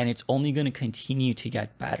 And it's only going to continue to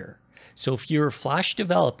get better. So if you're a Flash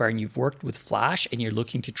developer and you've worked with Flash and you're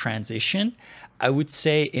looking to transition, I would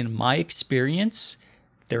say in my experience,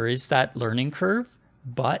 there is that learning curve.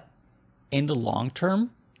 But in the long term,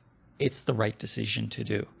 it's the right decision to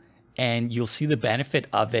do. And you'll see the benefit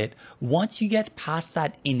of it once you get past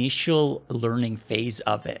that initial learning phase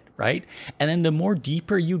of it, right? And then the more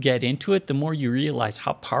deeper you get into it, the more you realize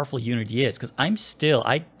how powerful Unity is. Because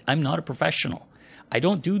I'm not a professional. I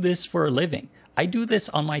don't do this for a living. I do this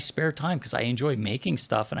on my spare time because I enjoy making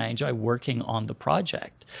stuff and I enjoy working on the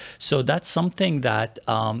project. So that's something that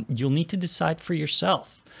you'll need to decide for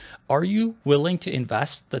yourself. Are you willing to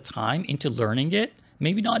invest the time into learning it?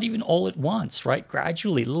 Maybe not even all at once, right?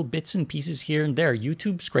 Gradually, little bits and pieces here and there.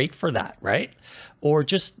 YouTube's great for that, right? Or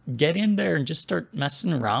just get in there and just start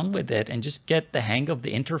messing around with it and just get the hang of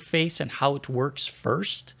the interface and how it works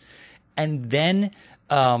first. And then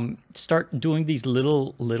start doing these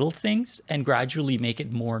little things and gradually make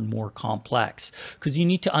it more and more complex. Because you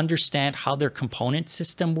need to understand how their component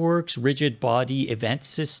system works, rigid body event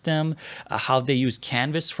system, how they use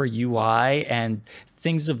Canvas for UI and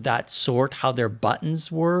things of that sort, how their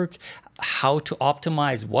buttons work, how to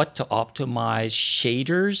optimize, what to optimize,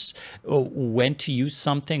 shaders, when to use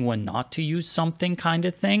something, when not to use something kind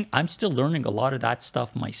of thing. I'm still learning a lot of that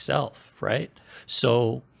stuff myself, right?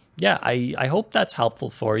 So yeah, I hope that's helpful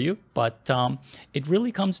for you, but it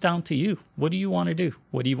really comes down to you. What do you want to do?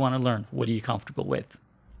 What do you want to learn? What are you comfortable with?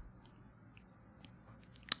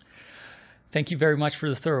 Thank you very much for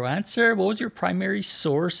the thorough answer. What was your primary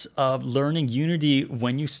source of learning Unity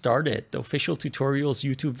when you started? The official tutorials,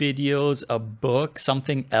 YouTube videos, a book,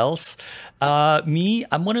 something else? Me,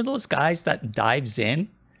 I'm one of those guys that dives in,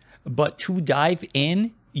 but to dive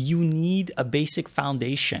in, you need a basic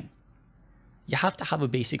foundation. You have to have a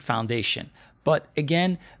basic foundation. But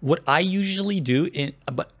again, what I usually do,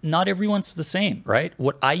 but not everyone's the same, right?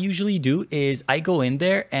 What I usually do is I go in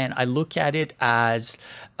there and I look at it as,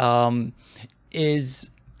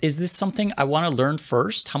 is this something I want to learn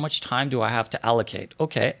first? How much time do I have to allocate?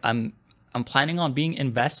 Okay, I'm planning on being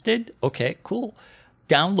invested. Okay, cool.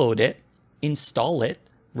 Download it, install it,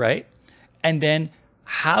 right? And then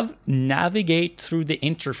navigate through the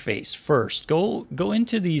interface first. Go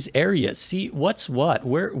into these areas, see what's what,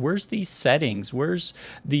 where's these settings, where's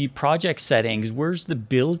the project settings, where's the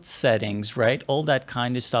build settings, right? All that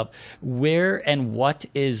kind of stuff. Where and what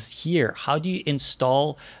is here? How do you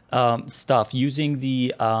install stuff using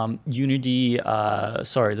the Unity,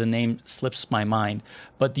 sorry, the name slips my mind,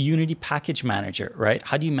 but the Unity package manager, right?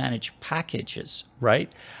 How do you manage packages,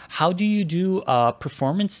 right? How do you do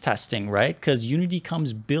performance testing, right? Because Unity comes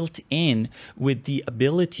built in with the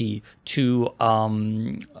ability to,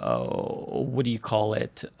 what do you call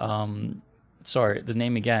it? Sorry, the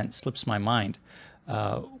name again slips my mind.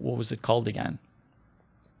 What was it called again?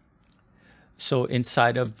 So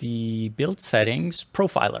inside of the build settings,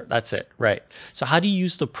 profiler, that's it, right? So how do you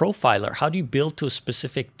use the profiler? How do you build to a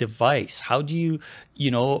specific device? How do you,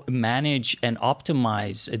 manage and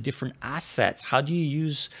optimize different assets? How do you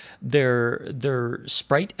use their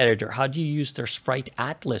sprite editor? How do you use their sprite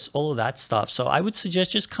atlas? All of that stuff. So I would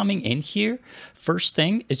suggest just coming in here. First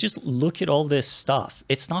thing is just look at all this stuff.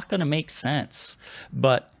 It's not going to make sense,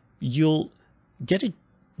 but you'll get a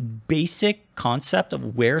basic concept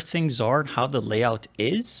of where things are and how the layout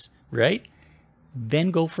is, right? Then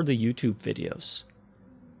go for the YouTube videos.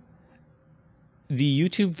 The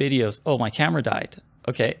YouTube videos, oh, my camera died.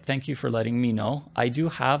 Okay, thank you for letting me know. I do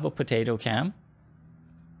have a potato cam.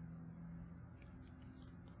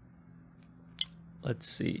 Let's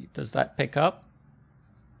see, does that pick up?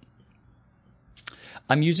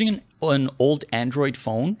 I'm using an old Android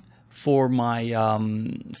phone for my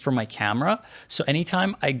camera. So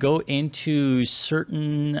anytime I go into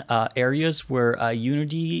certain areas where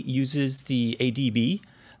Unity uses the ADB,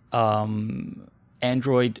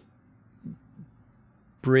 Android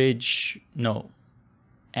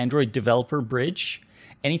Developer Bridge,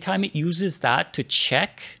 anytime it uses that to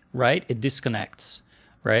check, right, it disconnects,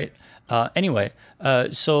 right? Anyway,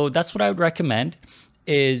 so that's what I would recommend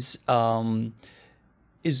is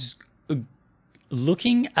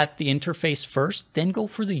looking at the interface first, then go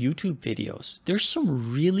for the YouTube videos. There's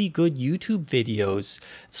some really good YouTube videos,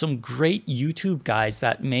 some great YouTube guys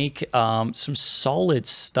that make some solid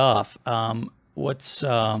stuff. Let's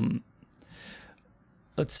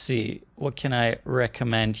see, what can I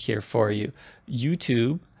recommend here for you?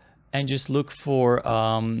 YouTube, and just look for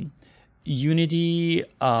Unity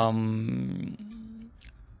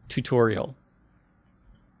tutorial,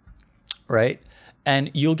 right?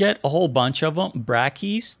 And you'll get a whole bunch of them.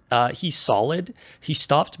 Brackeys, he's solid. He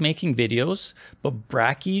stopped making videos, but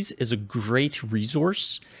Brackeys is a great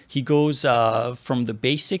resource. He goes from the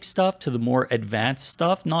basic stuff to the more advanced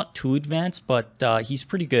stuff. Not too advanced, but he's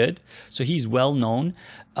pretty good. So he's well known.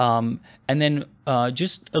 And then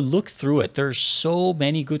just look through it. There's so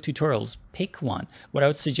many good tutorials. Pick one. What I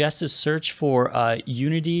would suggest is search for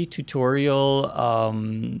Unity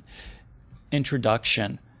tutorial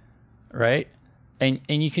introduction, right? And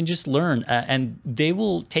you can just learn, and they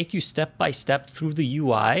will take you step by step through the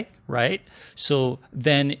UI, right? So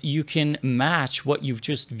then you can match what you've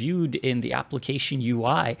just viewed in the application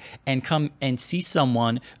UI and come and see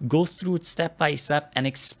someone go through it step by step and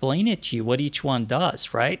explain it to you what each one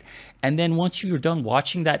does, right? And then once you're done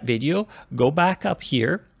watching that video, go back up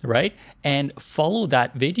here, right? And follow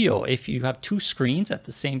that video. If you have two screens at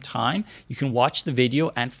the same time, you can watch the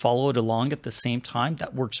video and follow it along at the same time.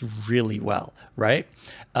 That works really well, right?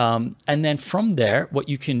 And then from there, what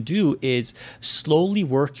you can do is slowly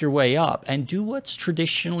work your way up and do what's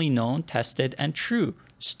traditionally known, tested, and true.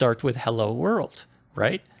 Start with hello world,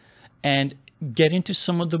 right? And get into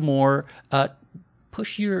some of the more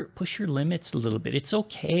push your limits a little bit. It's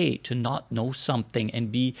okay to not know something and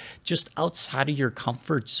be just outside of your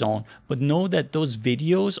comfort zone, but know that those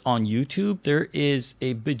videos on YouTube, there is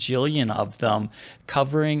a bajillion of them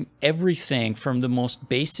covering everything from the most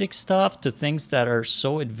basic stuff to things that are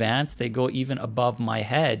so advanced they go even above my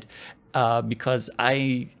head, because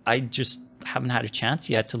I just haven't had a chance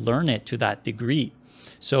yet to learn it to that degree.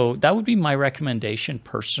 So that would be my recommendation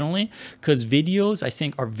personally, because videos, I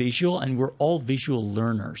think, are visual and we're all visual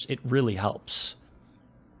learners. It really helps.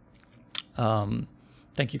 Thank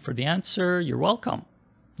you for the answer. You're welcome.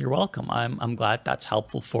 You're welcome. I'm glad that's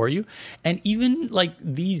helpful for you. And even like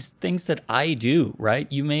these things that I do, right?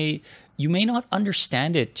 You may not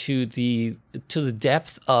understand it to the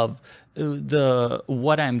depth of the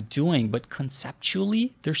what I'm doing, but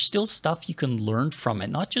conceptually, there's still stuff you can learn from it.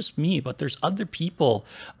 Not just me, but there's other people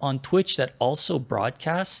on Twitch that also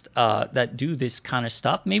broadcast that do this kind of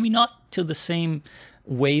stuff. Maybe not to the same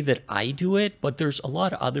way that I do it, but there's a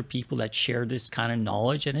lot of other people that share this kind of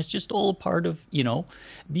knowledge, and it's just all a part of, you know,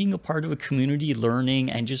 being a part of a community,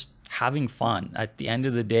 learning and just having fun at the end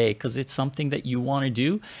of the day, because it's something that you want to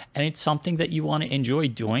do and it's something that you want to enjoy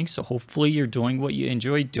doing. So hopefully you're doing what you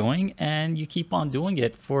enjoy doing and you keep on doing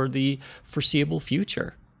it for the foreseeable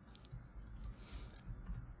future.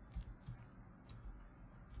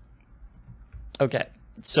 Okay,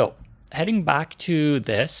 so heading back to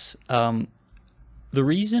this, the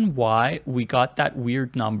reason why we got that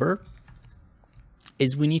weird number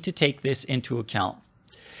is we need to take this into account.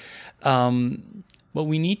 What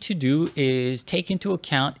we need to do is take into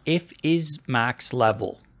account if is max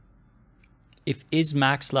level. If is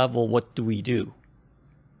max level, what do we do?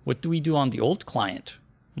 What do we do on the old client,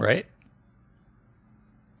 right?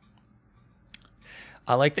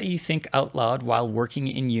 I like that you think out loud while working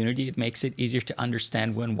in Unity. It makes it easier to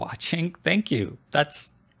understand when watching. Thank you. That's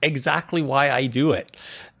exactly why I do it.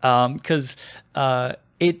 Because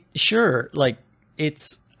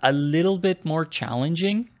it's a little bit more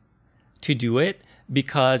challenging to do it,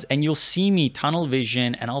 because, and you'll see me tunnel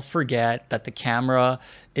vision and I'll forget that the camera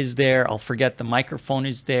is there. I'll forget the microphone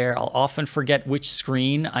is there. I'll often forget which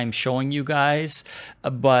screen I'm showing you guys,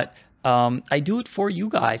 but I do it for you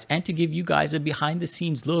guys and to give you guys a behind the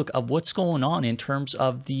scenes look of what's going on in terms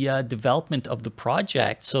of the development of the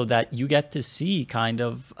project, so that you get to see kind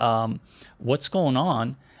of what's going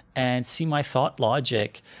on and see my thought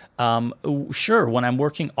logic. Sure, when I'm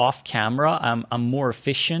working off camera, I'm more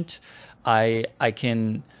efficient. I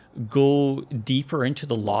can go deeper into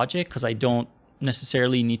the logic because I don't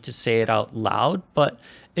necessarily need to say it out loud, but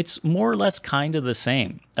it's more or less kind of the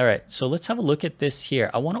same. All right, so let's have a look at this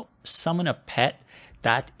here. I want to summon a pet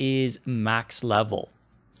that is max level.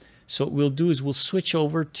 So what we'll do is we'll switch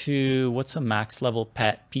over to, what's a max level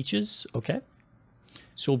pet? Peaches, okay.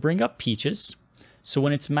 So we'll bring up Peaches. So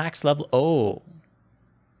when it's max level, oh.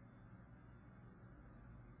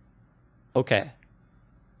 Okay.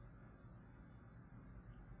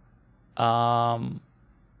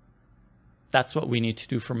 That's what we need to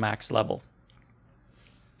do for max level.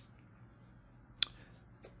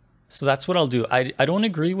 So that's what I'll do. I don't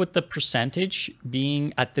agree with the percentage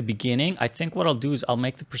being at the beginning. I think what I'll do is I'll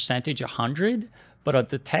make the percentage 100, but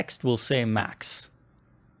the text will say max.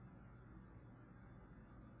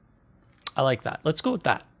 I like that. Let's go with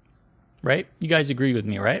that, right? You guys agree with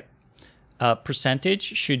me, right? Percentage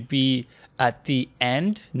should be at the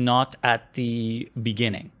end, not at the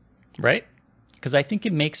beginning, right? Because I think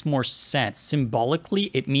it makes more sense. Symbolically,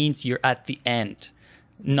 it means you're at the end,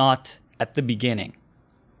 not at the beginning.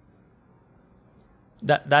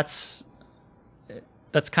 That's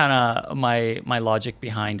kind of my logic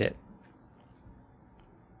behind it.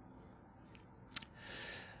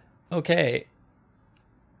 Okay.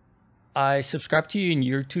 I subscribe to you in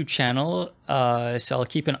your YouTube channel, so I'll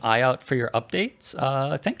keep an eye out for your updates.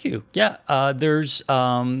 Thank you. Yeah, there's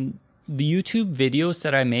the YouTube videos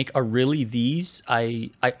that I make are really these. I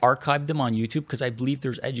archive them on YouTube because I believe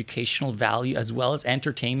there's educational value as well as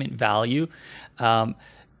entertainment value.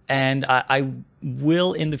 And I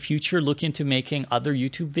will in the future look into making other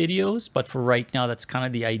YouTube videos, but for right now, that's kind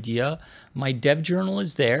of the idea. My dev journal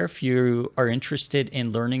is there if you are interested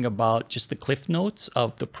in learning about just the cliff notes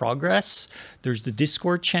of the progress. There's the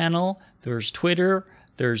Discord channel, there's Twitter,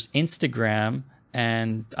 there's Instagram,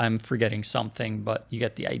 and I'm forgetting something, but you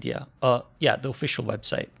get the idea. Yeah, the official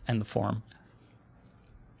website and the forum.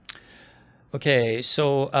 Okay,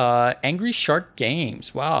 so Angry Shark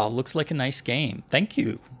Games. Wow, looks like a nice game. Thank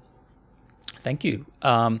you. Thank you.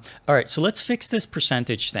 All right, so let's fix this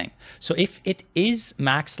percentage thing. So if it is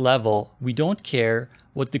max level, we don't care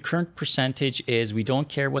what the current percentage is. We don't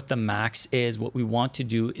care what the max is. What we want to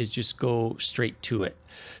do is just go straight to it.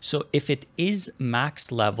 So if it is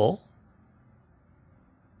max level,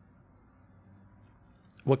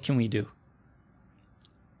 what can we do?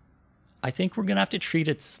 I think we're gonna have to treat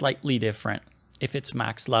it slightly different if it's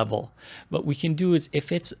max level. What we can do is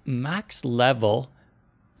if it's max level,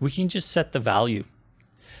 we can just set the value.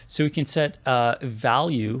 So we can set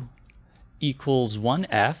value equals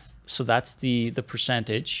 1F. So that's the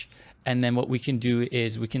percentage. And then what we can do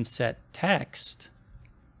is we can set text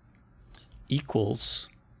equals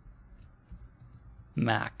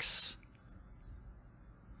max,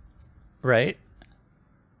 right?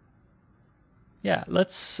 Yeah,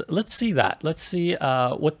 let's see that. Let's see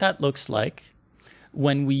what that looks like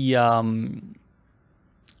when we, I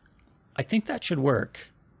think that should work.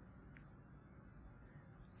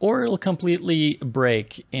 or it'll completely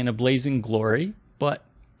break in a blazing glory, but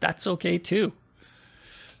that's okay too.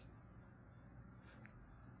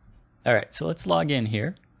 All right, so let's log in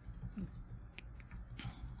here.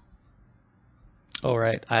 All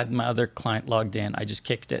right, I had my other client logged in. I just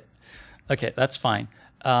kicked it. Okay, that's fine.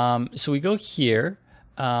 So we go here.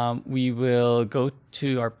 We will go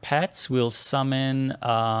to our pets. We'll summon.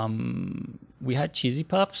 We had Cheesy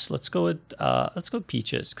Puffs. Let's go with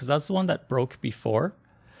Peaches, because that's the one that broke before.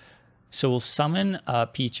 So we'll summon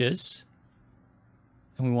Peaches,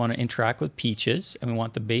 and we want to interact with Peaches, and we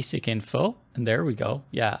want the basic info. And there we go.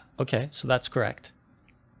 Yeah. Okay. So that's correct.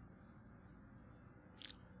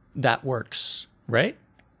 That works, right?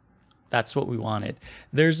 That's what we wanted.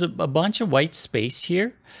 There's a bunch of white space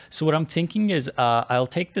here. So what I'm thinking is I'll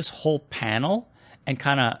take this whole panel and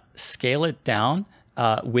kind of scale it down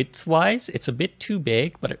width-wise. It's a bit too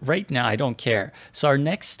big, but right now I don't care. So our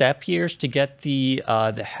next step here is to get the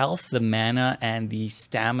health, the mana, and the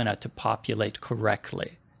stamina to populate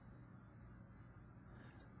correctly.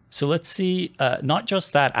 So let's see, not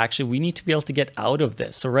just that, actually, we need to be able to get out of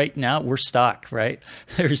this. So right now we're stuck, right?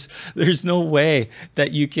 There's no way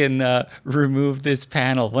that you can remove this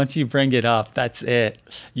panel. Once you bring it up, that's it.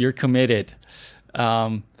 You're committed.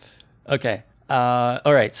 Okay.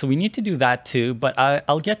 All right, so we need to do that too, but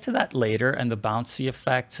I'll get to that later, and the bouncy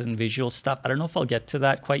effects and visual stuff. I don't know if I'll get to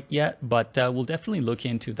that quite yet, but we'll definitely look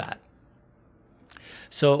into that.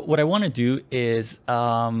 So what I want to do is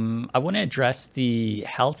I want to address the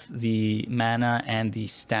health, the mana, and the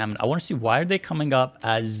stamina. I want to see why are they coming up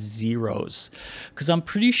as zeros, because I'm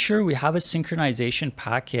pretty sure we have a synchronization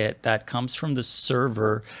packet that comes from the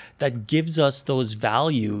server that gives us those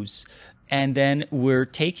values, and then we're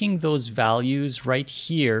taking those values right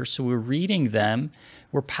here. So we're reading them,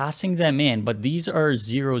 we're passing them in, but these are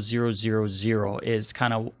 0, 0, 0, 0 is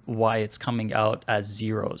kind of why it's coming out as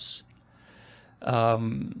zeros.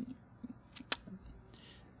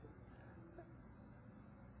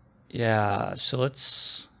 Yeah, so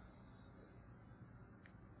let's,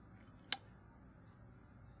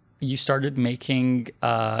 you started making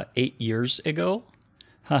 8 years ago?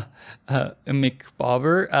 Huh.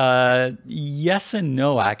 McBobber, yes and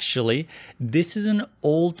no, actually. This is an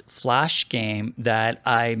old Flash game that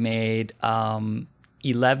I made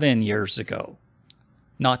 11 years ago.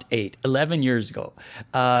 Not 8, 11 years ago.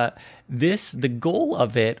 The goal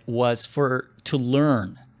of it was to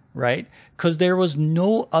learn, right? Because there was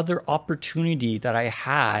no other opportunity that I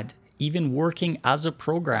had, even working as a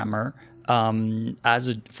programmer, as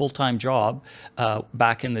a full-time job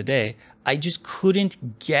back in the day. I just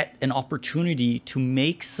couldn't get an opportunity to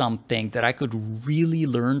make something that I could really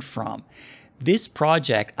learn from. This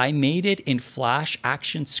project, I made it in Flash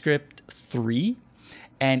ActionScript 3,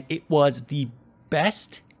 and it was the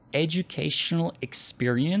best educational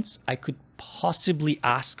experience I could possibly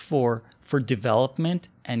ask for development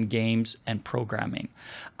and games and programming.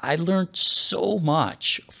 I learned so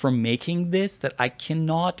much from making this that I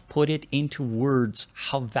cannot put it into words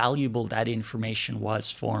how valuable that information was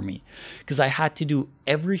for me, because I had to do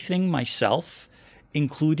everything myself,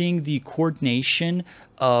 including the coordination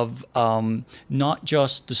of not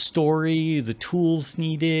just the story, the tools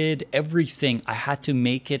needed, everything. I had to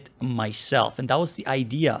make it myself. And that was the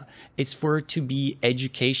idea. It's for it to be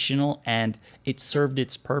educational, and it served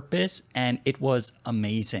its purpose, and it was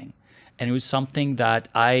amazing. And it was something that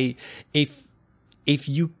if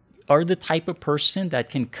you are the type of person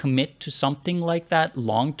that can commit to something like that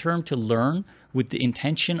long-term to learn with the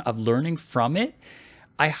intention of learning from it,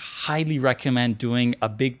 I highly recommend doing a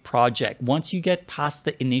big project. Once you get past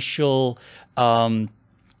the initial,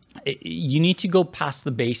 you need to go past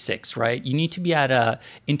the basics, right? You need to be at a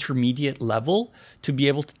intermediate level to be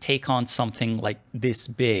able to take on something like this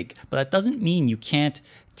big. But that doesn't mean you can't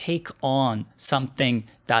take on something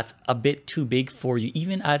that's a bit too big for you,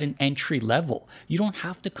 even at an entry level. You don't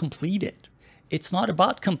have to complete it. It's not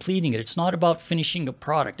about completing it. It's not about finishing a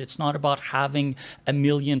product. It's not about having 1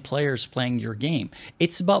 million players playing your game.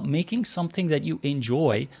 It's about making something that you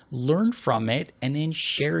enjoy, learn from it, and then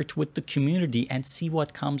share it with the community and see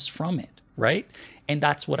what comes from it, right? And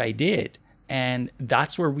that's what I did. And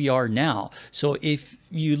that's where we are now. So if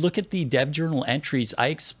you look at the dev journal entries, I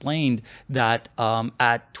explained that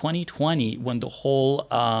at 2020, when the whole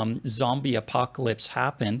zombie apocalypse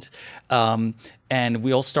happened, and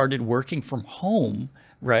we all started working from home,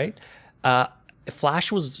 right?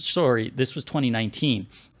 Flash was, sorry, this was 2019.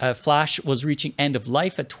 Flash was reaching end of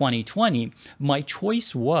life at 2020. My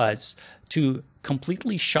choice was to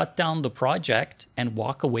completely shut down the project and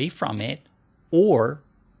walk away from it, or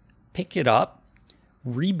pick it up,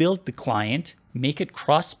 rebuild the client, make it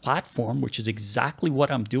cross-platform, which is exactly what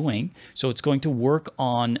I'm doing. So it's going to work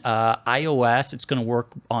on iOS, it's going to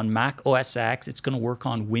work on Mac OS X, it's going to work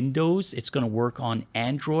on Windows, it's going to work on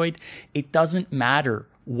Android. It doesn't matter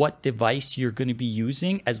what device you're going to be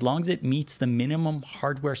using, as long as it meets the minimum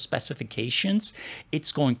hardware specifications,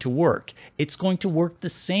 it's going to work. It's going to work the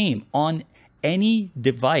same on any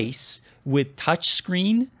device with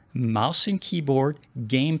touchscreen, mouse and keyboard,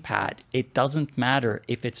 gamepad. It doesn't matter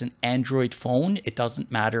if it's an Android phone. It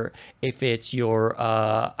doesn't matter if it's your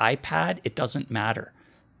iPad. It doesn't matter.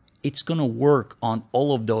 It's going to work on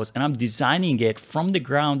all of those. And I'm designing it from the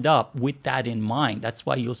ground up with that in mind. That's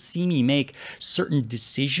why you'll see me make certain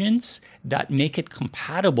decisions that make it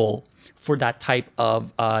compatible for that type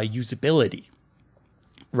of usability,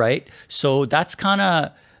 right? So that's kind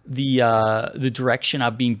of the direction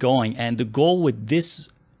I've been going. And the goal with this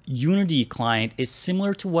Unity client is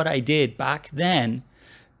similar to what I did back then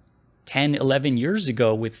 10, 11 years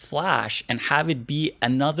ago with Flash, and have it be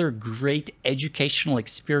another great educational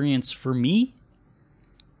experience for me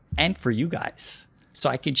and for you guys. So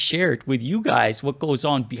I can share it with you guys, what goes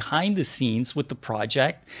on behind the scenes with the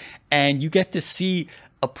project, and you get to see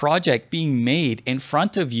a project being made in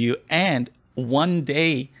front of you, and one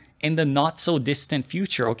day in the not so distant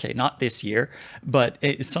future, okay, not this year, but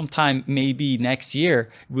sometime maybe next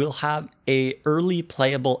year, we'll have a early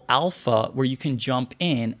playable alpha where you can jump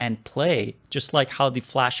in and play, just like how the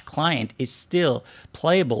Flash client is still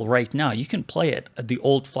playable right now. You can play it, the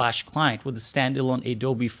old Flash client with a standalone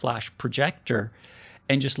Adobe Flash projector,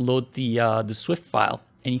 and just load the Swift file,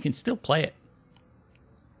 and you can still play it.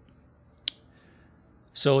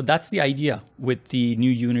 So that's the idea with the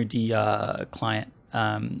new Unity client.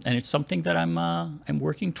 And it's something that I'm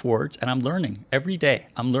working towards, and I'm learning every day.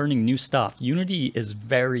 I'm learning new stuff. Unity is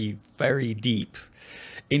very, very deep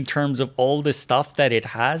in terms of all the stuff that it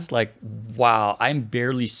has. Like, wow, I'm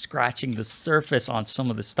barely scratching the surface on some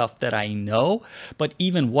of the stuff that I know. But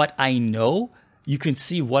even what I know, you can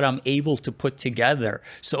see what I'm able to put together.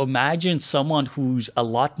 So imagine someone who's a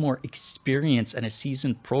lot more experienced and a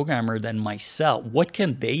seasoned programmer than myself. What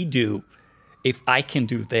can they do if I can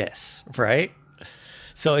do this, right?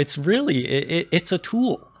 So it's really, it's a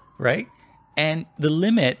tool, right? And the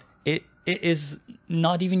limit, it is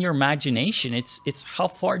not even your imagination. It's how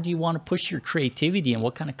far do you want to push your creativity, and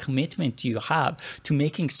what kind of commitment do you have to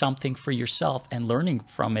making something for yourself and learning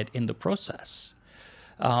from it in the process.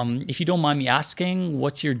 If you don't mind me asking,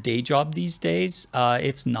 what's your day job these days?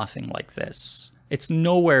 It's nothing like this. It's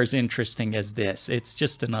nowhere as interesting as this. It's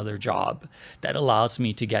just another job that allows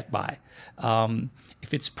me to get by.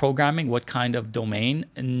 If it's programming, what kind of domain?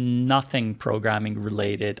 Nothing programming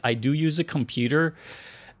related. I do use a computer,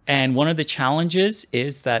 and one of the challenges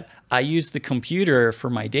is that I use the computer for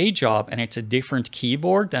my day job, and it's a different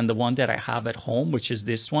keyboard than the one that I have at home, which is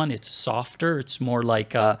this one. It's softer. It's more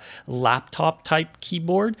like a laptop type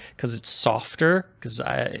keyboard because it's softer, because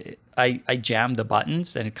I jam the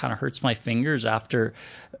buttons, and it kind of hurts my fingers after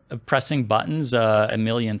pressing buttons a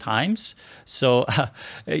million times. So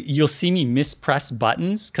you'll see me mispress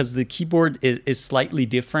buttons because the keyboard is slightly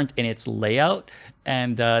different in its layout.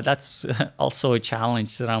 And that's also a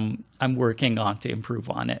challenge that I'm working on to improve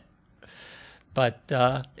on it. But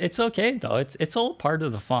it's okay though. It's all part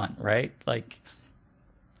of the fun, right? Like,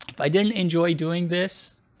 if I didn't enjoy doing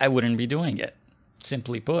this, I wouldn't be doing it,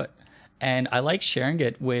 simply put. And I like sharing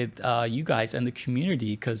it with you guys and the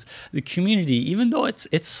community, because the community, even though it's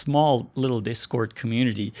small little Discord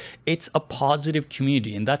community, it's a positive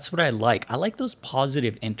community. And that's what I like. I like those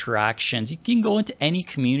positive interactions. You can go into any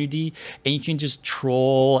community and you can just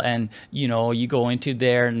troll, and, you know, you go into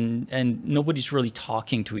there and nobody's really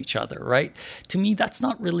talking to each other, right? To me, that's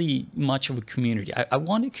not really much of a community. I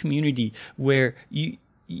want a community where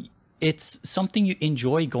it's something you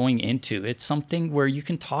enjoy going into. It's something where you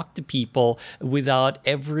can talk to people without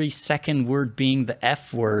every second word being the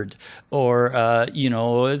F word, or, you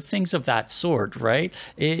know, things of that sort, right?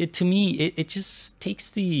 To me, it just takes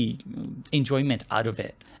the enjoyment out of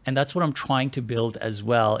it. And that's what I'm trying to build as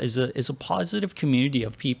well, is a positive community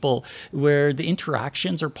of people where the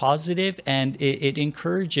interactions are positive, and it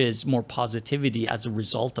encourages more positivity as a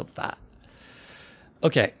result of that.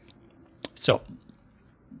 Okay, so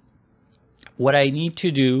what I need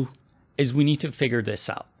to do is we need to figure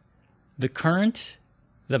this out. The current,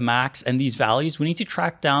 the max, and these values, we need to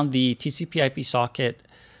track down the TCP IP socket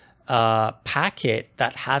packet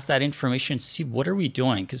that has that information, see what are we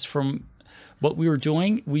doing. Because from what we were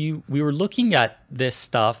doing, we were looking at this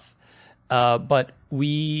stuff, but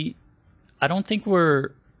I don't think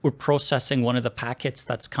we're processing one of the packets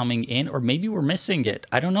that's coming in, or maybe we're missing it.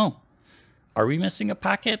 I don't know. Are we missing a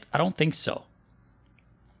packet? I don't think so.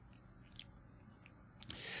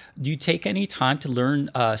 Do you take any time to learn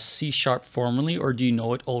C# formally, or do you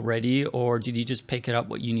know it already, or did you just pick it up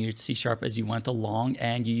what you needed C# as you went along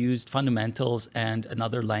and you used fundamentals and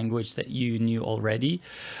another language that you knew already?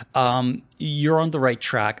 You're on the right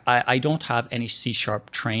track. I don't have any C#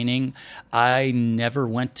 training. I never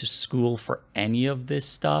went to school for any of this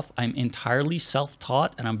stuff. I'm entirely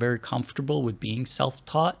self-taught, and I'm very comfortable with being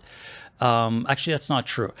self-taught. Actually, that's not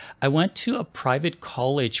true. I went to a private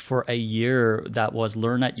college for a year that was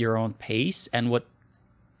learn at your own pace. And what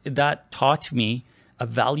that taught me, a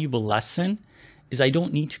valuable lesson, is I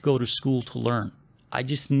don't need to go to school to learn. I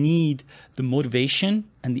just need the motivation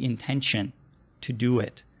and the intention to do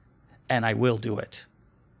it. And I will do it.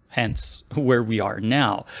 Hence where we are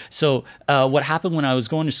now. So what happened when I was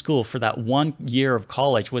going to school for that 1 year of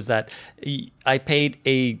college was that I paid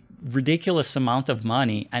a ridiculous amount of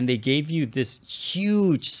money, and they gave you this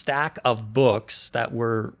huge stack of books that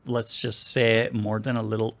were, let's just say, more than a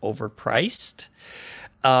little overpriced.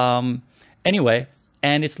 Anyway,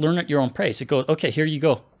 and it's learn at your own pace. It goes, okay, here you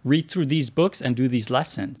go. Read through these books and do these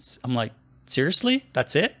lessons. I'm like, seriously?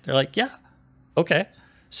 That's it? They're like, yeah. Okay.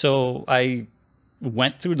 So I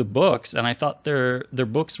went through the books, and I thought their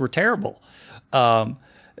books were terrible.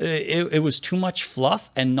 It was too much fluff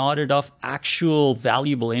and not enough actual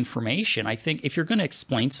valuable information. I think if you're going to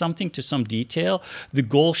explain something to some detail, the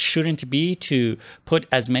goal shouldn't be to put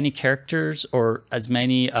as many characters or as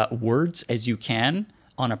many words as you can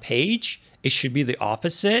on a page. It should be the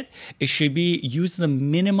opposite. It should be use the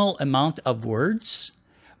minimal amount of words,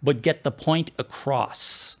 but get the point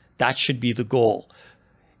across. That should be the goal.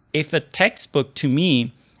 If a textbook to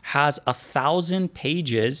me has 1,000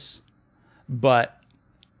 pages, but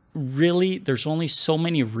really there's only so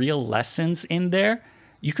many real lessons in there,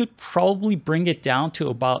 you could probably bring it down to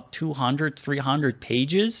about 200, 300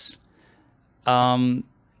 pages. You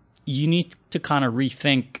need to kind of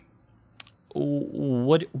rethink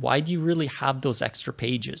why do you really have those extra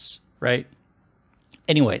pages, right?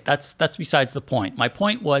 Anyway, that's besides the point. My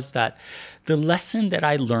point was that the lesson that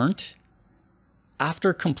I learned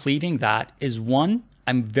after completing that is, one,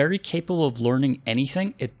 I'm very capable of learning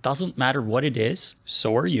anything. It doesn't matter what it is.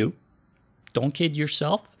 So are you. Don't kid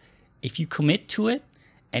yourself. If you commit to it,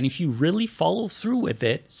 and if you really follow through with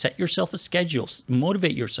it, set yourself a schedule,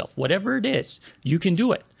 motivate yourself, whatever it is, you can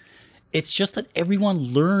do it. It's just that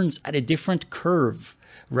everyone learns at a different curve,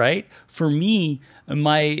 right? For me,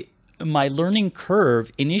 my learning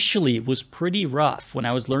curve initially was pretty rough when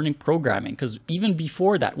I was learning programming, because even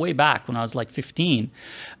before that, way back when I was like 15,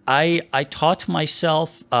 I taught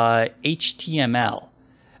myself HTML,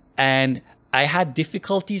 and I had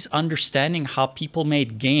difficulties understanding how people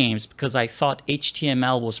made games because I thought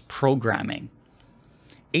HTML was programming.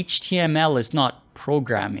 HTML is not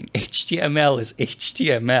programming. HTML is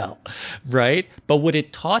HTML, right? But what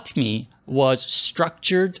it taught me was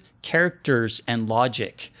structured characters and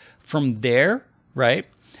logic. From there, right,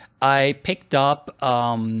 I picked up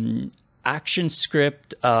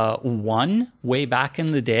ActionScript 1 way back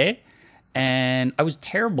in the day, and I was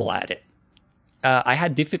terrible at it. I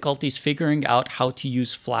had difficulties figuring out how to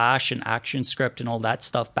use Flash and ActionScript and all that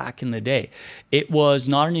stuff back in the day. It was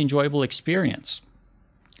not an enjoyable experience.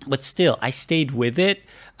 But still, I stayed with it.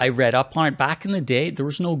 I read up on it. Back in the day, there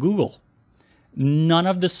was no Google. None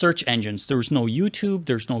of the search engines. There was no YouTube.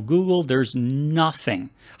 There's no Google. There's nothing.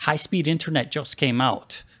 High-speed internet just came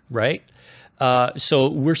out, right? So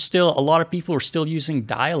a lot of people are still using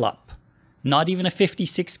dial-up. Not even a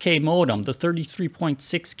 56K modem, the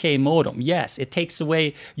 33.6K modem. Yes, it takes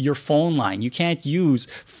away your phone line. You can't use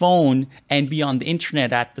phone and be on the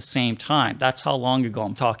internet at the same time. That's how long ago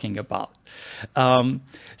I'm talking about. The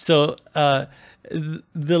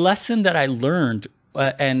lesson that I learned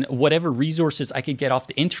and whatever resources I could get off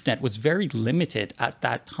the internet was very limited at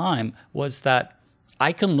that time, was that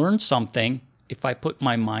I can learn something if I put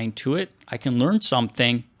my mind to it. I can learn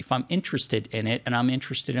something if I'm interested in it, and I'm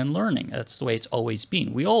interested in learning. That's the way it's always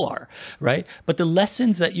been. We all are, right? But the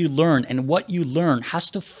lessons that you learn and what you learn has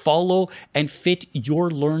to follow and fit your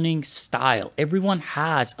learning style. Everyone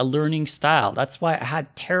has a learning style. That's why I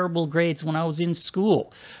had terrible grades when I was in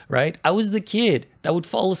school, right? I was the kid that would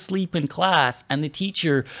fall asleep in class, and the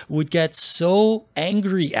teacher would get so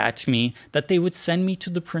angry at me that they would send me to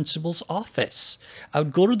the principal's office. I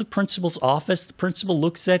would go to the principal's office. The principal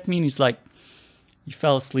looks at me and he's like, "You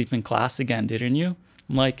fell asleep in class again, didn't you?"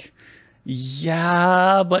 I'm like,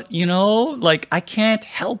 "Yeah, but like I can't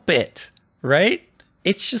help it," right?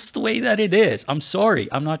 It's just the way that it is. I'm sorry.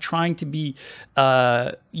 I'm not trying to be,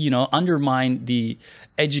 undermine the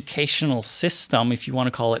educational system, if you want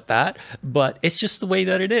to call it that, but it's just the way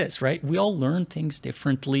that it is, right? We all learn things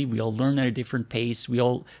differently. We all learn at a different pace. We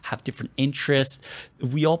all have different interests.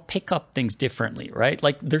 We all pick up things differently, right?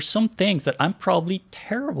 Like there's some things that I'm probably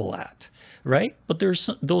terrible at, right? But there's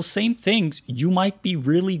those same things you might be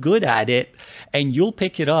really good at it, and you'll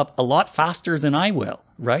pick it up a lot faster than I will,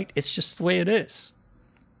 right? It's just the way it is.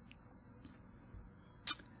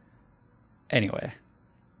 Anyway,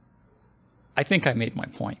 I think I made my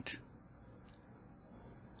point.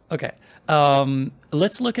 Okay,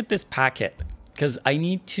 let's look at this packet because I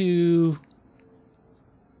need to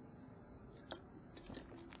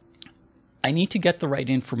get the right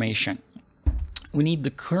information. We need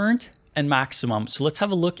the current and maximum. So let's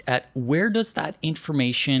have a look at where does that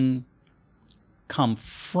information come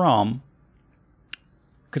from?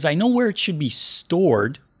 Because I know where it should be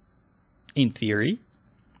stored in theory.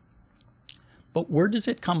 But where does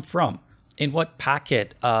it come from? In what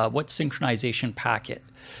packet? What synchronization packet?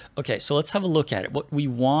 Okay, so let's have a look at it. What we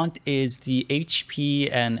want is the HP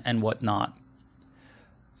and whatnot.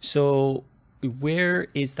 So where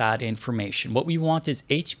is that information? What we want is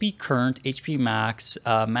HP current, HP max,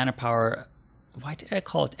 mana power. Why did I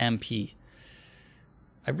call it MP?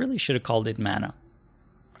 I really should have called it mana.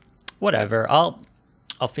 Whatever, I'll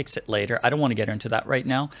fix it later. I don't want to get into that right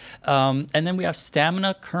now. And then we have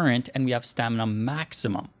stamina current and we have stamina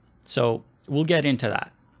maximum. So we'll get into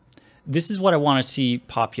that. This is what I want to see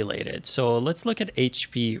populated. So let's look at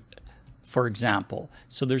HP, for example.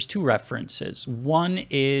 So there's two references. One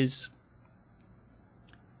is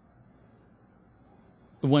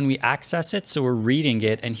when we access it, so we're reading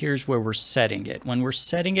it, and here's where we're setting it. When we're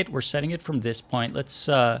setting it from this point. Let's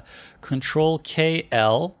Control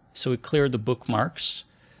KL, so we clear the bookmarks.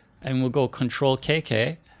 And we'll go Control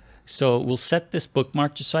KK. So we'll set this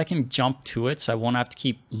bookmark just so I can jump to it, so I won't have to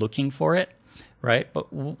keep looking for it, right?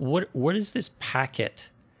 But what is this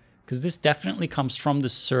packet? Because this definitely comes from the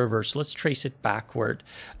server. So let's trace it backward.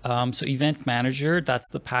 So Event Manager, that's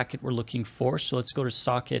the packet we're looking for. So let's go to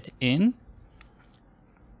socket in.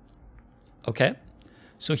 Okay.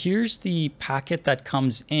 So here's the packet that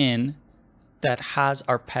comes in that has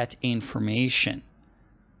our pet information.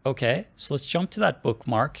 Okay, so let's jump to that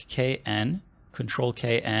bookmark, KN, Control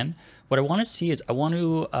KN. What I want to see is I want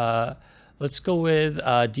to, let's go with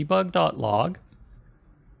debug.log.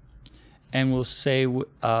 And we'll say,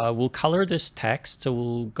 we'll color this text. So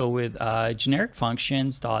we'll go with generic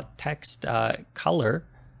functions.text color.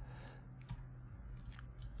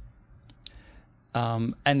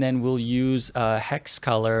 And then we'll use hex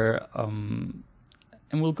color.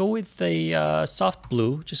 And we'll go with the soft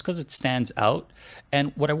blue just because it stands out.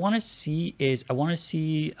 And what I want to see is I want to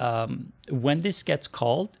see when this gets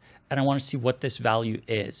called, and I want to see what this value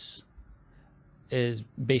is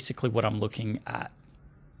basically what I'm looking at.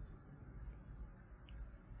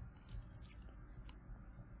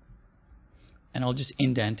 And I'll just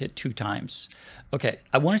indent it 2 times. Okay,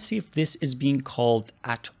 I want to see if this is being called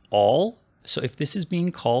at all. So if this is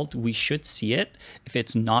being called, we should see it. If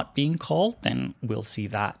it's not being called, then we'll see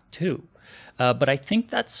that too. But I think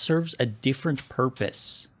that serves a different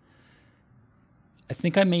purpose. I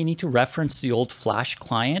think I may need to reference the old Flash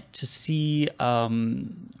client to see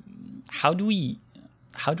how do we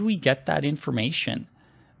get that information?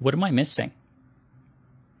 What am I missing?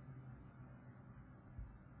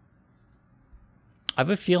 I have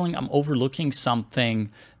a feeling I'm overlooking something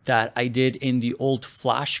that I did in the old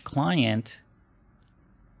Flash client.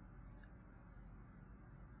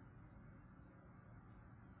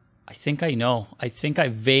 I think I know. I think I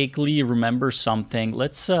vaguely remember something.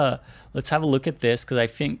 Let's have a look at this because I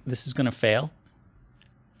think this is going to fail.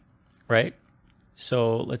 Right?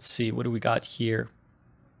 So let's see. What do we got here?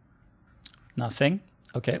 Nothing.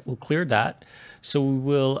 Okay, we'll clear that. So we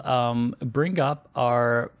will bring up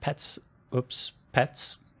our pets. Oops,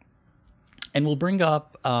 pets. And we'll bring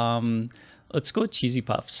up, let's go with Cheesy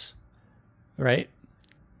Puffs, right?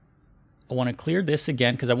 I want to clear this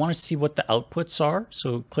again because I want to see what the outputs are.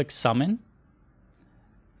 So click summon.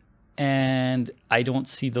 And I don't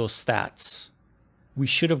see those stats. We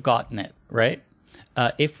should have gotten it, right?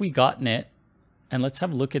 If we gotten it, and let's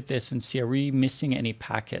have a look at this and see, are we missing any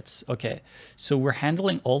packets? Okay, so we're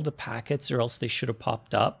handling all the packets or else they should have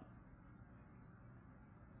popped up.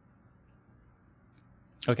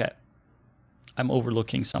 Okay. I'm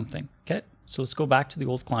overlooking something. Okay, so let's go back to the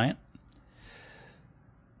old client.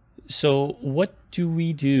 So what do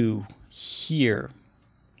we do here?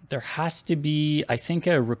 There has to be, I think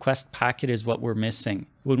a request packet is what we're missing.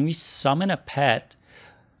 When we summon a pet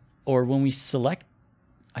or when we select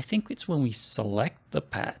I think it's when we select the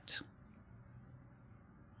pet.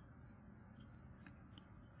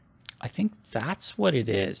 I think that's what it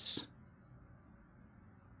is.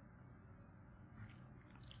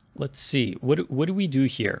 Let's see. What do we do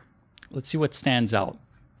here? Let's see what stands out.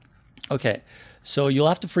 Okay, so you'll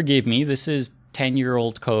have to forgive me. This is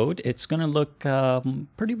 10-year-old code. It's going to look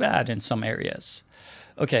pretty bad in some areas.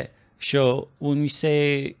 Okay, so when we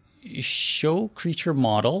say show creature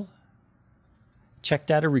model, check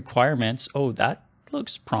data requirements. Oh, that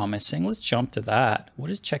looks promising. Let's jump to that.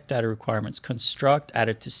 What is check data requirements? Construct, add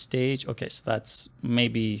it to stage. Okay, so that's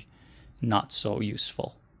maybe not so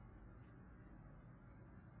useful.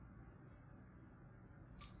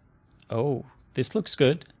 Oh, this looks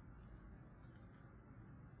good.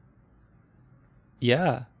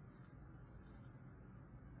 Yeah.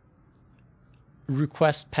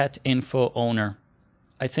 Request pet info owner.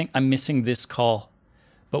 I think I'm missing this call.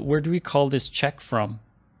 But where do we call this check from?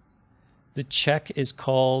 The check is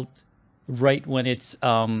called right when it's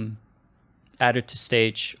added to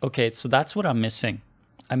stage. Okay, so that's what I'm missing.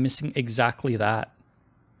 I'm missing exactly that.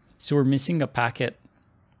 So we're missing a packet.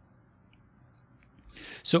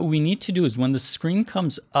 So what we need to do is when the screen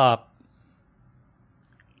comes up,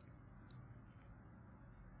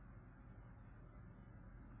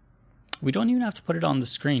 we don't even have to put it on the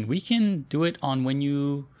screen. We can do it on when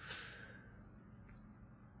you...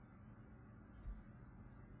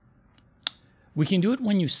 We can do it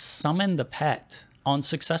when you summon the pet. On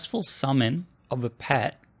successful summon of a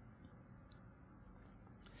pet,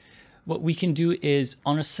 what we can do is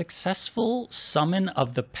on a successful summon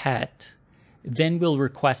of the pet, then we'll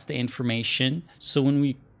request the information. So when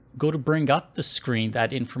we go to bring up the screen,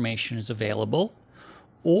 that information is available.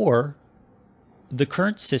 Or the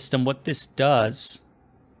current system, what this does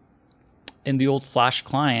in the old Flash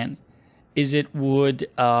client is it would,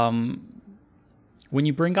 when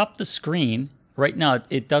you bring up the screen, right now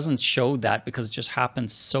it doesn't show that because it just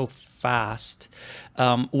happens so fast.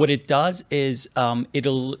 What it does is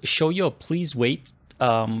it'll show you a please wait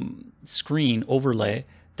screen overlay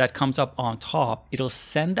that comes up on top. It'll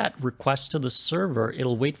send that request to the server.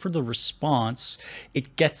 It'll wait for the response.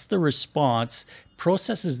 It gets the response,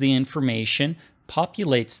 processes the information,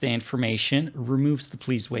 populates the information, removes the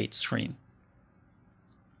please wait screen.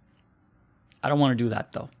 I don't want to do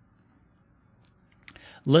that though.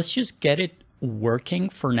 Let's just get it working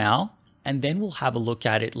for now, and then we'll have a look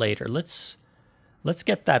at it later. Let's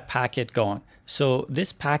get that packet going. So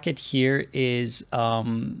this packet here is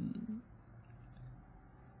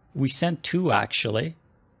we sent 2 actually.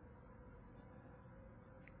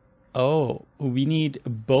 Oh, we need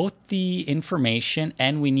both the information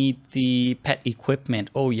and we need the pet equipment.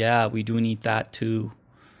 Oh yeah, we do need that too.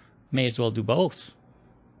 May as well do both.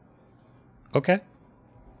 Okay.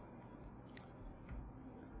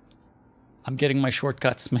 I'm getting my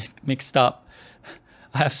shortcuts mixed up.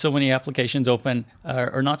 I have so many applications open,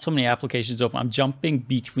 or not so many applications open. I'm jumping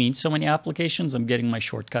between so many applications. I'm getting my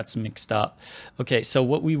shortcuts mixed up. Okay, so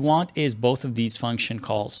what we want is both of these function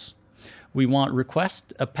calls. We want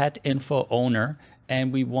request a pet info owner,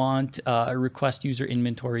 and we want request user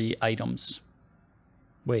inventory items.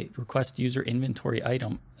 Wait, request user inventory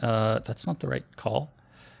item. That's not the right call.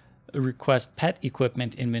 Request pet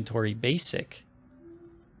equipment inventory basic.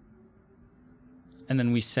 And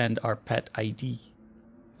then we send our pet ID.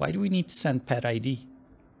 Why do we need to send pet ID?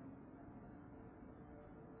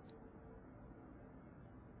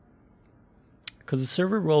 Because the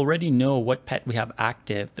server will already know what pet we have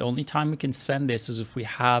active. The only time we can send this is if we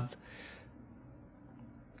have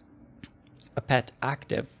a pet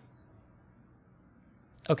active.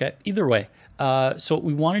 Okay, either way. So what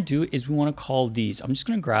we want to do is we want to call these. I'm just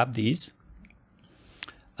going to grab these.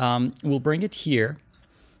 We'll bring it here.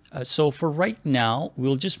 So for right now,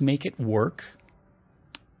 we'll just make it work.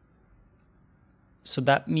 So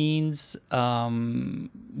that means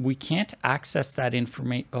we can't access that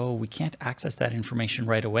information. Oh, we can't access that information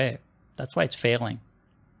right away. That's why it's failing.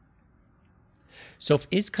 So if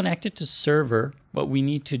is connected to server, what we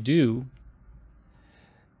need to do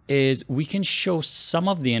is we can show some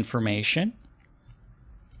of the information.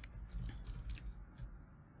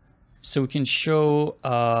 So we can show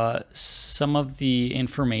some of the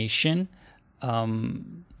information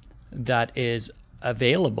that is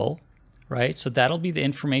available, right? So that'll be the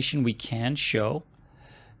information we can show.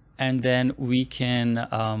 And then we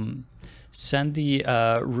can send the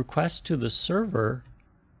request to the server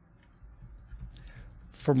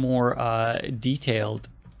for more detailed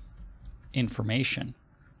information.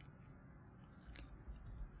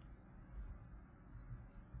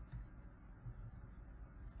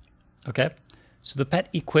 Okay, so the pet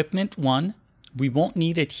equipment one, We won't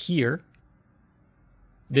need it here.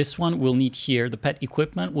 This one we'll need here. The pet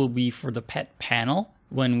equipment will be for the pet panel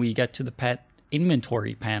when we get to the pet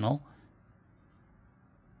inventory panel.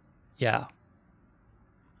 Yeah.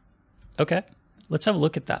 Okay, let's have a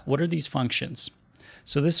look at that. What are these functions?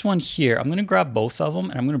 So this one here, I'm going to grab both of them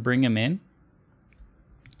and I'm going to bring them in.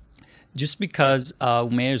 Just because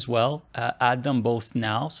we may as well add them both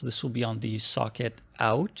now. So this will be on the socket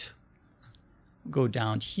out. Go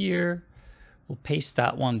down here. We'll paste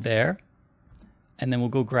that one there. And then we'll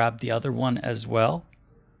go grab the other one as well.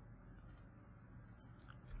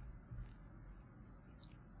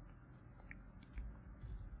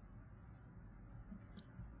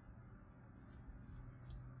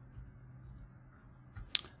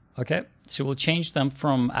 Okay, so we'll change them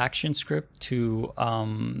from ActionScript to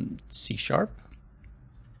C#.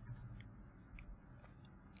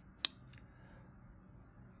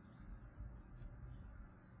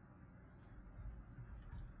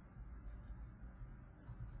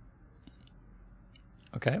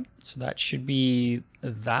 Okay, so that should be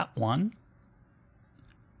that one.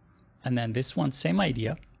 And then this one, same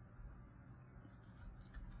idea.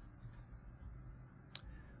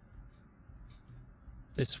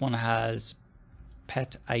 This one has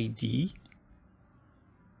pet ID.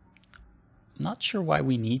 I'm not sure why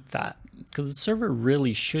we need that, because the server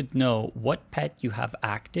really should know what pet you have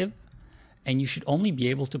active, and you should only be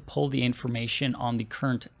able to pull the information on the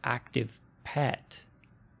current active pet.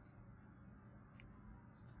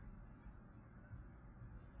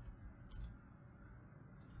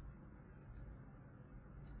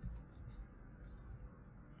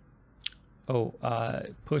 Oh,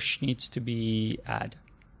 push needs to be add.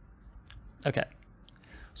 Okay,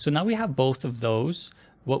 so now we have both of those.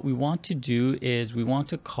 What we want to do is we want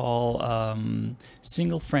to call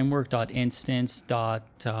single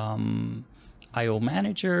framework.instance.io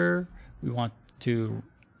manager. We want to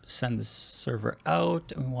send the server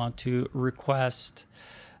out, and we want to request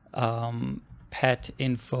pet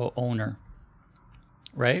info owner,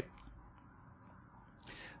 right?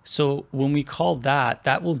 So when we call that,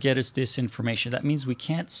 that will get us this information. That means we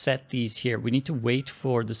can't set these here. We need to wait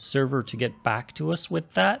for the server to get back to us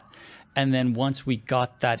with that. And then once we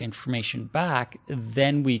got that information back,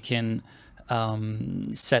 then we can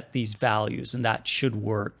set these values, and that should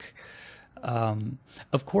work.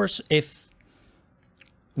 Of course, if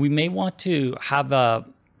we may want to have a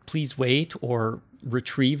please wait or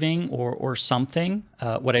retrieving or something.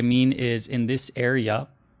 What I mean is in this area,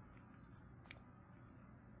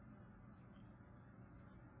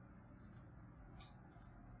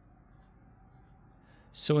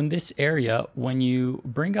 so in this area, when you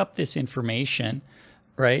bring up this information,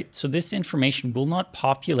 right? So this information will not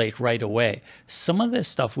populate right away. Some of this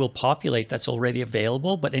stuff will populate that's already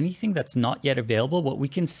available, but anything that's not yet available, what we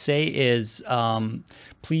can say is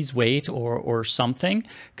please wait or something,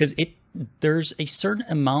 because there's a certain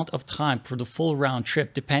amount of time for the full round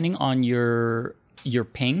trip, depending on your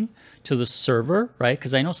ping to the server, right?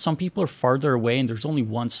 Because I know some people are farther away and there's only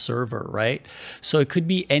one server, right? So it could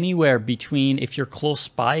be anywhere between, if you're close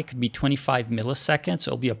by, it could be 25 milliseconds.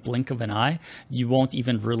 It'll be a blink of an eye. You won't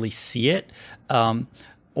even really see it.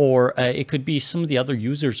 Or it could be some of the other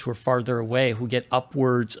users who are farther away who get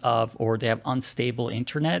upwards of, or they have unstable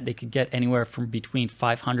internet. They could get anywhere from between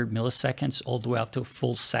 500 milliseconds all the way up to a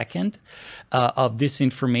full second of this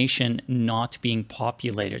information not being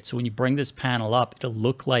populated. So when you bring this panel up, it'll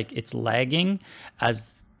look like it's lagging,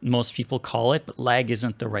 as most people call it, but lag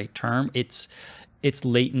isn't the right term. It's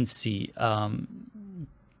latency.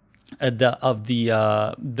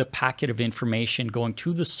 The packet of information going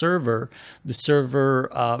to the server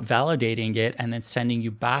validating it, and then sending you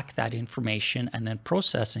back that information, and then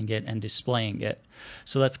processing it and displaying it.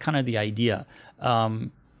 So that's kind of the idea.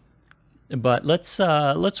 But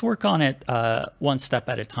let's work on it one step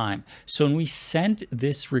at a time. So when we send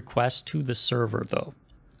this request to the server, though,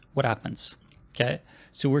 what happens? Okay,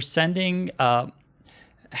 so we're sending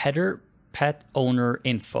header pet owner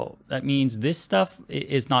info. That means this stuff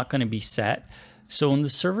is not going to be set. So when the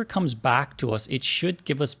server comes back to us, it should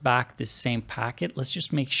give us back this same packet. Let's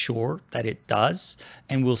just make sure that it does,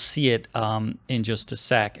 and we'll see it in just a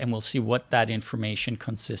sec, and we'll see what that information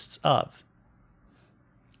consists of.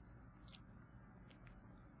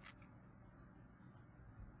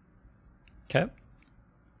 Okay.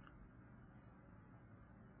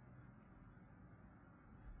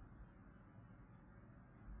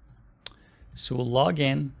 So we'll log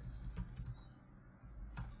in.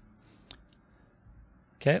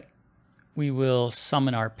 Okay. We will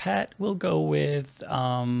summon our pet. We'll go with,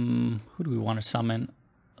 who do we want to summon?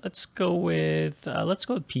 Let's go with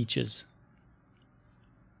Peaches.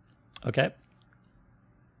 Okay.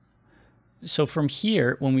 So from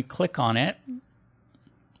here, when we click on it,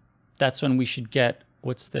 that's when we should get,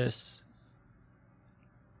 what's this?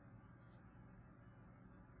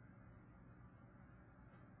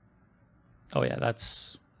 Oh yeah,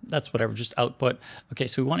 that's whatever, just output. Okay,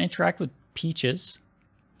 so we want to interact with Peaches,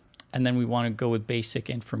 and then we want to go with basic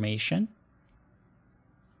information.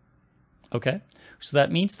 Okay, so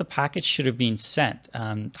that means the packet should have been sent.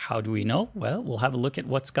 How do we know? Well, we'll have a look at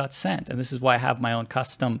what's got sent. And this is why I have my own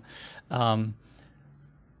custom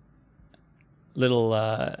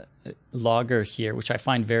little logger here, which I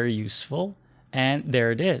find very useful. And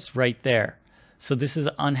there it is, right there. So this is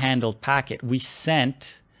an unhandled packet. We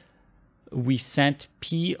sent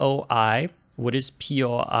POI. What is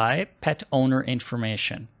POI? Pet owner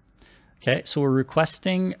information. Okay, so we're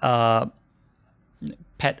requesting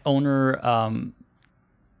pet owner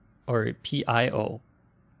or PIO.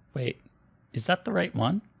 Wait, is that the right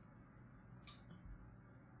one?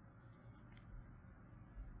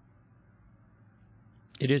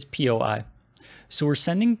 It is POI. So we're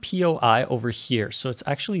sending POI over here. So it's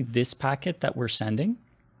actually this packet that we're sending.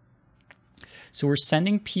 So we're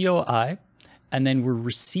sending POI, and then we're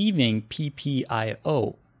receiving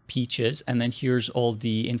PPIO, Peaches, and then here's all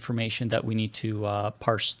the information that we need to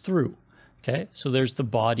parse through. Okay, so there's the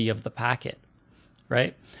body of the packet,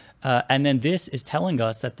 right? And then this is telling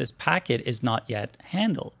us that this packet is not yet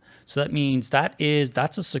handled. So that means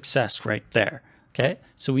that's a success right there. Okay,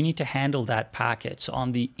 so we need to handle that packet. So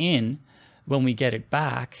on the in, when we get it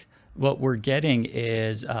back, what we're getting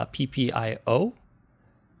is PPIO,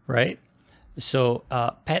 right? So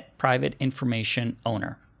pet private information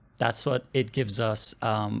owner. That's what it gives us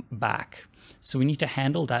back. So we need to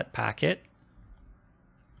handle that packet.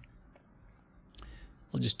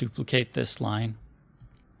 We'll just duplicate this line.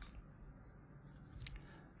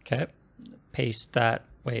 Okay, paste that.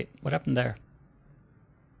 Wait, what happened there?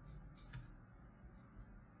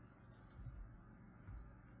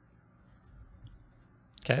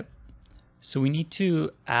 Okay, so we need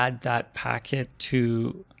to add that packet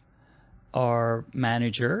to our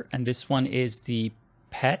manager, and this one is the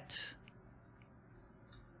pet.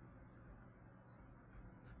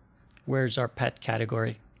 Where's our pet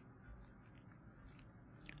category?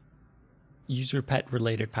 User pet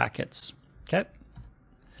related packets. Okay,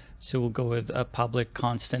 so we'll go with a public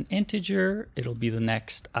constant integer. It'll be the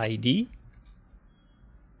next ID.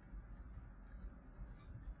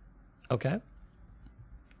 Okay,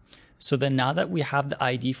 so then now that we have the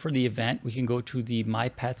ID for the event, we can go to the My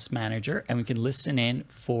Pets manager and we can listen in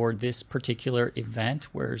for this particular event.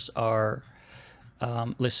 Where's our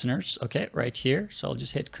listeners? Okay, right here. So I'll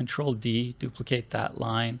just hit Control D, duplicate that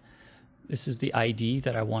line. This is the ID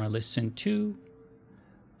that I want to listen to,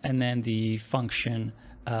 and then the function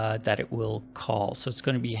that it will call. So it's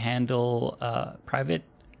going to be handle pet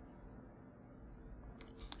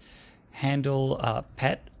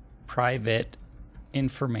private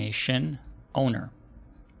information owner.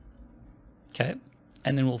 Okay,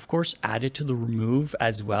 and then we'll of course add it to the remove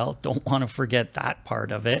as well. Don't want to forget that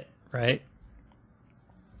part of it, right?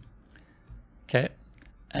 Okay,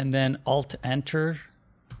 and then Alt Enter,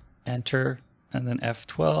 Enter, and then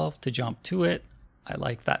F12 to jump to it. I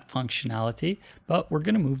like that functionality, but we're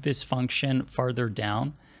going to move this function farther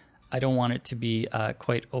down. I don't want it to be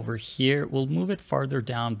quite over here. We'll move it farther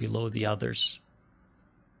down below the others.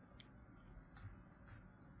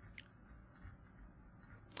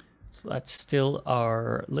 So that's still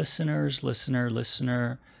our listeners, listener,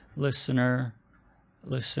 listener, listener,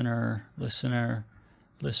 listener, listener,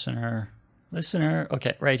 listener, listener.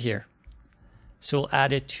 Okay, right here. So we'll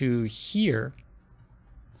add it to here.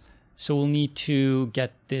 So we'll need to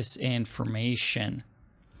get this information.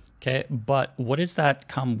 Okay, but what does that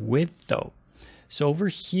come with though? So over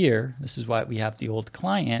here, this is why we have the old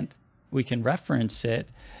client. We can reference it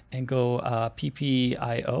and go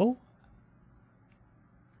PPIO.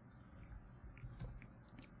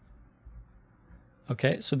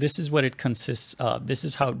 Okay, so this is what it consists of. This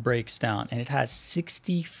is how it breaks down, and it has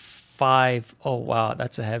 65. Oh, wow,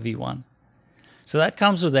 that's a heavy one. So that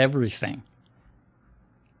comes with everything.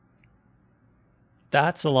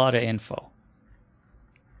 That's a lot of info.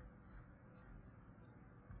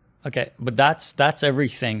 Okay, but that's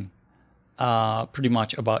everything pretty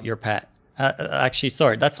much about your pet. Actually,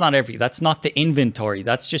 sorry, that's not the inventory.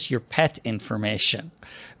 That's just your pet information.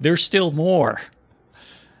 There's still more.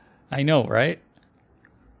 I know, right?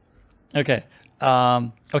 Okay.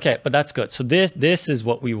 Okay, but that's good. So this is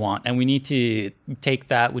what we want, and we need to take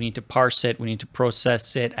that, we need to parse it, we need to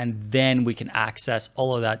process it, and then we can access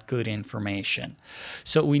all of that good information.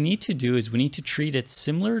 So what we need to do is we need to treat it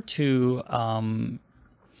similar to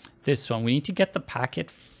this one. We need to get the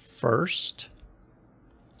packet first.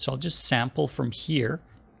 So I'll just sample from here.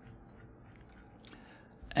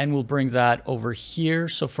 And we'll bring that over here.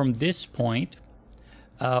 So from this point,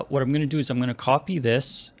 what I'm going to do is I'm going to copy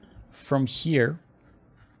this from here.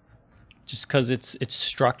 Just because it's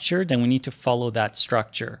structured and we need to follow that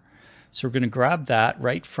structure. So we're going to grab that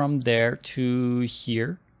right from there to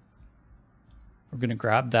here. We're going to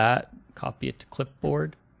grab that, copy it to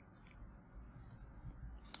clipboard.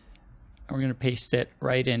 And we're going to paste it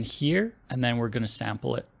right in here, and then we're going to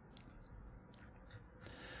sample it.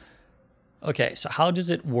 Okay, so how does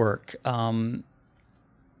it work?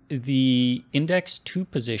 The index 2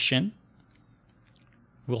 position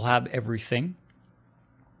will have everything.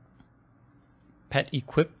 Pet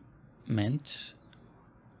equipment.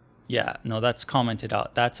 Yeah, no, that's commented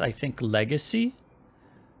out. That's, I think, legacy.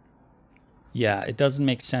 Yeah, it doesn't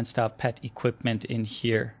make sense to have pet equipment in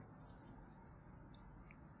here.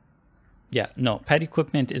 Yeah, no, pet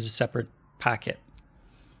equipment is a separate packet.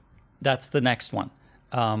 That's the next one.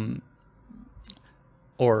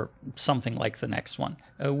 Or something like the next one.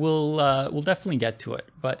 We'll definitely get to it.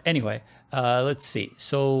 But anyway, let's see.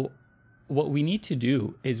 So what we need to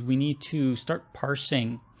do is we need to start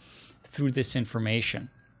parsing through this information.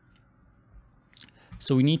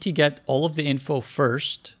 So we need to get all of the info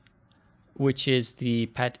first, which is the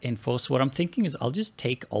pet info. So what I'm thinking is I'll just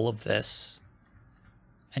take all of this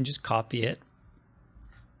and just copy it.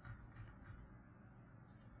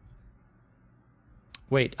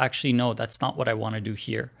 Wait, actually, no, that's not what I want to do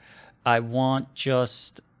here. I want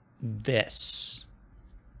just this.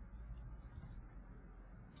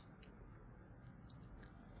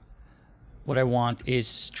 What I want is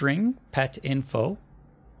string pet info.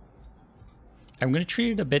 I'm going to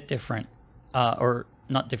treat it a bit different, or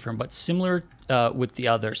not different, but similar with the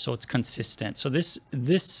other, so it's consistent. So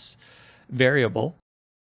this variable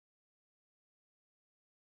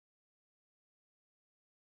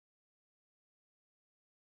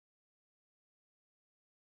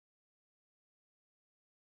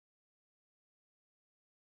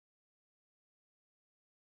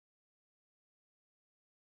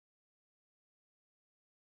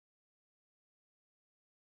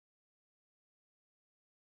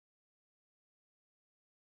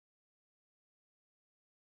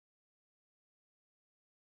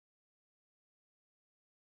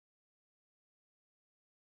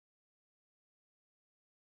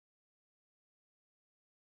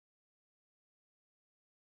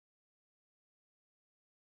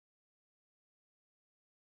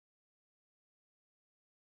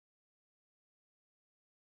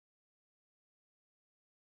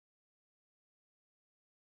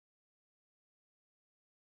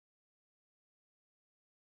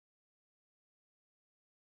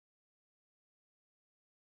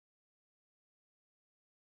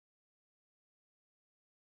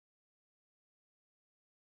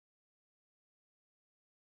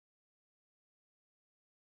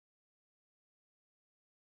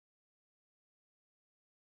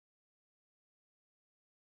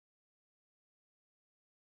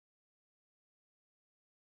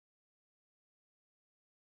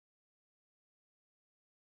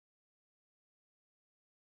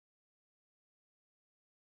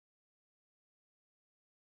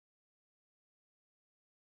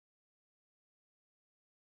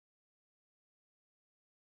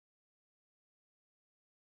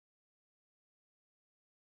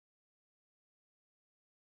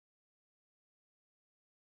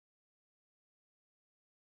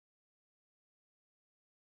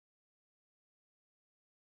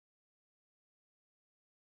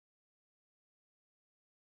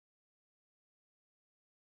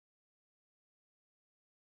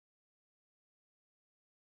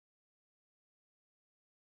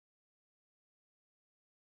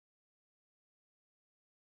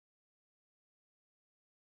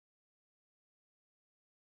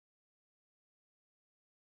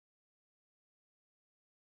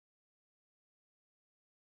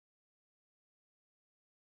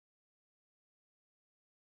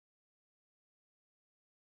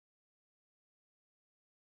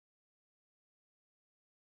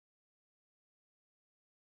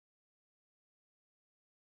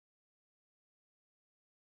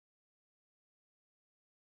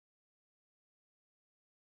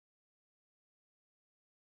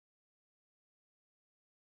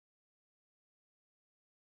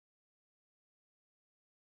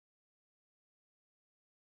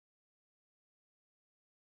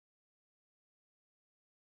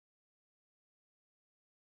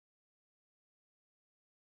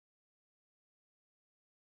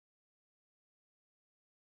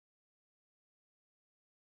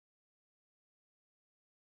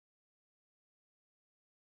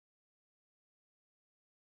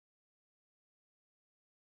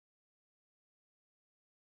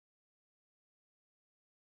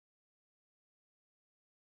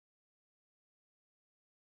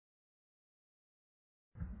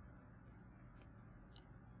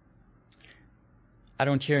I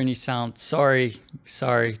don't hear any sound. Sorry,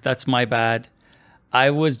 that's my bad. I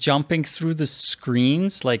was jumping through the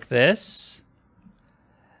screens like this,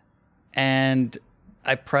 and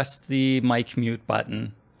I pressed the mic mute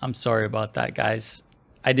button. I'm sorry about that, guys.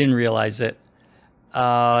 I didn't realize it.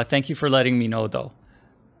 Thank you for letting me know, though.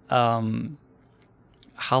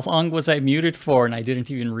 How long was I muted for and I didn't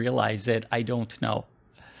even realize it? I don't know.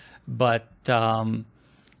 But,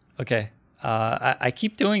 okay. I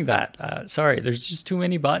keep doing that. Sorry, there's just too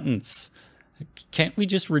many buttons. Can't we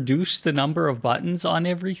just reduce the number of buttons on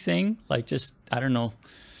everything? Like just, I don't know.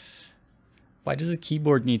 Why does a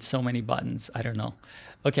keyboard need so many buttons? I don't know.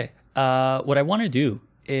 Okay, what I want to do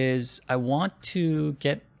is I want to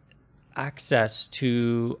get access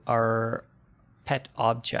to our pet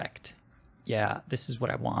object. Yeah, this is what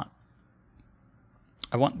I want.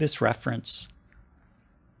 I want this reference.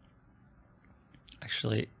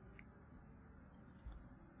 Actually,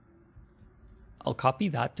 I'll copy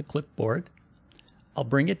that to clipboard. I'll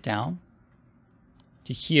bring it down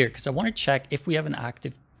to here because I want to check if we have an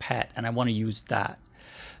active pet and I want to use that.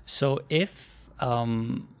 So if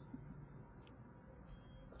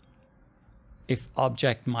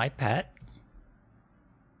object my pet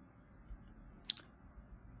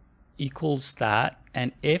equals that,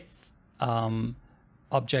 and if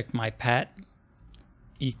object my pet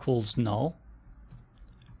equals null,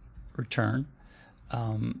 return,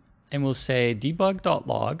 and we'll say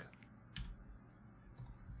debug.log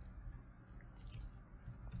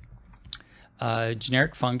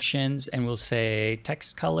generic functions, and we'll say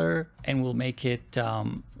text color, and we'll make it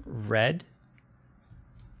red.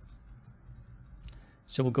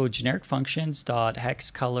 So we'll go generic functions dot hex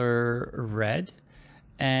color red,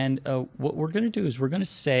 and what we're going to do is we're going to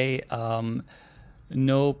say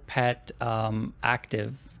no pet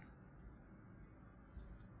active.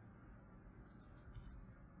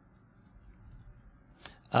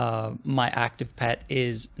 My active pet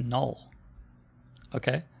is null.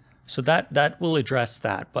 Okay, so that will address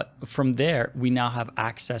that. But from there, we now have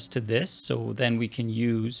access to this. So then we can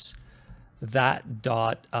use that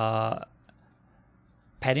dot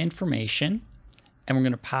pet information, and we're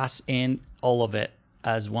going to pass in all of it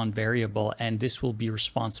as one variable, and this will be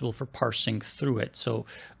responsible for parsing through it. So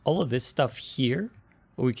all of this stuff here,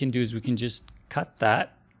 what we can do is we can just cut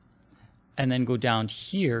that and then go down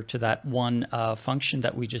here to that one function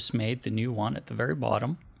that we just made, the new one at the very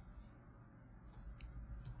bottom.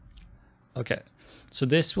 Okay, so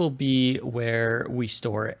this will be where we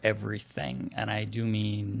store everything, and I do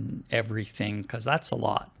mean everything because that's a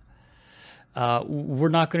lot. We're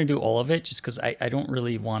not going to do all of it just because I don't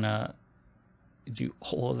really want to do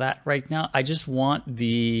all of that right now. I just want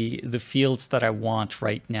the fields that I want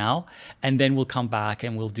right now, and then we'll come back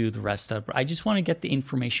and we'll do the rest of it. I just want to get the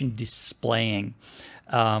information displaying,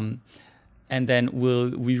 and then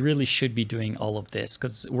we really should be doing all of this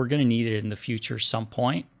because we're going to need it in the future some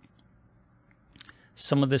point.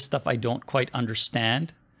 Some of this stuff I don't quite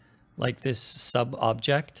understand, like this sub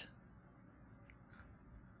object.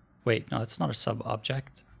 Wait, no, it's not a sub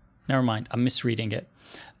object. Never mind, I'm misreading it.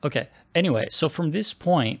 Okay, anyway, so from this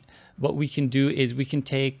point, what we can do is we can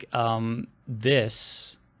take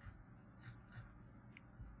this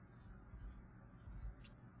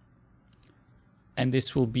and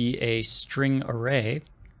this will be a string array.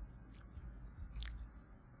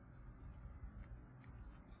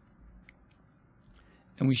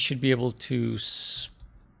 And we should be able to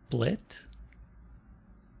split.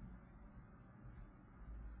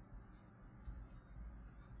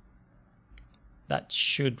 That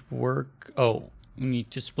should work. Oh, we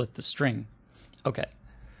need to split the string. Okay,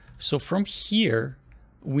 so from here,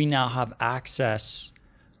 we now have access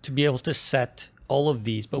to be able to set all of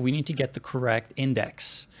these, but we need to get the correct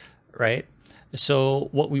index, right? So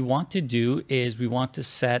what we want to do is we want to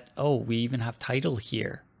set, oh, we even have title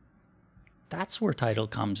here. That's where title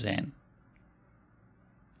comes in.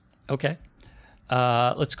 Okay,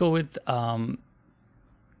 let's go with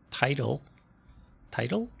title.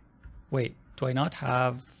 Title? Wait. Do I not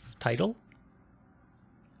have title?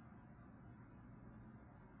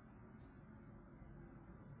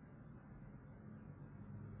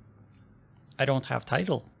 I don't have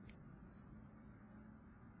title.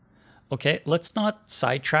 Okay, let's not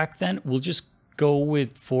sidetrack then. We'll just go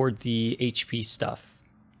with for the HP stuff.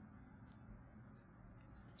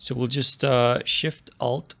 So we'll just Shift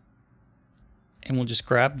Alt and we'll just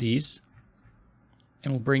grab these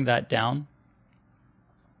and we'll bring that down.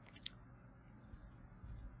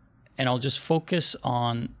 And I'll just focus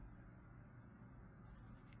on,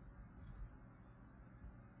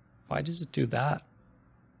 why does it do that?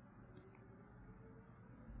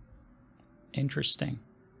 Interesting.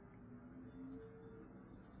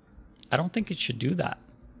 I don't think it should do that.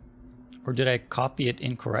 Or did I copy it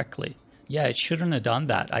incorrectly? Yeah, it shouldn't have done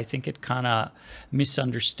that. I think it kind of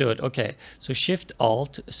misunderstood. Okay, so Shift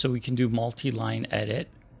Alt, so we can do multi-line edit,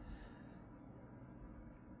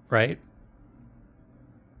 right?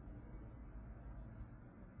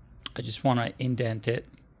 I just want to indent it.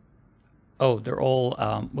 Oh, they're all,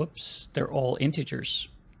 whoops, they're all integers.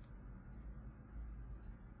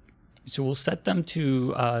 So we'll set them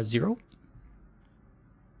to 0.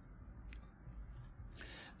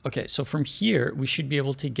 Okay, so from here, we should be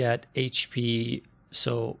able to get HP,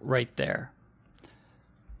 so right there.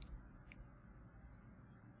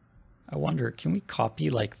 I wonder, can we copy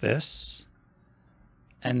like this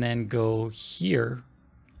and then go here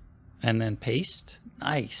and then paste?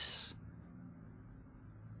 Nice.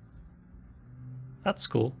 That's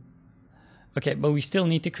cool. Okay, but we still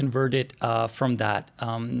need to convert it from that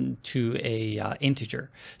to a integer.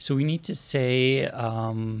 So we need to say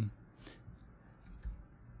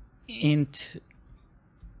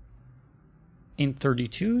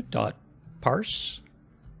int32 dot parse.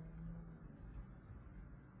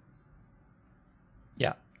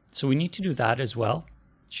 Yeah, so we need to do that as well.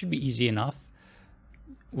 Should be easy enough.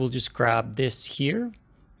 We'll just grab this here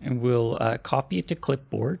and we'll copy it to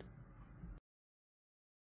clipboard.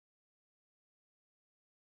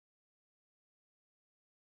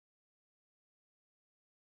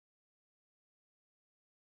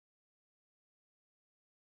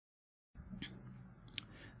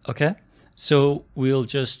 Okay, so we'll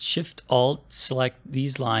just Shift Alt, select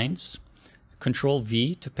these lines, Control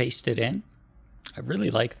V to paste it in. I really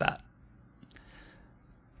like that.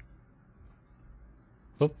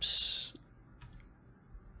 Oops.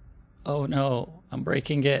 Oh no, I'm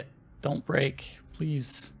breaking it. Don't break,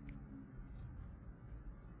 please.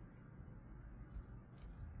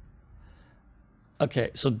 Okay,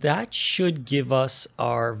 so that should give us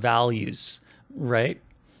our values, right?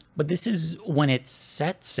 But this is when it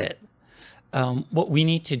sets it. What we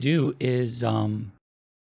need to do is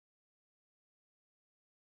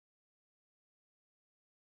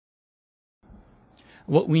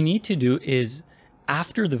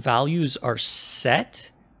after the values are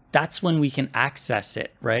set, that's when we can access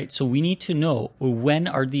it, right? So we need to know when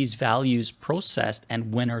are these values processed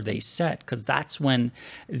and when are they set, because that's when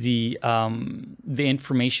the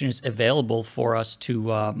information is available for us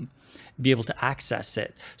to be able to access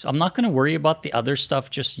it. So I'm not going to worry about the other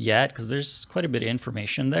stuff just yet because there's quite a bit of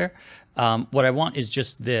information there. What I want is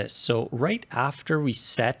just this. So right after we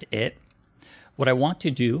set it, what I want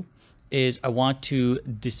to do is I want to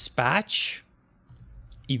dispatch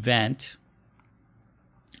event,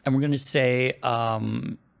 and we're going to say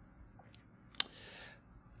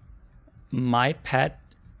my pet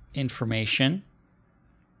information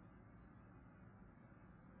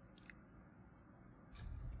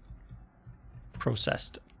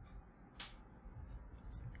processed.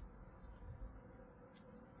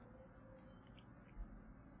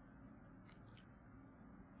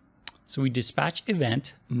 So we dispatch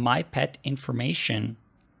event my pet information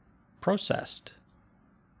processed.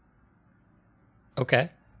 Okay.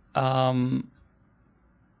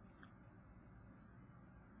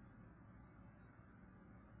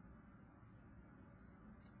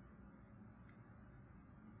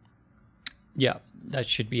 Yeah, that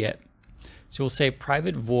should be it. So we'll say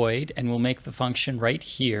private void, and we'll make the function right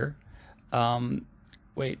here.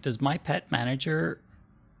 Wait, does my pet manager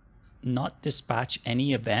not dispatch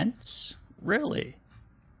any events? Really?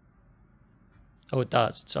 Oh, it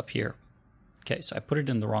does. It's up here. Okay, so I put it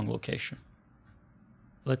in the wrong location.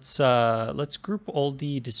 Let's group all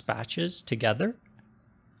the dispatches together.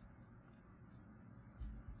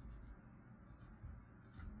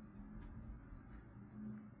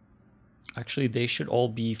 Actually, they should all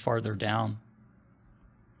be farther down.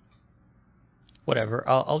 Whatever,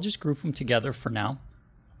 I'll just group them together for now.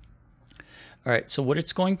 All right, so what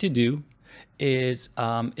it's going to do is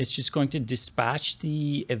it's just going to dispatch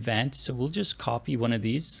the event. So we'll just copy one of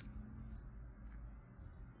these.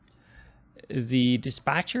 The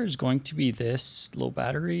dispatcher is going to be this low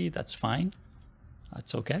battery. That's fine.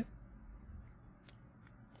 That's okay.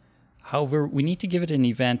 However, we need to give it an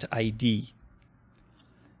event ID.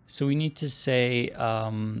 So we need to say,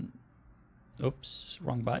 oops,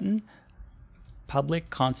 wrong button. Public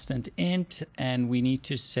constant int, and we need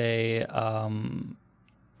to say,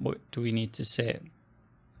 what do we need to say?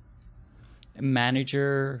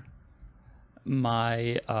 Manager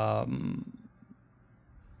my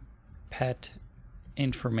pet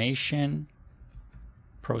information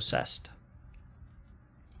processed.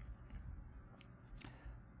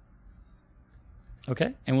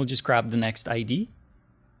 Okay, and we'll just grab the next ID.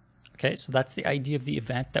 Okay, so that's the ID of the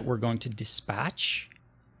event that we're going to dispatch.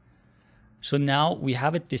 So now we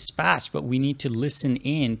have it dispatched, but we need to listen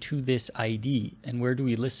in to this ID. And where do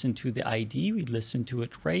we listen to the ID? We listen to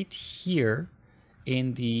it right here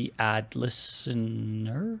in the add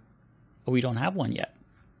listener. Oh, we don't have one yet.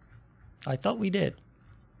 I thought we did.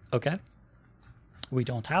 Okay. We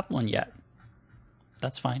don't have one yet.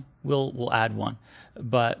 That's fine. We'll add one.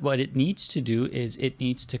 But what it needs to do is it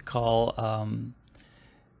needs to call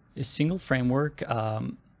a single framework.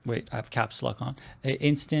 Wait, I have caps lock on.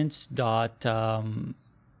 Instance dot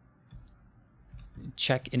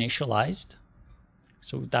check initialized.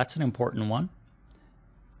 So that's an important one.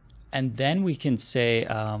 And then we can say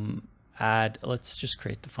add. Let's just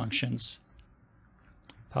create the functions.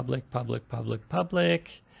 Public, public, public,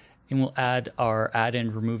 public. And we'll add our add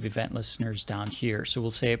and remove event listeners down here. So we'll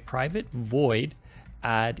say a private void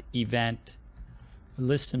add event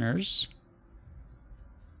listeners.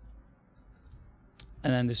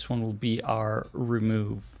 And then this one will be our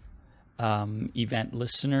remove event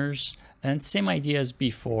listeners. And same idea as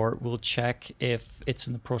before, we'll check if it's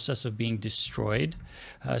in the process of being destroyed.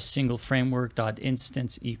 Single framework dot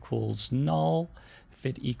instance equals null. If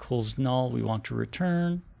it equals null, we want to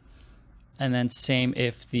return. And then same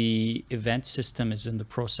if the event system is in the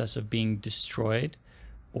process of being destroyed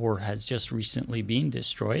or has just recently been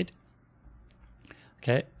destroyed.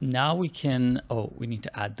 Okay, now we can, we need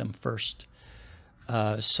to add them first.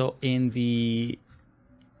 So in the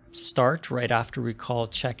start, right after we call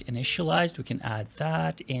check initialized, we can add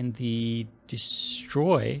that. In the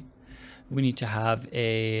destroy, we need to have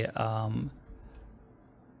a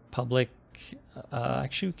public,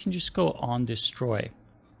 actually we can just go on destroy.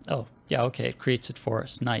 Oh, yeah, okay, it creates it for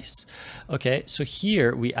us. Nice. Okay, so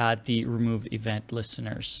here we add the remove event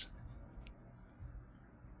listeners.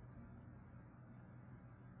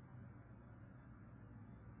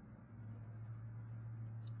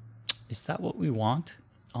 Is that what we want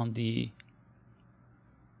on the...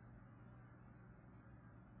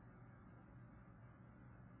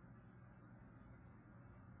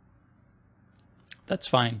 That's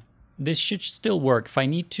fine. This should still work. If I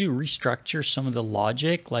need to restructure some of the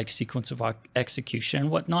logic, like sequence of execution and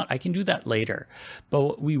whatnot, I can do that later. But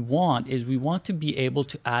what we want is we want to be able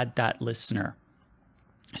to add that listener.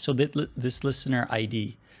 So that this listener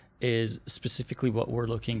ID is specifically what we're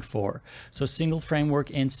looking for. So single framework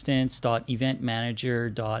instance dot event manager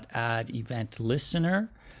dot add event listener.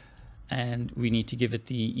 And we need to give it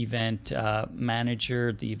the event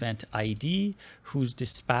manager, the event ID, who's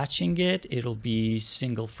dispatching it. It'll be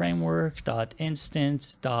single framework dot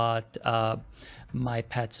instance dot my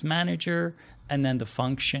pets manager, and then the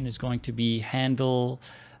function is going to be handle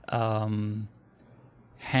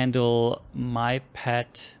my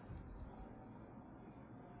pet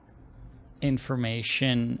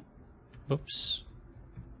information. Oops,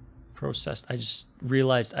 processed. I just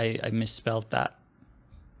realized I misspelled that.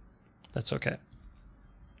 That's okay.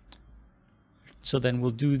 So then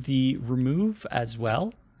we'll do the remove as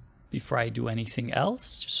well before I do anything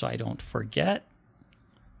else, just so I don't forget.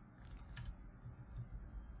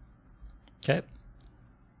 Okay.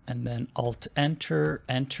 And then Alt enter,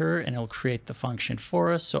 enter, and it'll create the function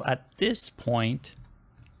for us. So at this point,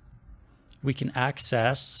 we can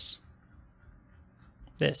access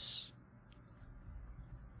this.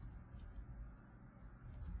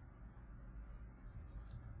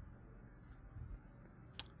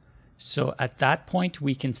 So at that point,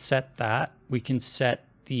 we can set that. We can set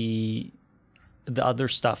the other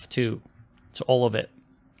stuff too. So all of it.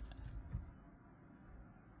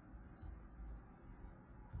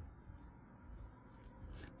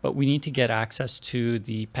 But we need to get access to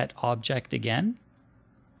the pet object again.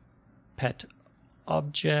 Pet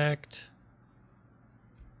object.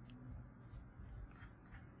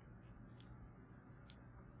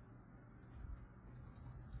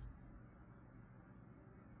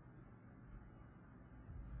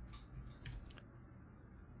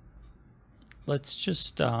 Let's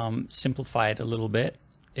just simplify it a little bit.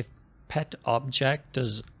 If pet object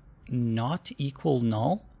does not equal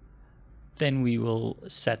null, then we will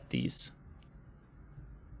set these.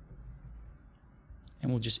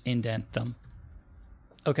 And we'll just indent them.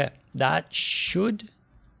 Okay, this should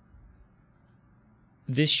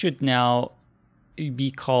now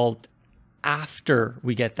be called after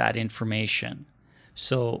we get that information.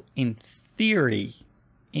 So in theory,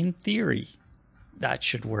 that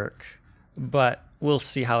should work. But we'll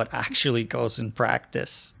see how it actually goes in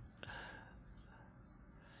practice.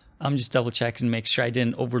 I'm just double checking to make sure I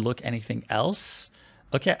didn't overlook anything else.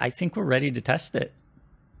 Okay, I think we're ready to test it.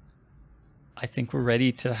 I think we're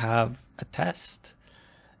ready to have a test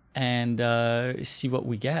and see what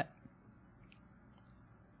we get.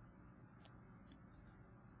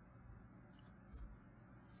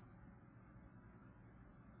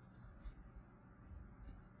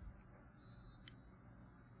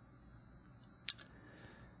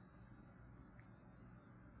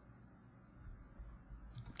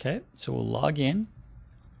 Okay, so we'll log in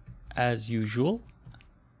as usual.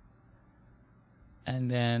 And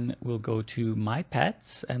then we'll go to My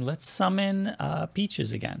Pets and let's summon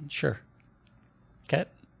Peaches again. Sure. Okay.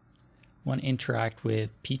 Want to interact with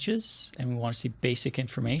Peaches and we want to see basic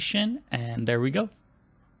information. And there we go.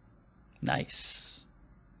 Nice.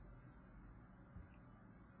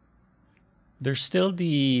 There's still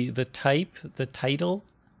the type, the title,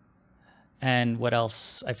 and what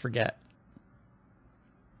else? I forget.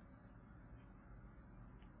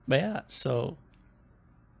 But yeah, so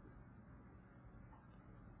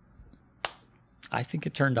I think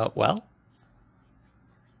it turned out well.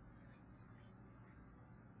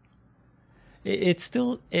 It's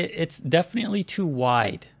definitely too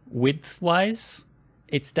wide. Width-wise,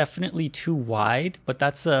 it's definitely too wide, but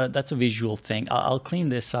that's a visual thing. I'll clean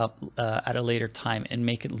this up at a later time and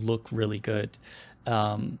make it look really good.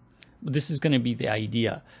 This is going to be the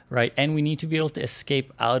idea, right? And we need to be able to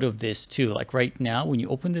escape out of this too. Like right now, when you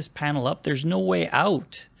open this panel up, there's no way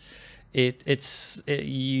out.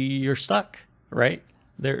 You're stuck, right?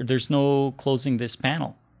 There's no closing this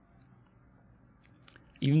panel.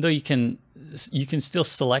 Even though you can still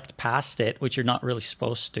select past it, which you're not really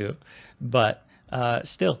supposed to, but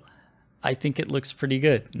still, I think it looks pretty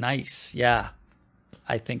good. Nice, yeah,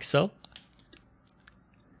 I think so.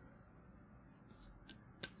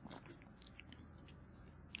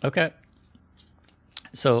 Okay,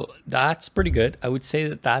 so that's pretty good. I would say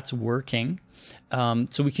that that's working.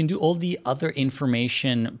 So we can do all the other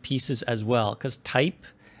information pieces as well, because type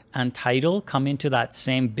and title come into that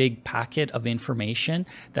same big packet of information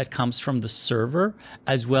that comes from the server,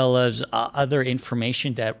 as well as other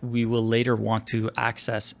information that we will later want to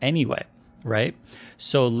access anyway, right?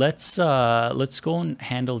 So let's go and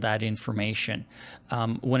handle that information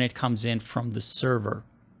when it comes in from the server.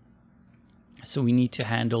 So we need to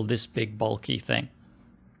handle this big bulky thing.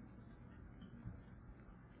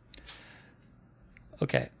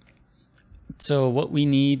 Okay. So what we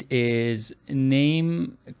need is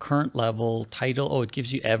name, current level, title. Oh, it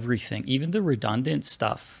gives you everything, even the redundant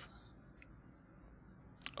stuff.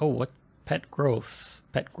 Oh, what? Pet growth.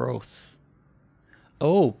 Pet growth.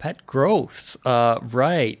 Oh, pet growth.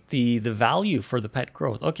 Right. The value for the pet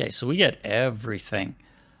growth. Okay, so we get everything.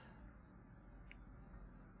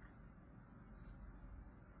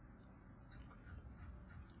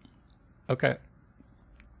 Okay.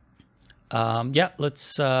 Yeah,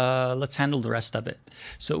 let's handle the rest of it.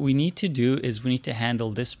 So what we need to do is we need to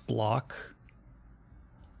handle this block.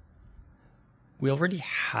 We already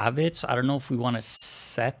have it, so I don't know if we want to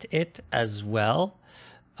set it as well.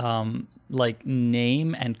 Like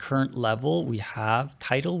name and current level we have.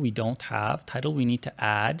 Title we don't have. Title we need to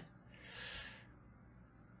add.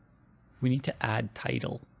 We need to add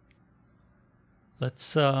title.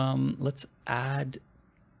 Let's add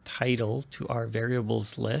title to our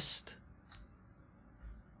variables list.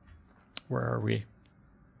 Where are we?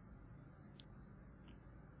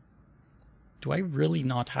 Do I really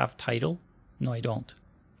not have title? No, I don't.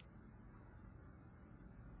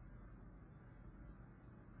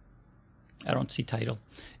 I don't see title.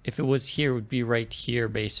 If it was here, it would be right here,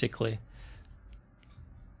 basically.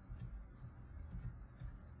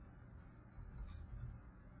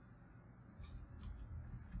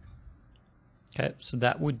 Okay, so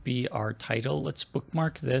that would be our title. Let's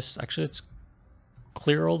bookmark this. Actually, let's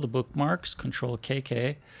clear all the bookmarks, Control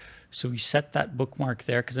KK. So we set that bookmark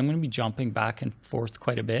there because I'm going to be jumping back and forth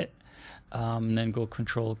quite a bit. And then go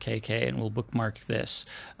Control KK and we'll bookmark this.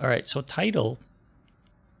 All right, so title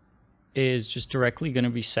is just directly going to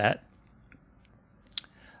be set.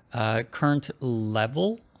 Current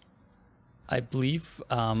level, I believe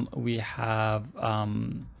we have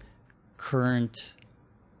current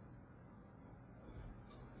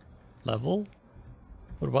level.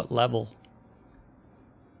 What about level?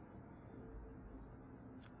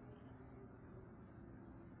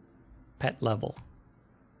 Pet level.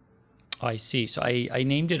 Oh, I see. So I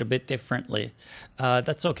named it a bit differently.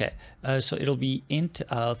 That's okay. So it'll be int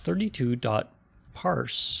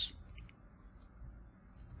 32.parse.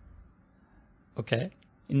 Okay.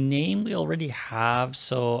 Name we already have,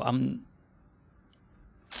 so I'm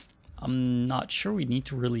not sure we need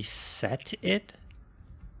to really set it.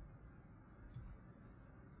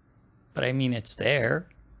 But I mean, it's there.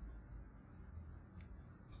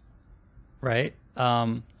 Right?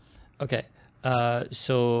 Okay.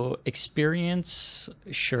 So experience,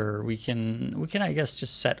 sure, we can I guess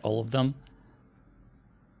just set all of them.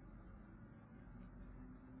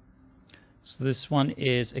 So this one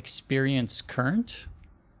is experience current,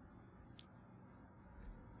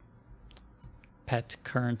 pet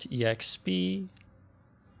current exp,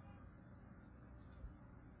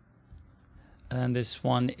 And this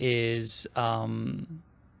one is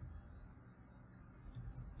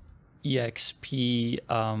EXP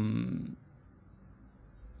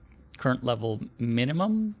current level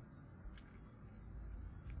minimum.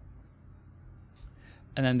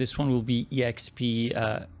 And then this one will be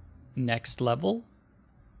EXP next level.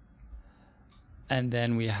 And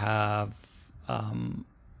then we have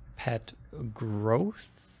pet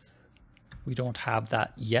growth. We don't have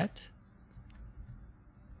that yet.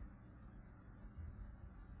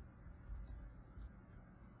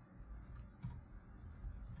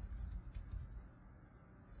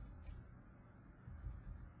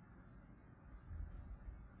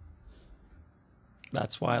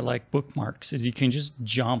 That's why I like bookmarks, is you can just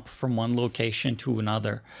jump from one location to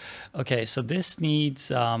another. Okay, so this needs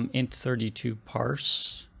int32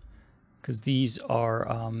 parse, because these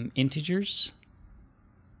are integers.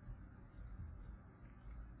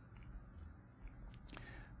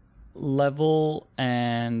 Level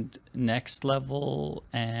and next level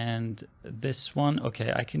and this one.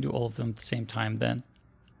 Okay, I can do all of them at the same time then.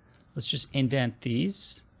 Let's just indent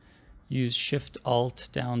these. Use Shift Alt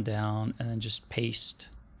down, down, and then just paste.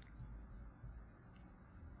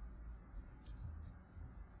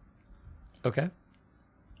 Okay.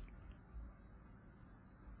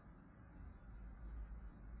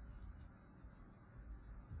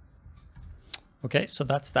 Okay, so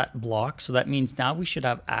that's that block. So that means now we should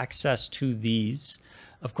have access to these.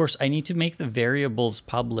 Of course, I need to make the variables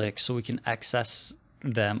public so we can access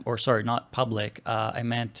them, or sorry, not public. I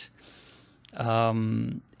meant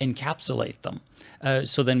encapsulate them.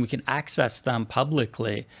 So then we can access them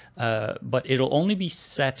publicly, but it'll only be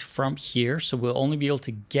set from here. So we'll only be able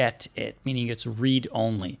to get it, meaning it's read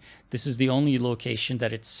only. This is the only location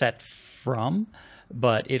that it's set from,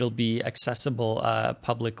 but it'll be accessible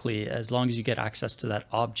publicly as long as you get access to that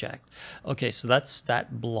object. Okay, so that's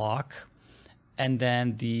that block. And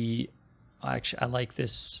then actually, I like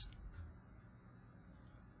this.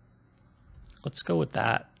 Let's go with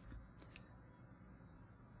that.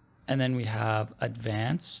 And then we have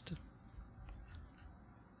advanced.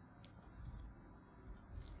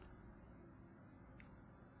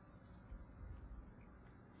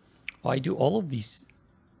 Oh, I do all of these.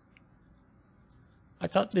 I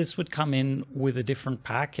thought this would come in with a different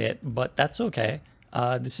packet, but that's okay.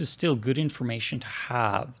 This is still good information to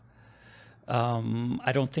have.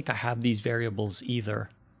 I don't think I have these variables either.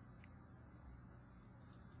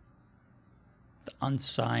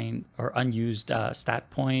 Unsigned or unused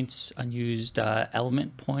stat points, unused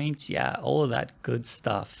element points. Yeah, all of that good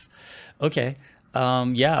stuff. Okay.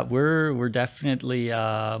 Yeah, we're definitely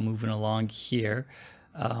moving along here.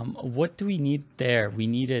 What do we need there? We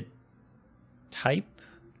needed type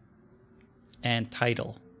and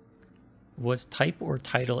title. Was type or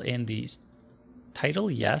title in these?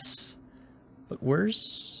 Title, yes. But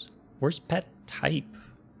where's pet type?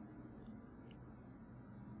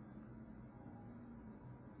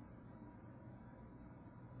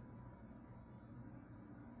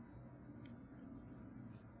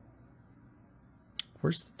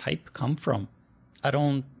 Where's the type come from? I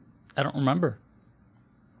don't remember.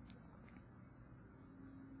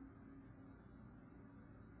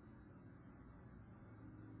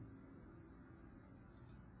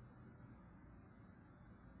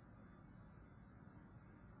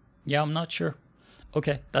 Yeah, I'm not sure.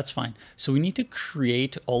 Okay, that's fine. So we need to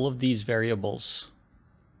create all of these variables.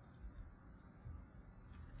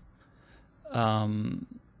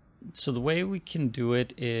 So the way we can do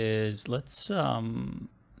it is let's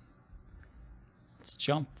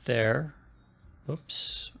jump there.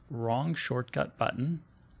 Oops, wrong shortcut button.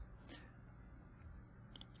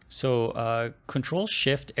 So Control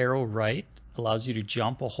Shift arrow right allows you to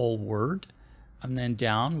jump a whole word, and then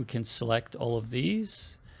down we can select all of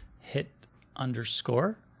these, hit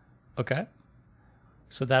underscore. Okay,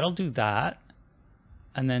 so that'll do that.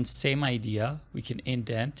 And then same idea, we can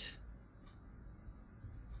indent.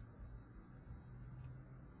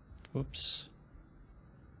 Whoops.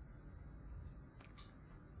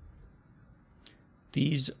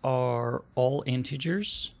 These are all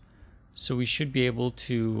integers, so we should be able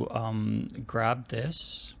to grab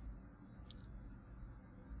this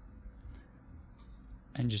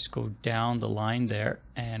and just go down the line there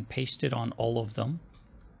and paste it on all of them,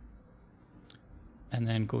 and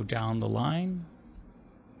then go down the line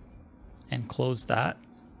and close that.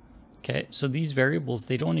 Okay, so these variables,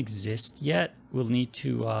 they don't exist yet. We'll need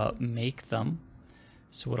to make them.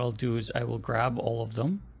 So what I'll do is I will grab all of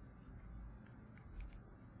them.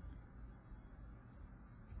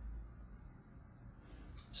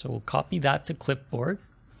 So we'll copy that to clipboard,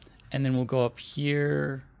 and then we'll go up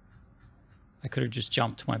here. I could have just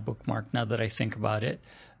jumped to my bookmark now that I think about it.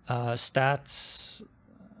 Stats,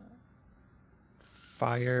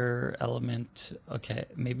 fire element. Okay,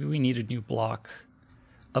 maybe we need a new block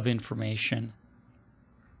of information.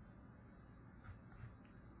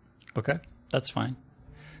 Okay, that's fine.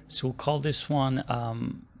 So we'll call this one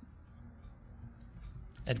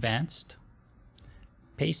advanced.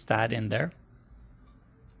 Paste that in there.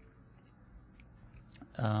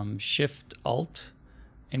 Shift Alt,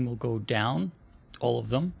 and we'll go down all of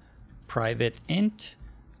them. Private int,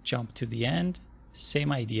 jump to the end,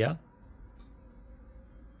 same idea.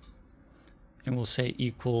 And we'll say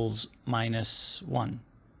equals -1,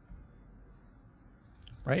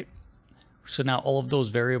 right? So now all of those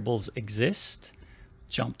variables exist.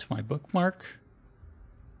 Jump to my bookmark,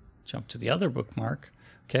 jump to the other bookmark.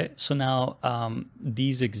 Okay, so now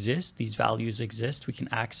these exist, these values exist, we can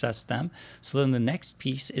access them. So then the next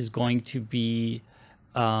piece is going to be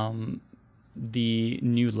the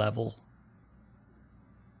new level.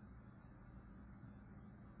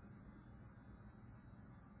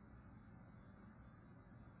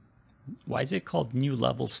 Why is it called new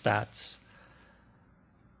level stats?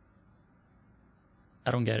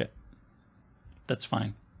 I don't get it. That's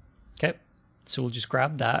fine. Okay, so we'll just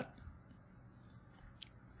grab that.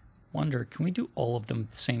 Wonder, can we do all of them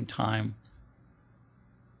at the same time?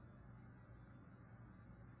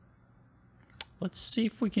 Let's see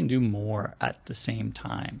if we can do more at the same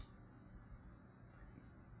time,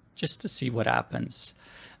 just to see what happens.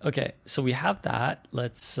 Okay, so we have that.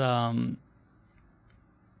 Let's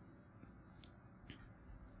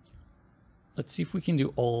see if we can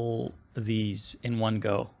do all these in one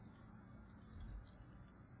go.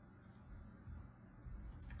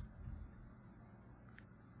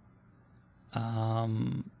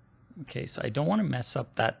 Okay, so I don't want to mess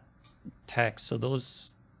up that text. So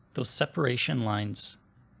those separation lines,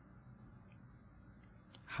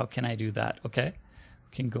 how can I do that? Okay,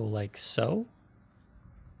 we can go like so,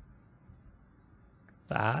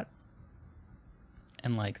 that,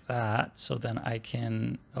 and like that. So then I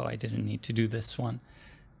can, oh, I didn't need to do this one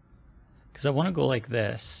because I want to go like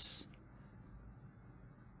this.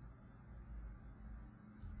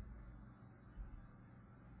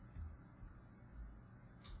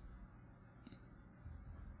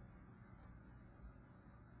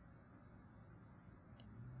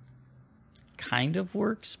 Kind of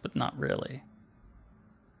works, but not really.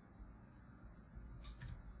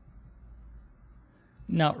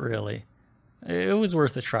 Not really. It was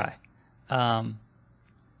worth a try. It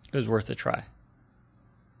was worth a try.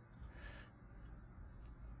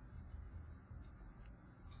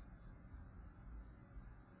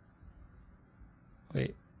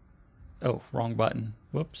 Wait. Oh, wrong button.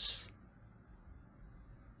 Whoops.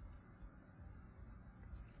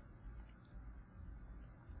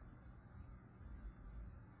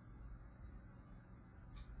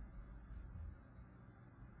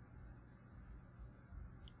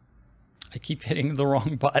 I keep hitting the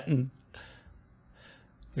wrong button.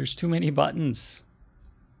 There's too many buttons.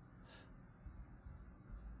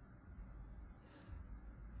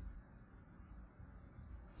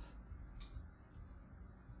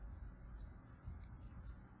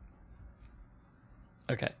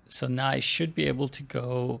 Okay, so now I should be able to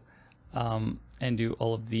go and do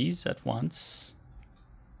all of these at once.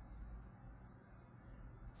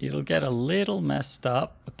 It'll get a little messed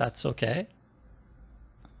up, but that's okay.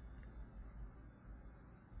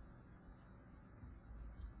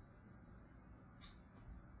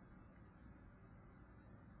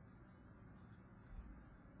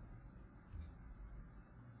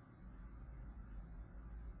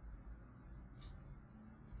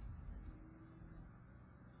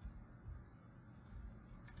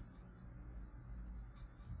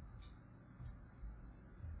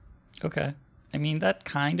 Okay. I mean, that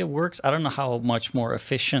kind of works. I don't know how much more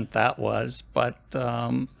efficient that was, but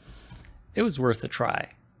it was worth a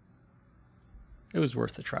try. It was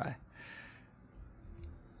worth a try.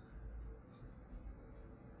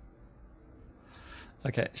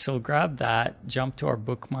 Okay, so grab that, jump to our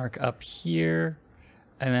bookmark up here,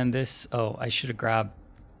 and then this, oh, I should have grabbed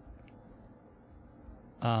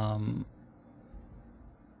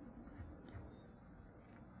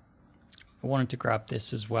I wanted to grab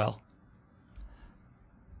this as well.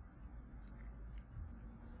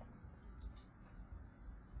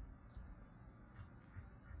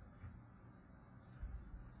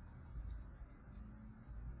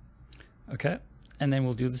 Okay, and then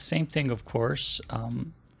we'll do the same thing, of course,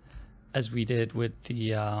 as we did with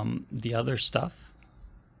the other stuff.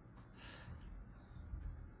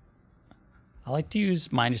 I like to use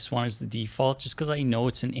 -1 as the default just because I know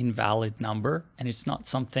it's an invalid number and it's not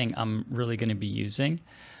something I'm really going to be using.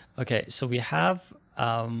 Okay, so we have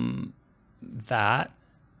that,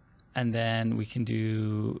 and then we can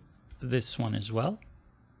do this one as well.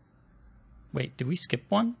 Wait, did we skip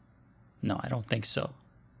one? No, I don't think so.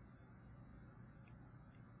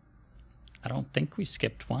 I don't think we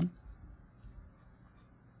skipped one.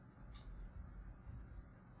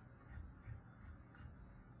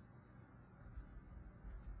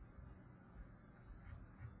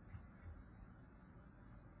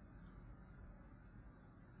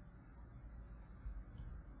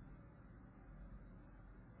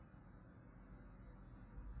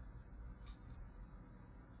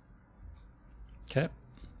 Okay.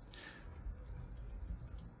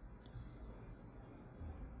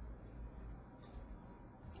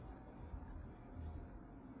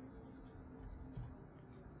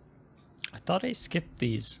 I thought I skipped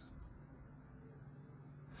these.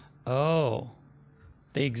 Oh,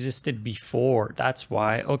 they existed before. That's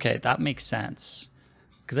why. Okay, that makes sense.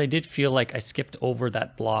 Because I did feel like I skipped over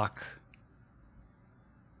that block.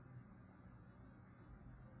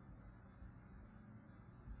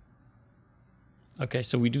 Okay,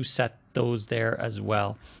 so we do set those there as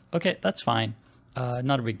well. Okay, that's fine.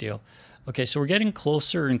 Not a big deal. Okay, so we're getting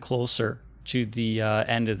closer and closer to the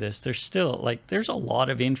end of this. There's still, like, there's a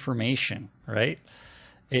lot of information, right?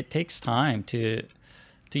 It takes time to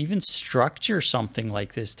even structure something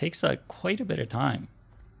like this. It takes quite a bit of time.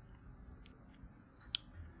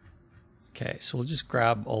 Okay, so we'll just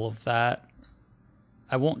grab all of that.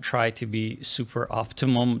 I won't try to be super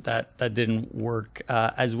optimum. That didn't work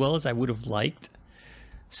as well as I would have liked.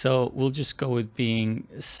 So we'll just go with being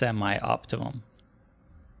semi-optimum.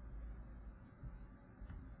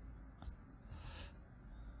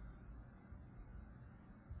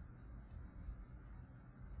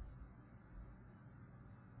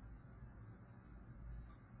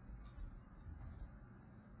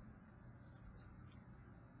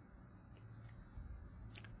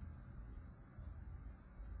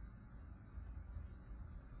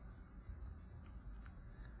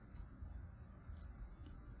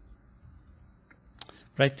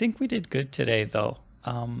 But I think we did good today, though,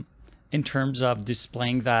 in terms of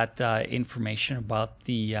displaying that information about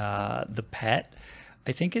the pet.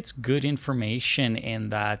 I think it's good information in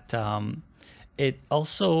that it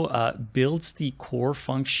also builds the core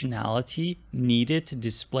functionality needed to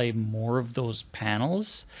display more of those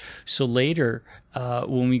panels. So later,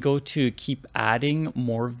 when we go to keep adding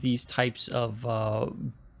more of these types of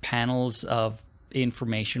panels of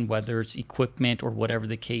information, whether it's equipment or whatever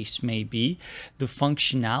the case may be, the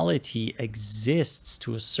functionality exists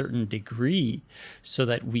to a certain degree so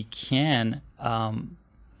that we can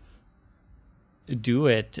do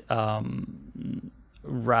it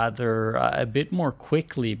rather a bit more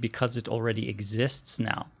quickly because it already exists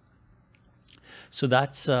now. So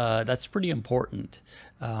that's pretty important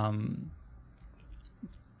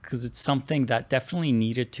because it's something that definitely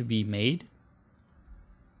needed to be made.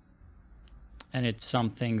 And it's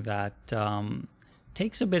something that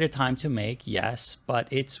takes a bit of time to make, yes, but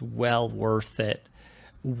it's well worth it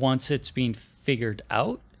once it's been figured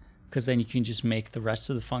out, because then you can just make the rest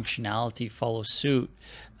of the functionality follow suit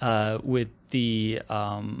with the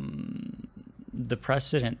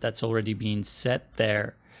precedent that's already been set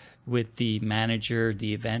there with the manager,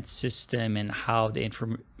 the event system, and how the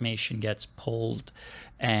information gets pulled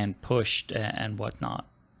and pushed and whatnot.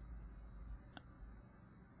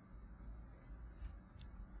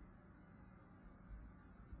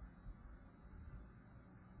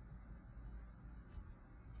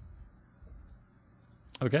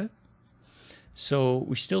 Okay, so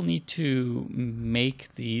we still need to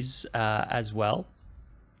make these as well.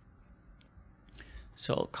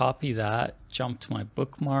 So I'll copy that, jump to my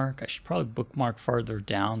bookmark. I should probably bookmark farther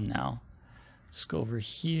down now. Let's go over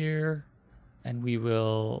here and we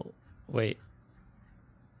will, wait,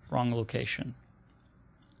 wrong location.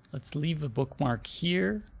 Let's leave a bookmark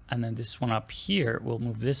here, and then this one up here, we'll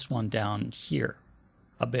move this one down here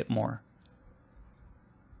a bit more.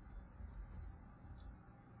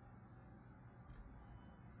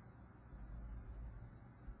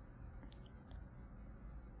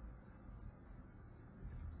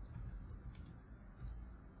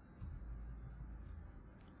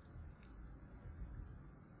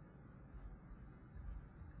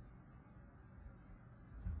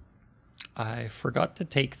 I forgot to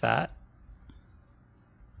take that.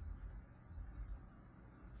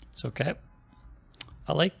 It's okay.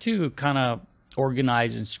 I like to kind of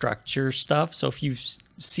organize and structure stuff. So if you've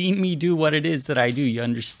seen me do what it is that I do, you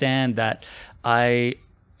understand that I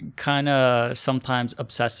kind of sometimes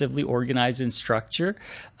obsessively organized in structure,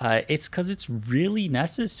 it's because it's really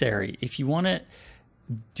necessary. If you want to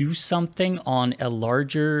do something on a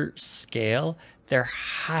larger scale, there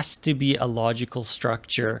has to be a logical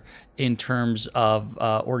structure in terms of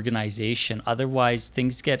organization. Otherwise,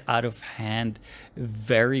 things get out of hand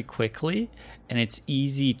very quickly, and it's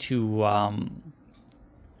easy to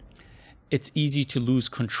lose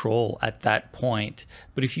control at that point.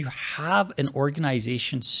 But if you have an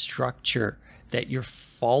organization structure that you're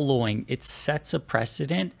following, it sets a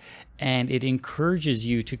precedent and it encourages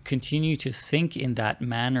you to continue to think in that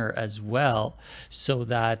manner as well, so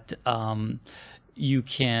that you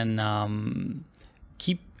can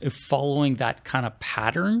keep following that kind of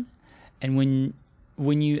pattern. And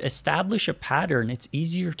when you establish a pattern, it's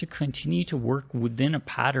easier to continue to work within a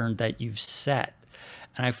pattern that you've set.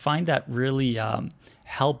 And I find that really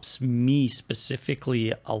helps me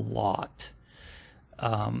specifically a lot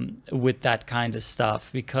with that kind of stuff,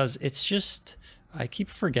 because it's just, I keep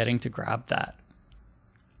forgetting to grab that.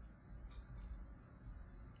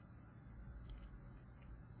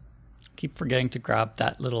 Keep forgetting to grab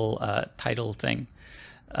that little title thing.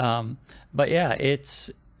 But yeah,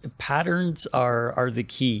 patterns are the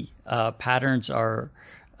key. Patterns are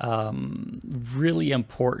really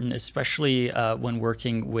important, especially when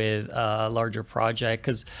working with a larger project,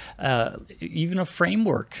 because even a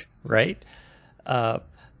framework, right?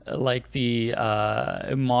 Like the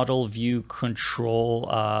model view control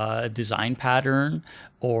design pattern,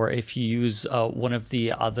 or if you use one of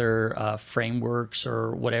the other frameworks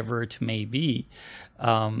or whatever it may be.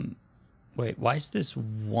 Wait, why is this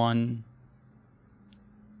one?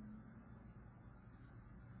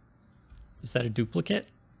 Is that a duplicate?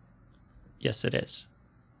 Yes, it is.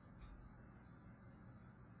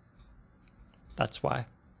 That's why.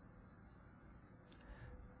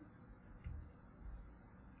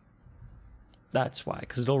 That's why,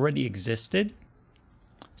 because it already existed.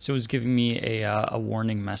 So it was giving me a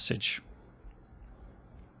warning message.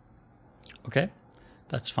 Okay,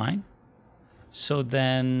 that's fine. So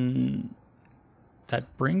then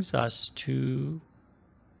that brings us to,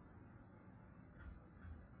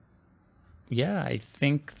 yeah, I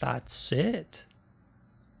think that's it.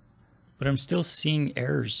 But I'm still seeing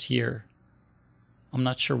errors here. I'm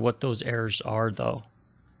not sure what those errors are though.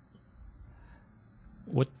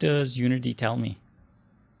 What does Unity tell me?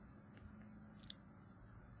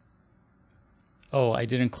 Oh, I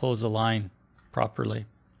didn't close a line properly.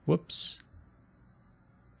 Whoops.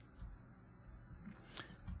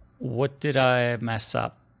 What did I mess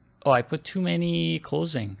up? Oh, I put too many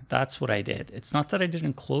closing. That's what I did. It's not that I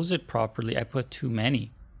didn't close it properly. I put too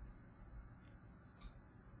many.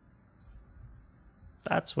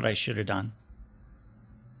 That's what I should have done.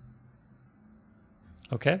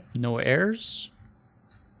 Okay, no errors.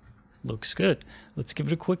 Looks good. Let's give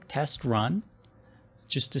it a quick test run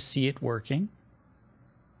just to see it working.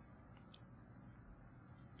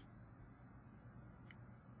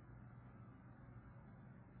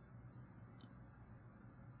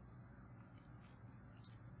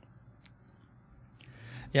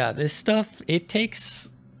 Yeah, this stuff, it takes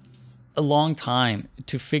a long time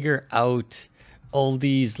to figure out all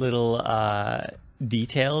these little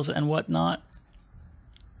details and whatnot.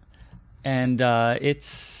 And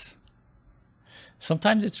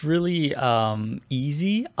sometimes it's really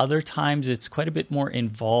easy. Other times it's quite a bit more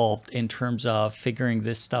involved in terms of figuring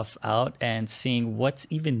this stuff out and seeing what's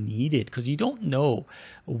even needed, because you don't know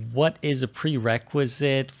what is a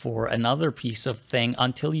prerequisite for another piece of thing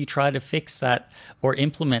until you try to fix that or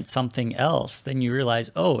implement something else. Then you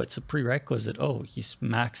realize, oh, it's a prerequisite. Oh, you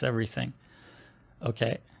max everything.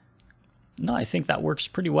 Okay. No, I think that works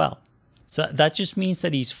pretty well. So that just means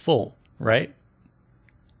that he's full, right?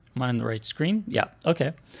 Am I on the right screen? Yeah,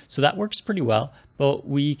 okay. So that works pretty well. But what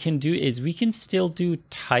we can do is we can still do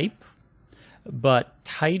type, but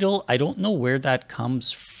title, I don't know where that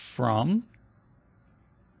comes from.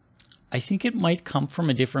 I think it might come from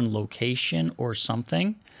a different location or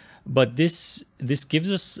something, but this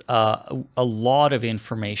gives us a lot of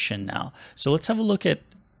information now. So let's have a look at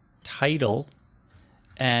title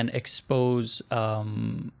and expose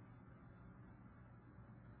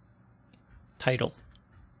title.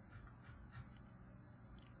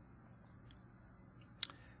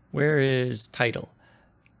 Where is title?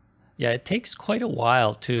 Yeah, it takes quite a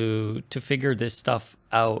while to figure this stuff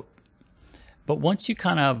out. But once you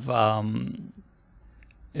kind of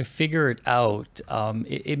figure it out,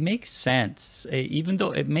 it makes sense, even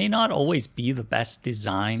though it may not always be the best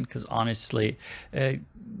design, because honestly,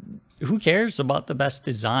 who cares about the best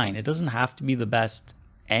design? It doesn't have to be the best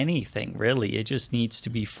anything, really. It just needs to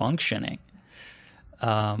be functioning.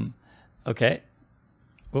 Okay.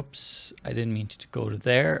 Whoops, I didn't mean to go to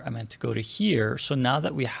there. I meant to go to here. So now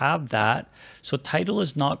that we have that, so title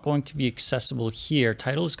is not going to be accessible here.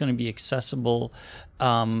 Title is going to be accessible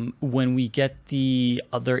when we get the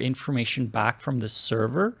other information back from the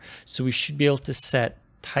server. So we should be able to set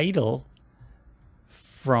title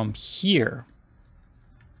from here.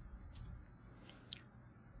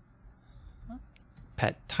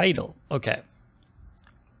 Pet title. Okay.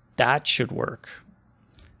 That should work.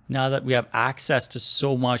 Now that we have access to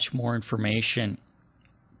so much more information.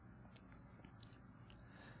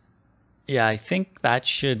 Yeah, I think that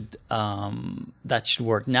should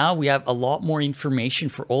work. Now we have a lot more information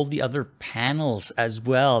for all the other panels as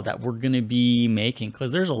well that we're going to be making,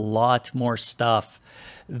 because there's a lot more stuff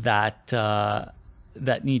that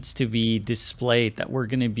that needs to be displayed that we're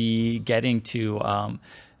going to be getting to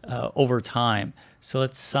over time. So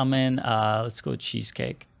let's summon. Let's go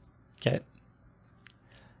cheesecake. Okay.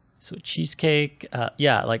 So cheesecake,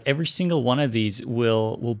 yeah, like every single one of these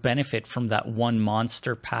will benefit from that one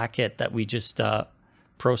monster packet that we just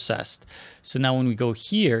processed. So now when we go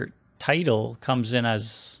here, title comes in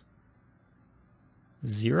as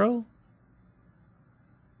 0.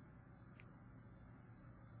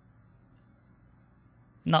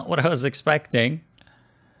 Not what I was expecting.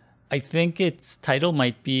 I think its title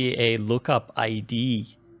might be a lookup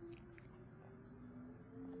ID.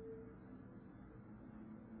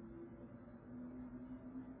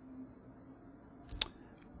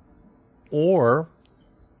 Or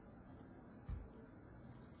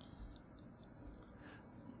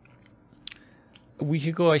a week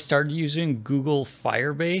ago, I started using Google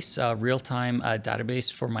Firebase, real-time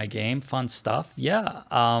database for my game. Fun stuff. Yeah.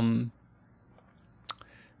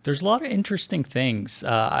 There's a lot of interesting things.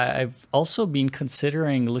 I've also been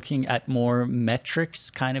considering looking at more metrics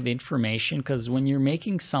kind of information, because when you're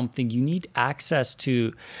making something, you need access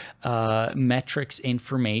to metrics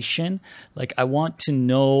information. Like I want to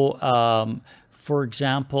know, for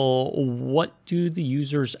example, what do the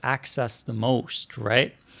users access the most,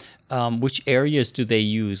 right? Which areas do they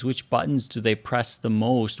use? Which buttons do they press the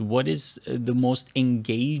most? What is the most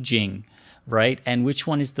engaging? Right? And which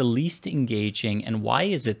one is the least engaging, and why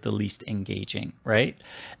is it the least engaging, right?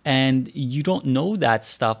 And you don't know that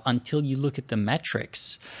stuff until you look at the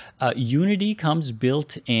metrics. Unity comes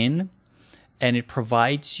built in and it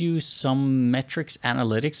provides you some metrics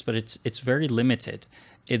analytics, but it's very limited.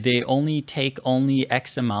 They only take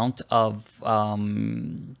X amount of, what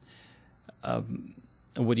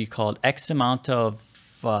do you call it? X amount of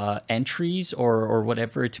entries or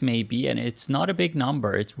whatever it may be, and it's not a big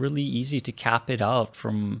number. It's really easy to cap it out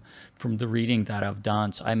from the reading that I've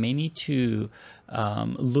done. So I may need to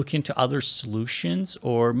look into other solutions,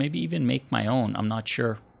 or maybe even make my own. I'm not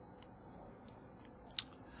sure.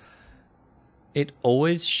 It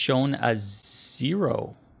always shown as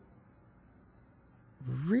 0.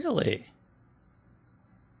 Really?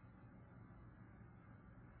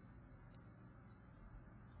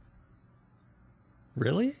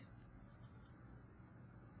 Really?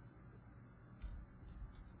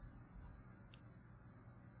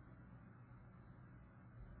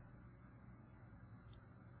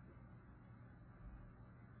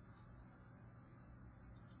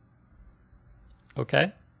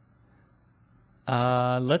 Okay.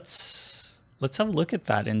 Let's have a look at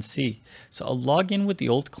that and see. So I'll log in with the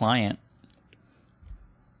old client.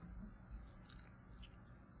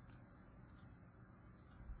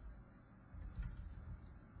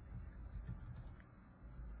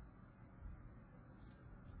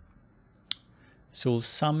 So we'll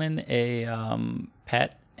summon a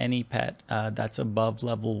pet, any pet that's above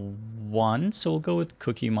level 1. So we'll go with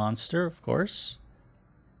Cookie Monster, of course.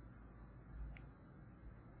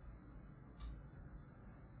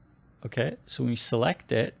 Okay, so when we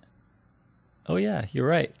select it, oh yeah, you're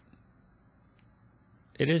right.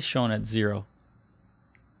 It is shown at 0.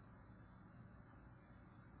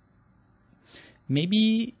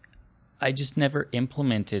 Maybe I just never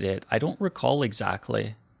implemented it. I don't recall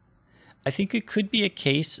exactly. I think it could be a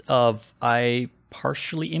case of I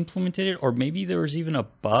partially implemented it, or maybe there was even a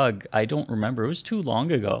bug. I don't remember. It was too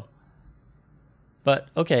long ago. But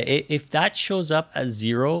okay, if that shows up as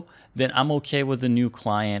 0, then I'm okay with the new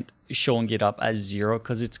client showing it up as 0,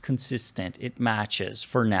 because it's consistent. It matches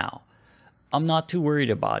for now. I'm not too worried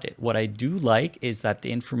about it. What I do like is that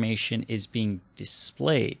the information is being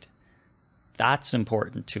displayed. That's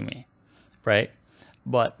important to me, right?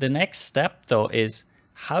 But the next step though is,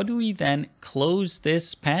 how do we then close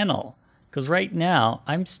this panel? Because right now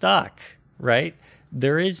I'm stuck, right?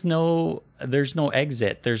 There's no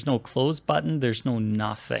exit. There's no close button. There's no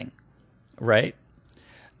nothing, right?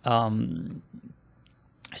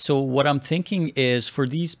 So what I'm thinking is for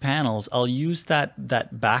these panels, I'll use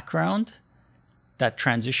that background, that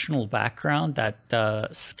transitional background that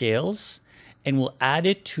scales, and we'll add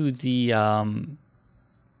it to the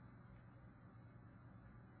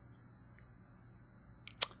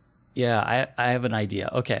yeah, I have an idea.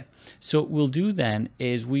 Okay, so what we'll do then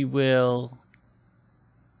is we'll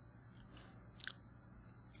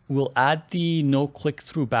add the no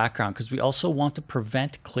click-through background because we also want to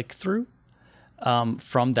prevent click-through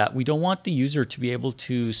from that. We don't want the user to be able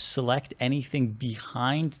to select anything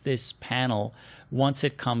behind this panel once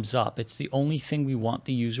it comes up. It's the only thing we want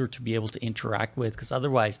the user to be able to interact with, because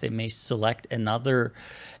otherwise they may select another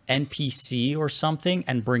NPC or something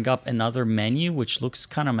and bring up another menu, which looks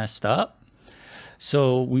kind of messed up.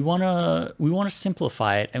 So we want to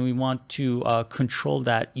simplify it, and we want to control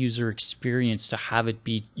that user experience to have it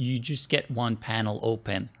be you just get one panel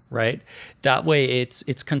open, right? That way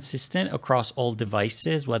it's consistent across all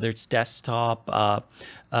devices, whether it's desktop,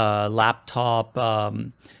 laptop,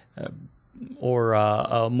 or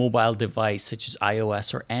a mobile device such as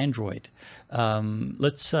iOS or Android.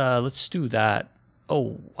 Let's do that.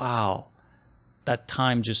 Oh wow, that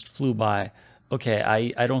time just flew by. Okay,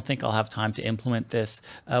 I don't think I'll have time to implement this.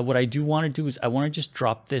 What I do want to do is I want to just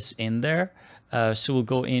drop this in there. So we'll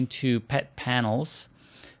go into pet panels.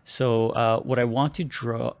 So what I want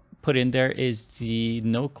to put in there is the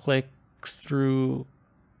no click through.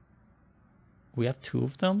 We have two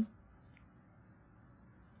of them.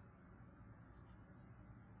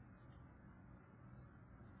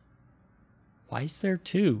 Why is there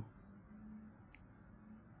two?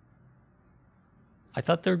 I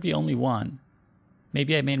thought there'd be only one.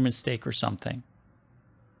 Maybe I made a mistake or something.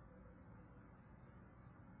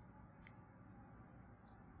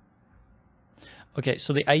 Okay,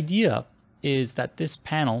 so the idea is that this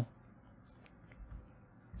panel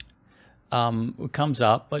comes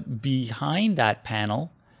up, but behind that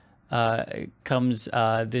panel comes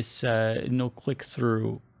this no click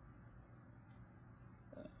through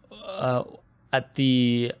at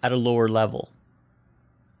a lower level.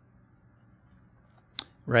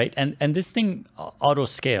 Right, and this thing auto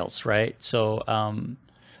scales, right? So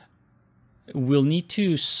we'll need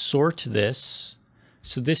to sort this.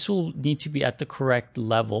 So this will need to be at the correct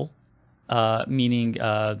level, meaning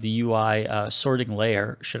the UI sorting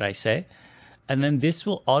layer, should I say? And then this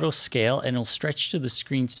will auto scale and it'll stretch to the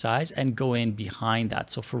screen size and go in behind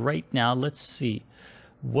that. So for right now, let's see,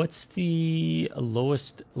 what's the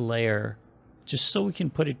lowest layer, just so we can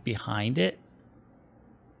put it behind it.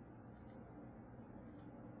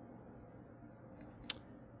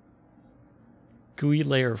 GUI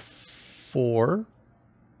layer 4,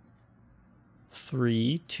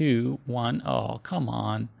 3, 2, 1. Oh, come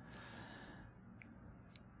on.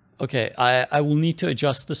 Okay, I will need to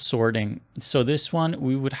adjust the sorting. So this one,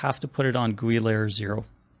 we would have to put it on GUI layer 0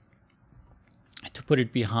 to put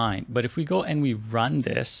it behind. But if we go and we run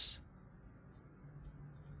this,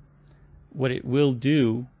 what it will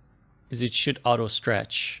do is it should auto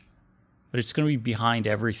stretch, but it's going to be behind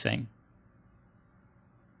everything.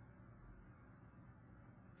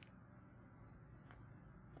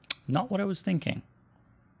 Not what I was thinking.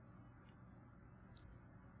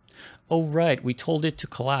 Oh, right. We told it to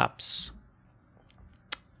collapse.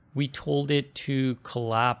 We told it to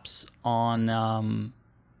collapse on...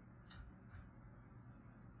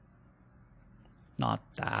 not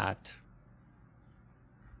that.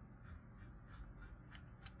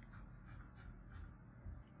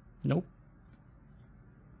 Nope.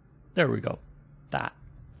 There we go. That.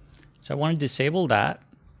 So I want to disable that.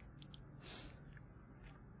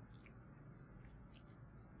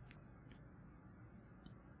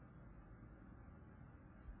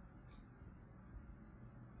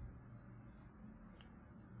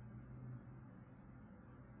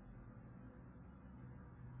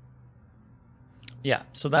 Yeah,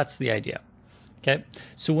 so that's the idea. Okay,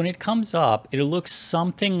 so when it comes up, it'll look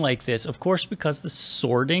something like this. Of course, because the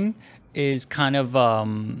sorting is kind of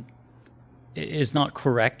is not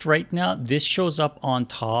correct right now. This shows up on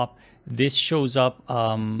top. This shows up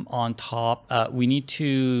on top. We need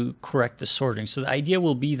to correct the sorting. So the idea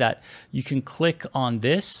will be that you can click on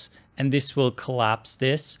this, and this will collapse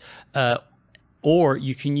this. Or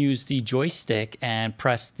you can use the joystick and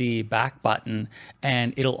press the back button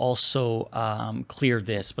and it'll also clear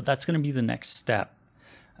this, but that's going to be the next step.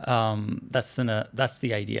 That's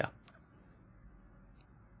the idea.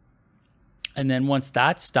 And then once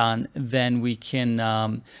that's done, then we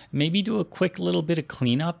can maybe do a quick little bit of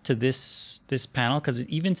cleanup to this panel, because it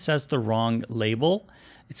even says the wrong label.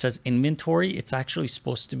 It says inventory. It's actually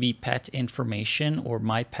supposed to be pet information or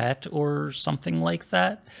my pet or something like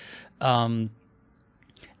that.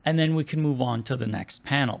 and then we can move on to the next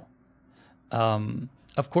panel.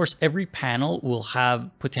 Of course, every panel will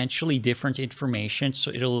have potentially different information,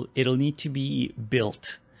 so it'll need to be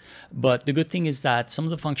built. But the good thing is that some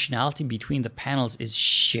of the functionality between the panels is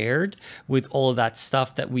shared with all of that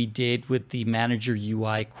stuff that we did with the Manager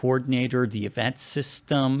UI Coordinator, the event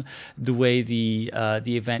system, the way the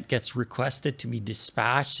event gets requested to be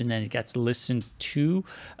dispatched and then it gets listened to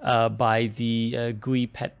by the GUI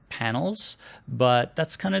pet panels. But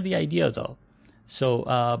that's kind of the idea, though. So,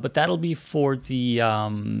 but that'll be for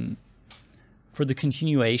the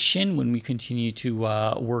continuation when we continue to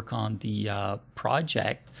work on the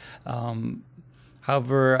project.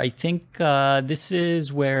 However, I think this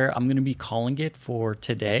is where I'm going to be calling it for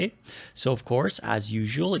today. So, of course, as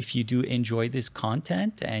usual, if you do enjoy this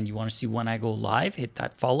content and you want to see when I go live, hit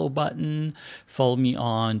that follow button. Follow me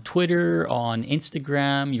on Twitter, on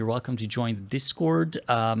Instagram. You're welcome to join the Discord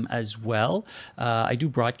as well. I do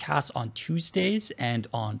broadcast on Tuesdays and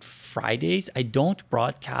on Fridays. I don't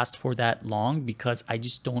broadcast for that long because I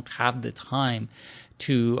just don't have the time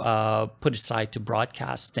to put aside to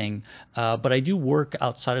broadcasting, but I do work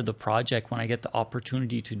outside of the project when I get the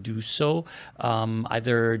opportunity to do so,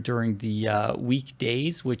 either during the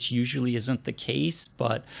weekdays, which usually isn't the case,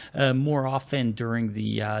 but more often during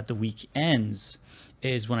the weekends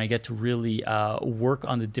is when I get to really work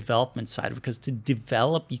on the development side. Because to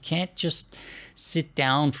develop, you can't just sit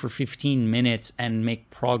down for 15 minutes and make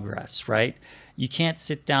progress, right? You can't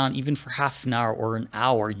sit down even for half an hour or an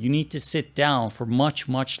hour. You need to sit down for much,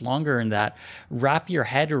 much longer than that, wrap your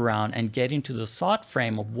head around and get into the thought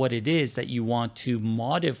frame of what it is that you want to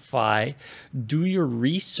modify, do your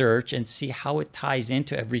research and see how it ties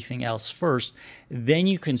into everything else first. Then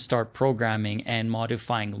you can start programming and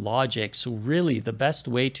modifying logic. So really the best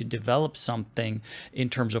way to develop something in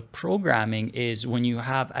terms of programming is when you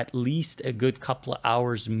have at least a good couple of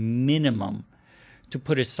hours minimum to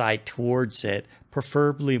put aside towards it,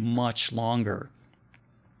 preferably much longer.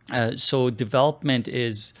 So development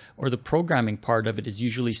is, or the programming part of it is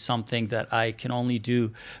usually something that I can only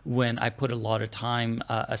do when I put a lot of time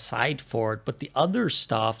aside for it. But the other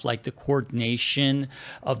stuff, like the coordination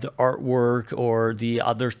of the artwork or the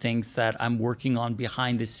other things that I'm working on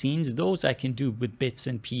behind the scenes, those I can do with bits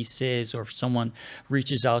and pieces, or if someone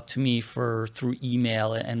reaches out to me through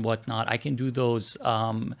email and whatnot, I can do those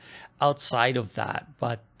outside of that.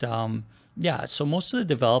 But yeah, so most of the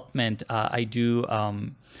development I do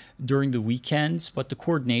during the weekends, but the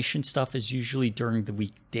coordination stuff is usually during the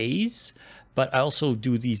weekdays. But I also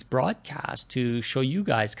do these broadcasts to show you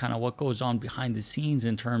guys kind of what goes on behind the scenes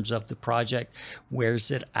in terms of the project,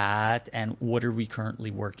 where's it at, and what are we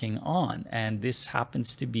currently working on. And this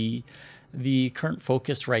happens to be the current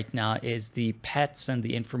focus right now is the pets and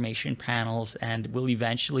the information panels, and will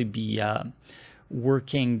eventually be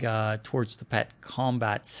working towards the pet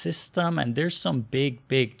combat system. And there's some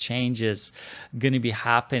big changes going to be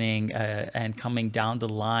happening and coming down the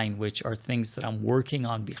line, which are things that I'm working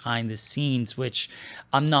on behind the scenes, which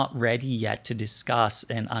I'm not ready yet to discuss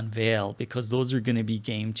and unveil, because those are going to be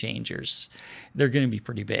game changers. They're going to be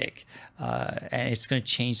pretty big, and it's going to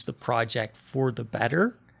change the project for the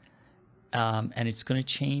better, and it's going to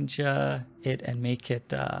change it and make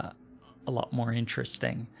it a lot more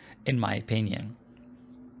interesting, in my opinion.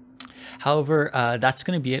 However, that's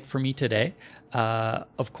going to be it for me today.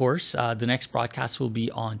 Of course, the next broadcast will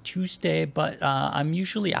be on Tuesday, but I'm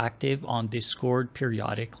usually active on Discord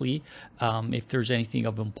periodically. If there's anything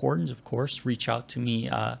of importance, of course, reach out to me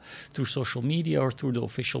through social media or through the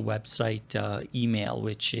official website email,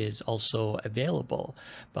 which is also available.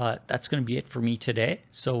 But that's going to be it for me today.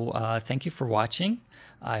 So thank you for watching.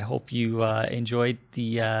 I hope you enjoyed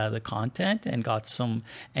the content and got some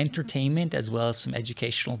entertainment as well as some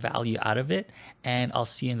educational value out of it. And I'll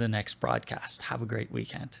see you in the next broadcast. Have a great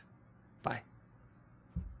weekend. Bye.